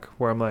come back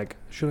where I'm like,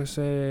 should I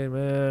say,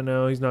 man,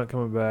 no, he's not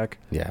coming back.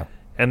 Yeah.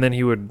 And then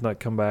he would like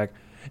come back.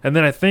 And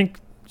then I think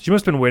she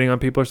must have been waiting on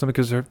people or something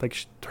because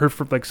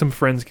her some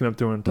friends came up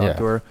to her and talked Yeah.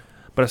 to her.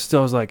 But I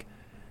still was like,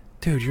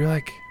 dude, you're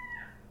like,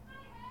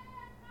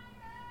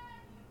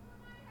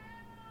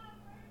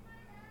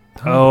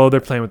 oh, they're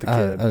playing with the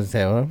kid. I was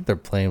saying, well, they're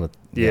playing with.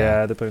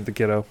 yeah, they're playing with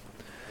the kiddo.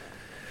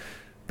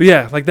 But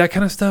yeah, like that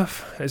kind of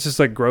stuff, it's just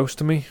like gross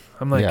to me.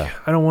 I'm like, Yeah.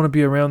 I don't want to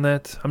be around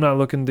that. I'm not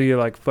looking to get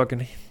like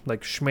fucking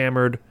like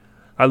schmammered.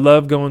 I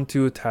love going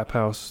to a tap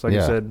house, like I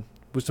Yeah. said,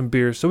 with some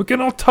beers so we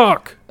can all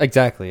talk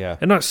Exactly. Yeah.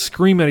 and not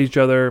scream at each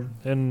other.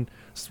 And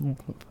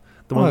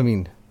Well, I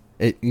mean,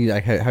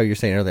 like how you're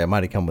saying earlier, it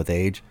might have come with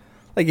age.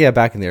 Like, yeah,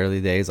 back in the early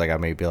days, like I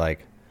may be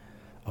like,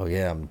 oh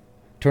yeah, I'm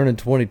turning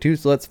 22,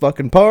 so let's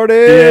fucking party, you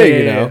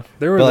know. yeah.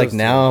 There were But like those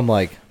now, I'm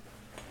like,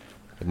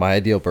 my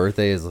ideal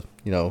birthday is,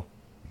 you know,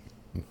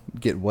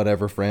 get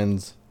whatever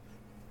friends.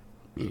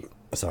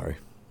 Sorry.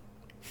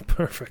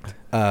 perfect.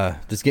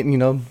 Just getting, you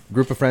know,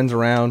 group of friends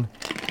around.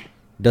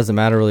 Doesn't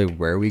matter really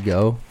where we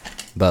go,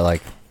 but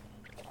like,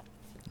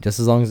 just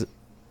as long as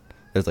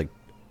there's like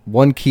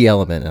one key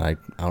element, and I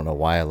don't know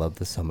why I love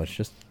this so much.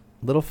 Just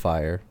little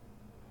fire.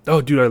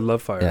 Oh, dude, I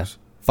love fires. Yeah.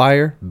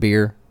 Fire,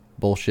 beer,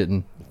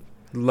 bullshitting,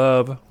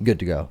 Love good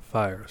to go.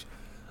 fires.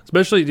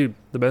 Especially, dude,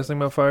 the best thing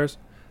about fires,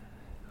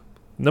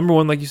 number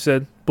one, like you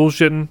said,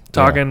 bullshitting,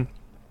 talking,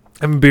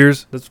 having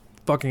beers. That's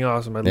fucking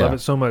awesome. I love Yeah. it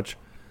so much.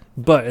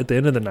 But at the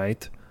end of the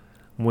night,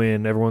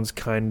 when everyone's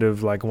kind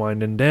of like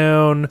winding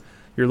down,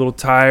 you're a little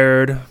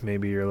tired,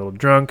 maybe you're a little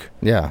drunk,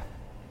 Yeah.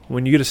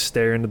 when you get to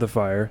stare into the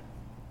fire,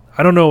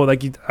 I don't know,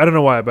 like, I don't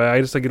know why, but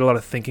I just like get a lot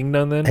of thinking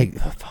done then. Hey,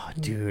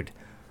 dude.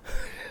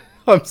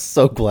 I'm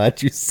so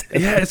glad you said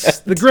Yeah, it's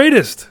the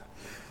greatest.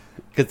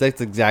 because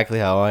that's exactly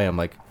how I am.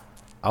 Like,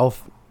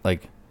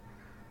 like,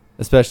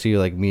 especially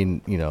like me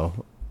and, you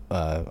know,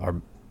 our,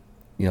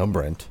 you know,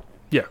 Brent.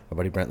 Yeah. My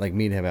buddy Brent, like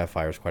me and him have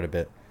fires quite a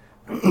bit.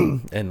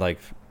 And like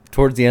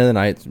towards the end of the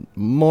night,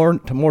 more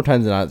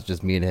times than not, it's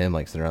just me and him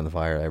like sitting around the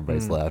fire.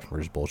 Everybody's left. We're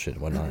just bullshit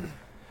and whatnot.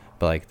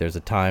 But like, there's a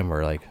time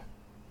where like,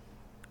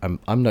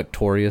 I'm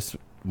notorious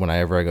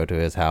whenever I go to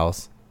his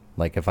house.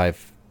 Like if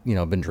I've, you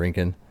know, been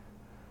drinking,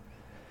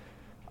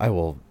 I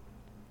will,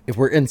 if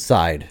we're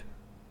inside,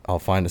 I'll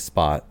find a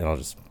spot and I'll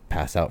just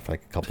pass out for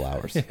like a couple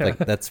hours. Yeah. Like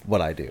that's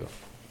what I do.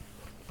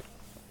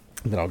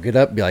 And then I'll get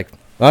up and be like,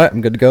 all right,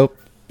 I'm good to go.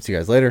 See you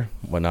guys later.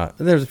 Whatnot.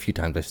 And there's a few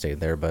times I've stayed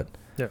there, but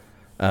Yeah.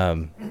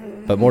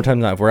 but more times than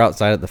not, if we're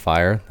outside at the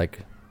fire, like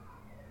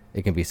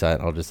it can be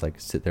silent. I'll just like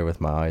sit there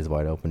with my eyes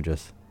wide open,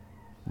 just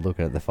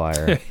looking at the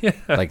fire,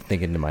 like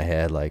thinking in my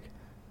head, like,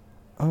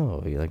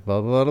 oh, you like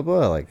blah blah blah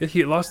blah, like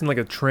He lost in like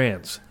a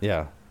trance.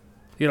 yeah.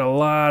 You get a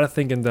lot of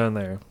thinking done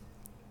there.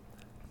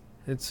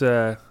 It's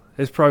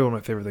probably one of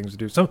my favorite things to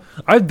do.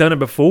 I've done it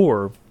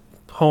before.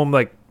 Home,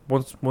 like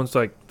once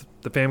like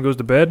the fam goes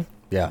to bed,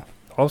 Yeah.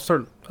 I'll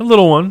start a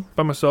little one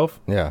by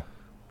myself. Yeah.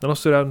 Then I'll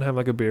sit out and have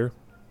like a beer.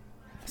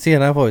 See,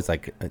 and I've always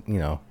like,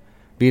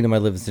 being in my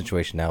living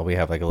situation now, we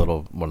have like a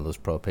little one of those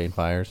propane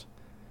fires,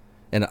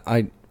 and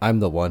I'm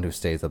the one who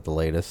stays up the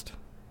latest.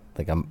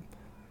 Like I'm,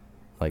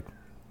 like,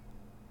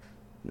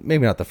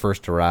 maybe not the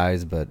first to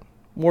rise, but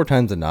more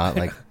times than not,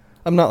 like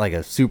I'm not like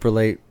a super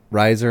late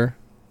riser,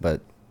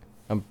 but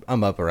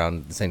I'm up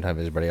around the same time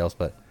as everybody else.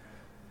 But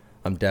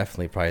I'm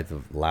definitely probably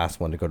the last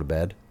one to go to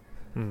bed.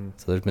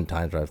 So there's been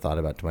times where I've thought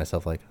about to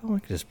myself like, oh, I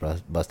could just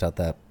bust out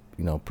that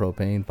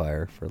propane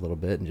fire for a little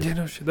bit and just. Yeah,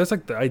 no shit. That's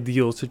like the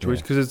ideal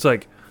situation because it's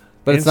like.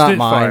 But it's not instant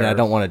mine. fire. I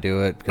don't want to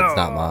do it because it's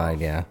not mine.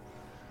 Yeah.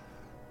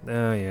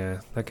 Oh yeah,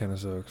 that kind of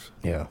sucks.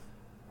 Yeah.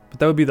 But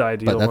that would be the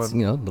ideal But that's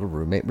one. little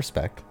roommate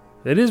respect.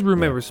 It is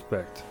roommate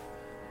respect.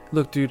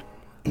 Look, dude,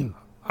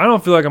 I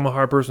don't feel like I'm a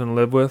hard person to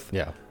live with.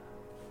 Yeah.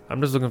 I'm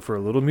just looking for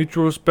a little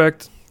mutual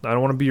respect. I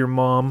don't want to be your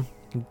mom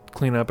and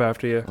clean up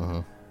after you.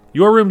 Uh-huh.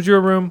 Your room's your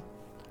room.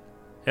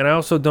 And I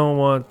also don't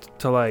want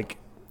to, like...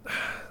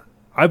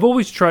 I've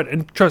always tried...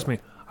 And trust me,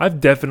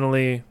 I've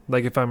definitely...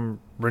 Like, if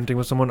I'm renting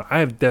with someone, I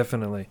have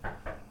definitely...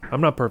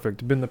 I'm not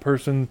perfect. Been the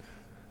person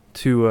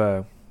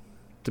to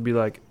be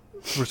like...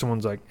 Where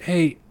someone's like,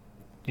 hey,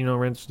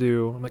 rent's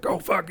due. I'm like, oh,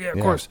 fuck, yeah,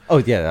 of course. Oh,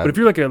 yeah. But if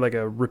you're like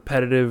a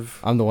repetitive...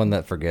 I'm the one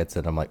that forgets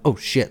it. I'm like, oh,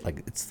 shit.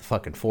 Like, it's the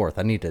fucking 4th.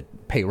 I need to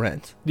pay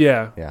rent.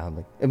 Yeah. Yeah. I'm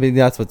like, I mean,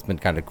 that's what's been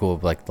kind of cool.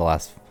 Like, the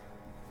last...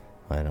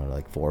 I don't know,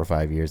 like 4 or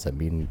 5 years that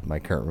me and my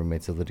current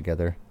roommates have lived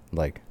together.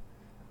 Like,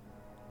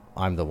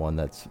 I'm the one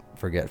that's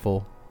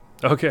forgetful.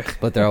 Okay.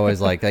 But they're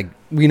always like,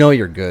 we know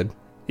you're good.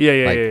 Yeah.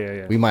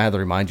 Like, we might have to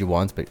remind you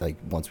once, but like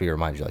once we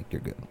remind you, like, you're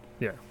good.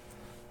 Yeah.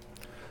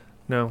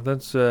 No,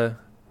 that's how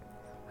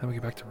we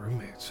get back to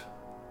roommates.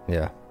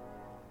 Yeah.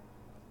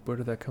 Where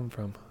did that come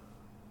from?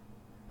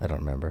 I don't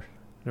remember.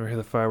 Never hear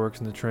the fireworks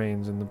and the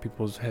trains and the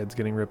people's heads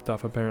getting ripped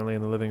off apparently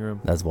in the living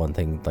room. That's one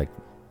thing, like,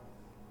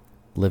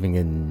 living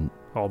in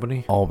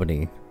Albany?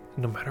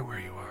 No matter where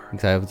you are.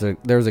 Exactly.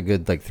 There was a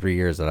good, like, 3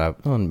 years that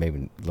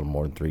maybe a little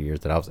more than 3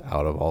 years that I was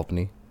out of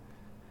Albany.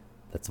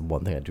 That's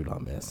one thing I do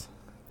not miss.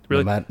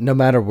 Really? No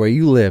matter where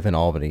you live in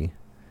Albany,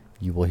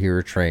 you will hear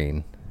a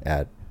train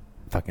at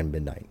fucking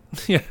midnight.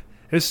 Yeah,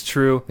 it's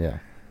true. Yeah.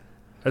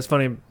 That's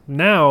funny.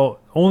 Now,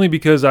 only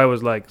because I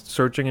was, like,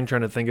 searching and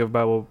trying to think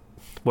about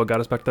what got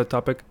us back to that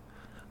topic,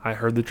 I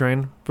heard the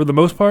train. For the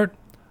most part,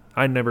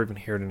 I never even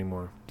hear it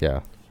anymore.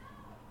 Yeah.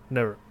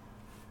 Never.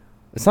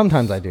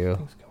 Sometimes I do.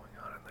 What's going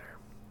on in there?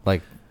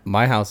 Like,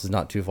 my house is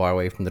not too far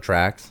away from the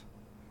tracks.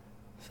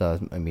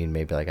 So, I mean,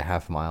 maybe like a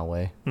half a mile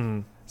away.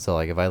 Mm. So,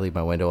 like, if I leave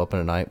my window open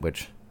at night,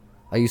 which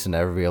I used to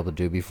never be able to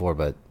do before,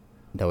 but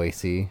no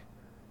AC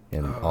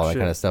and all that shit.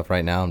 kind of stuff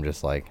right now, I'm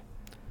just like,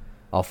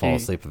 I'll fall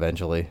asleep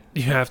eventually.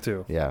 You have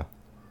to. Yeah.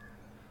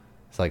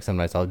 It's like some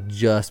nights I'll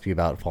just be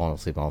about falling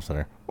asleep and all of a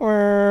sudden,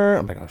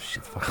 I'm like, oh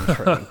shit, fucking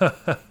train.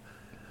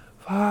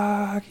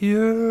 Fuck you.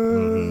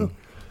 Mm-hmm.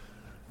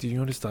 Do you know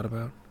what I just thought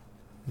about?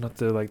 Not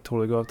to, like,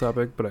 totally go off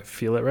topic, but I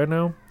feel it right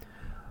now.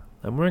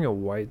 I'm wearing a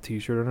white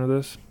t-shirt under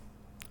this.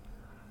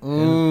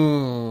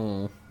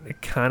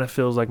 It kind of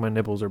feels like my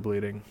nipples are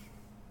bleeding.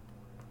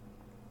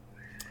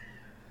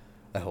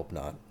 I hope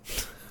not.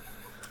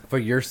 For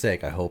your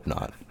sake, I hope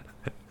not.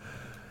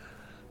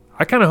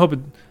 I kind of hope it...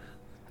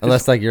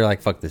 Unless, like, you're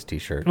like, fuck this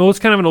t-shirt. Well, it's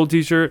kind of an old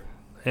t-shirt,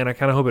 and I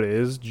kind of hope it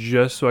is,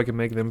 just so I can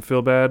make them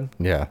feel bad.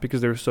 Yeah.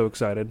 Because they were so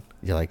excited.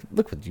 You're like,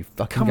 look what you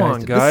fucking Come guys on,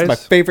 did. guys. This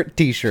is my favorite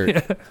t-shirt.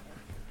 Yeah.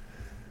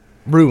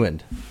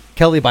 Ruined.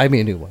 Kelly, buy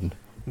me a new one.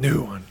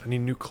 New one. I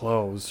need new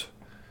clothes.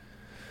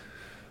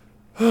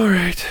 All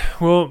right.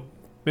 Well,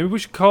 maybe we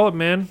should call it,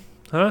 man.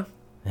 Huh?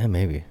 Yeah,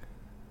 maybe.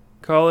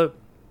 Call it.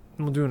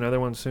 We'll do another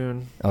one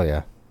soon. Oh,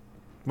 yeah.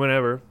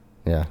 Whenever.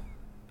 Yeah.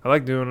 I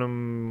like doing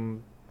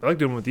them. I like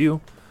doing them with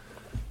you.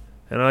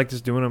 And I like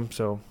just doing them,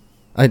 so.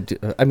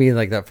 I mean,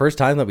 like, that first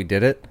time that we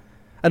did it,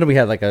 I know we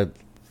had, like, a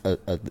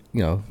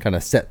kind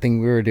of set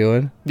thing we were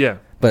doing. Yeah.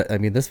 But, I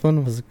mean, this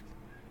one was...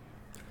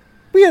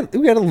 We had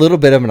a little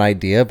bit of an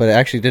idea, but it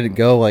actually didn't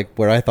go, like,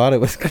 where I thought it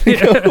was going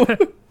to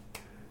go.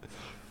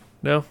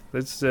 No,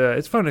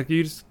 it's fun. Like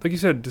you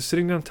said, just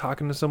sitting down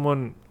talking to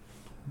someone,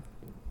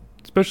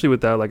 especially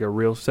without, like, a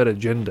real set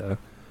agenda,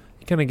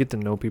 you kind of get to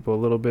know people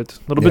a little bits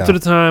at a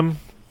time.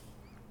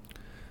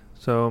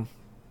 So,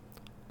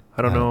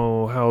 I don't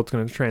know how it's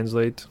going to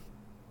translate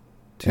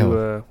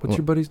to, what's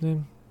your buddy's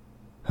name?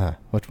 Huh?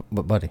 What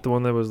buddy? The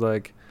one that was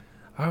like,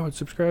 I would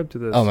subscribe to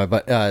this. Oh, my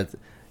buddy.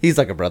 He's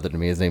like a brother to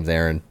me. His name's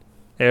Aaron.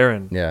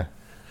 Aaron. Yeah.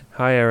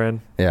 Hi,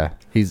 Aaron. Yeah.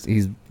 He's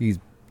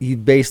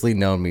basically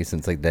known me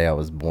since, like, the day I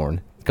was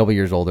born. A couple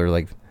years older,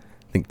 like,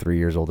 I think 3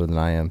 years older than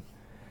I am.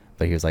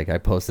 But he was like, I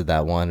posted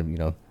that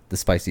one, the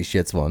spicy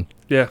shits one.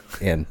 Yeah.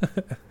 And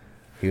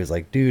he was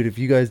like, dude, if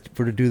you guys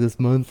were to do this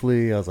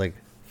monthly, I was like,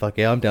 fuck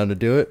yeah, I'm down to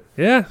do it.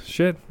 Yeah,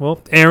 shit.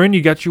 Well, Aaron,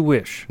 you got your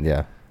wish.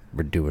 Yeah.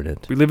 We're doing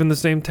it. We live in the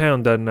same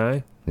town, Dud and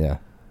I. Yeah.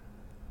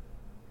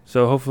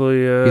 So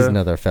hopefully, He's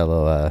another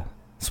fellow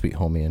sweet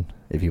homian,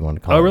 if you want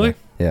to call him. Oh, really?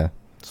 that. Yeah.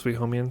 Sweet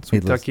Homian, He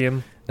Sweet lives-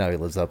 Tuckian. Now he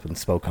lives up in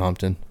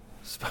Spokehampton.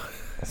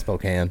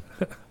 Spokane.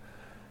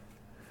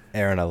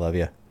 Aaron, I love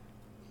you.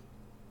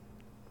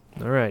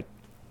 All right.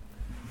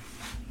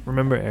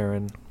 Remember,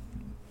 Aaron.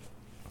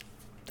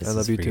 This I is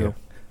love you for too.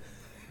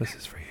 This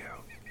is for you.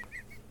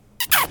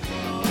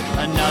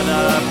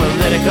 Another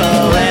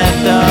political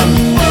anthem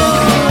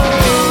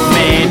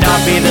may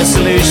not be the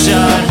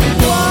solution.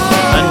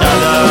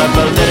 Another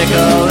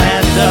political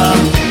anthem,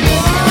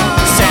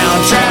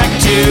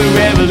 soundtrack to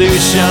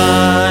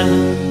revolution.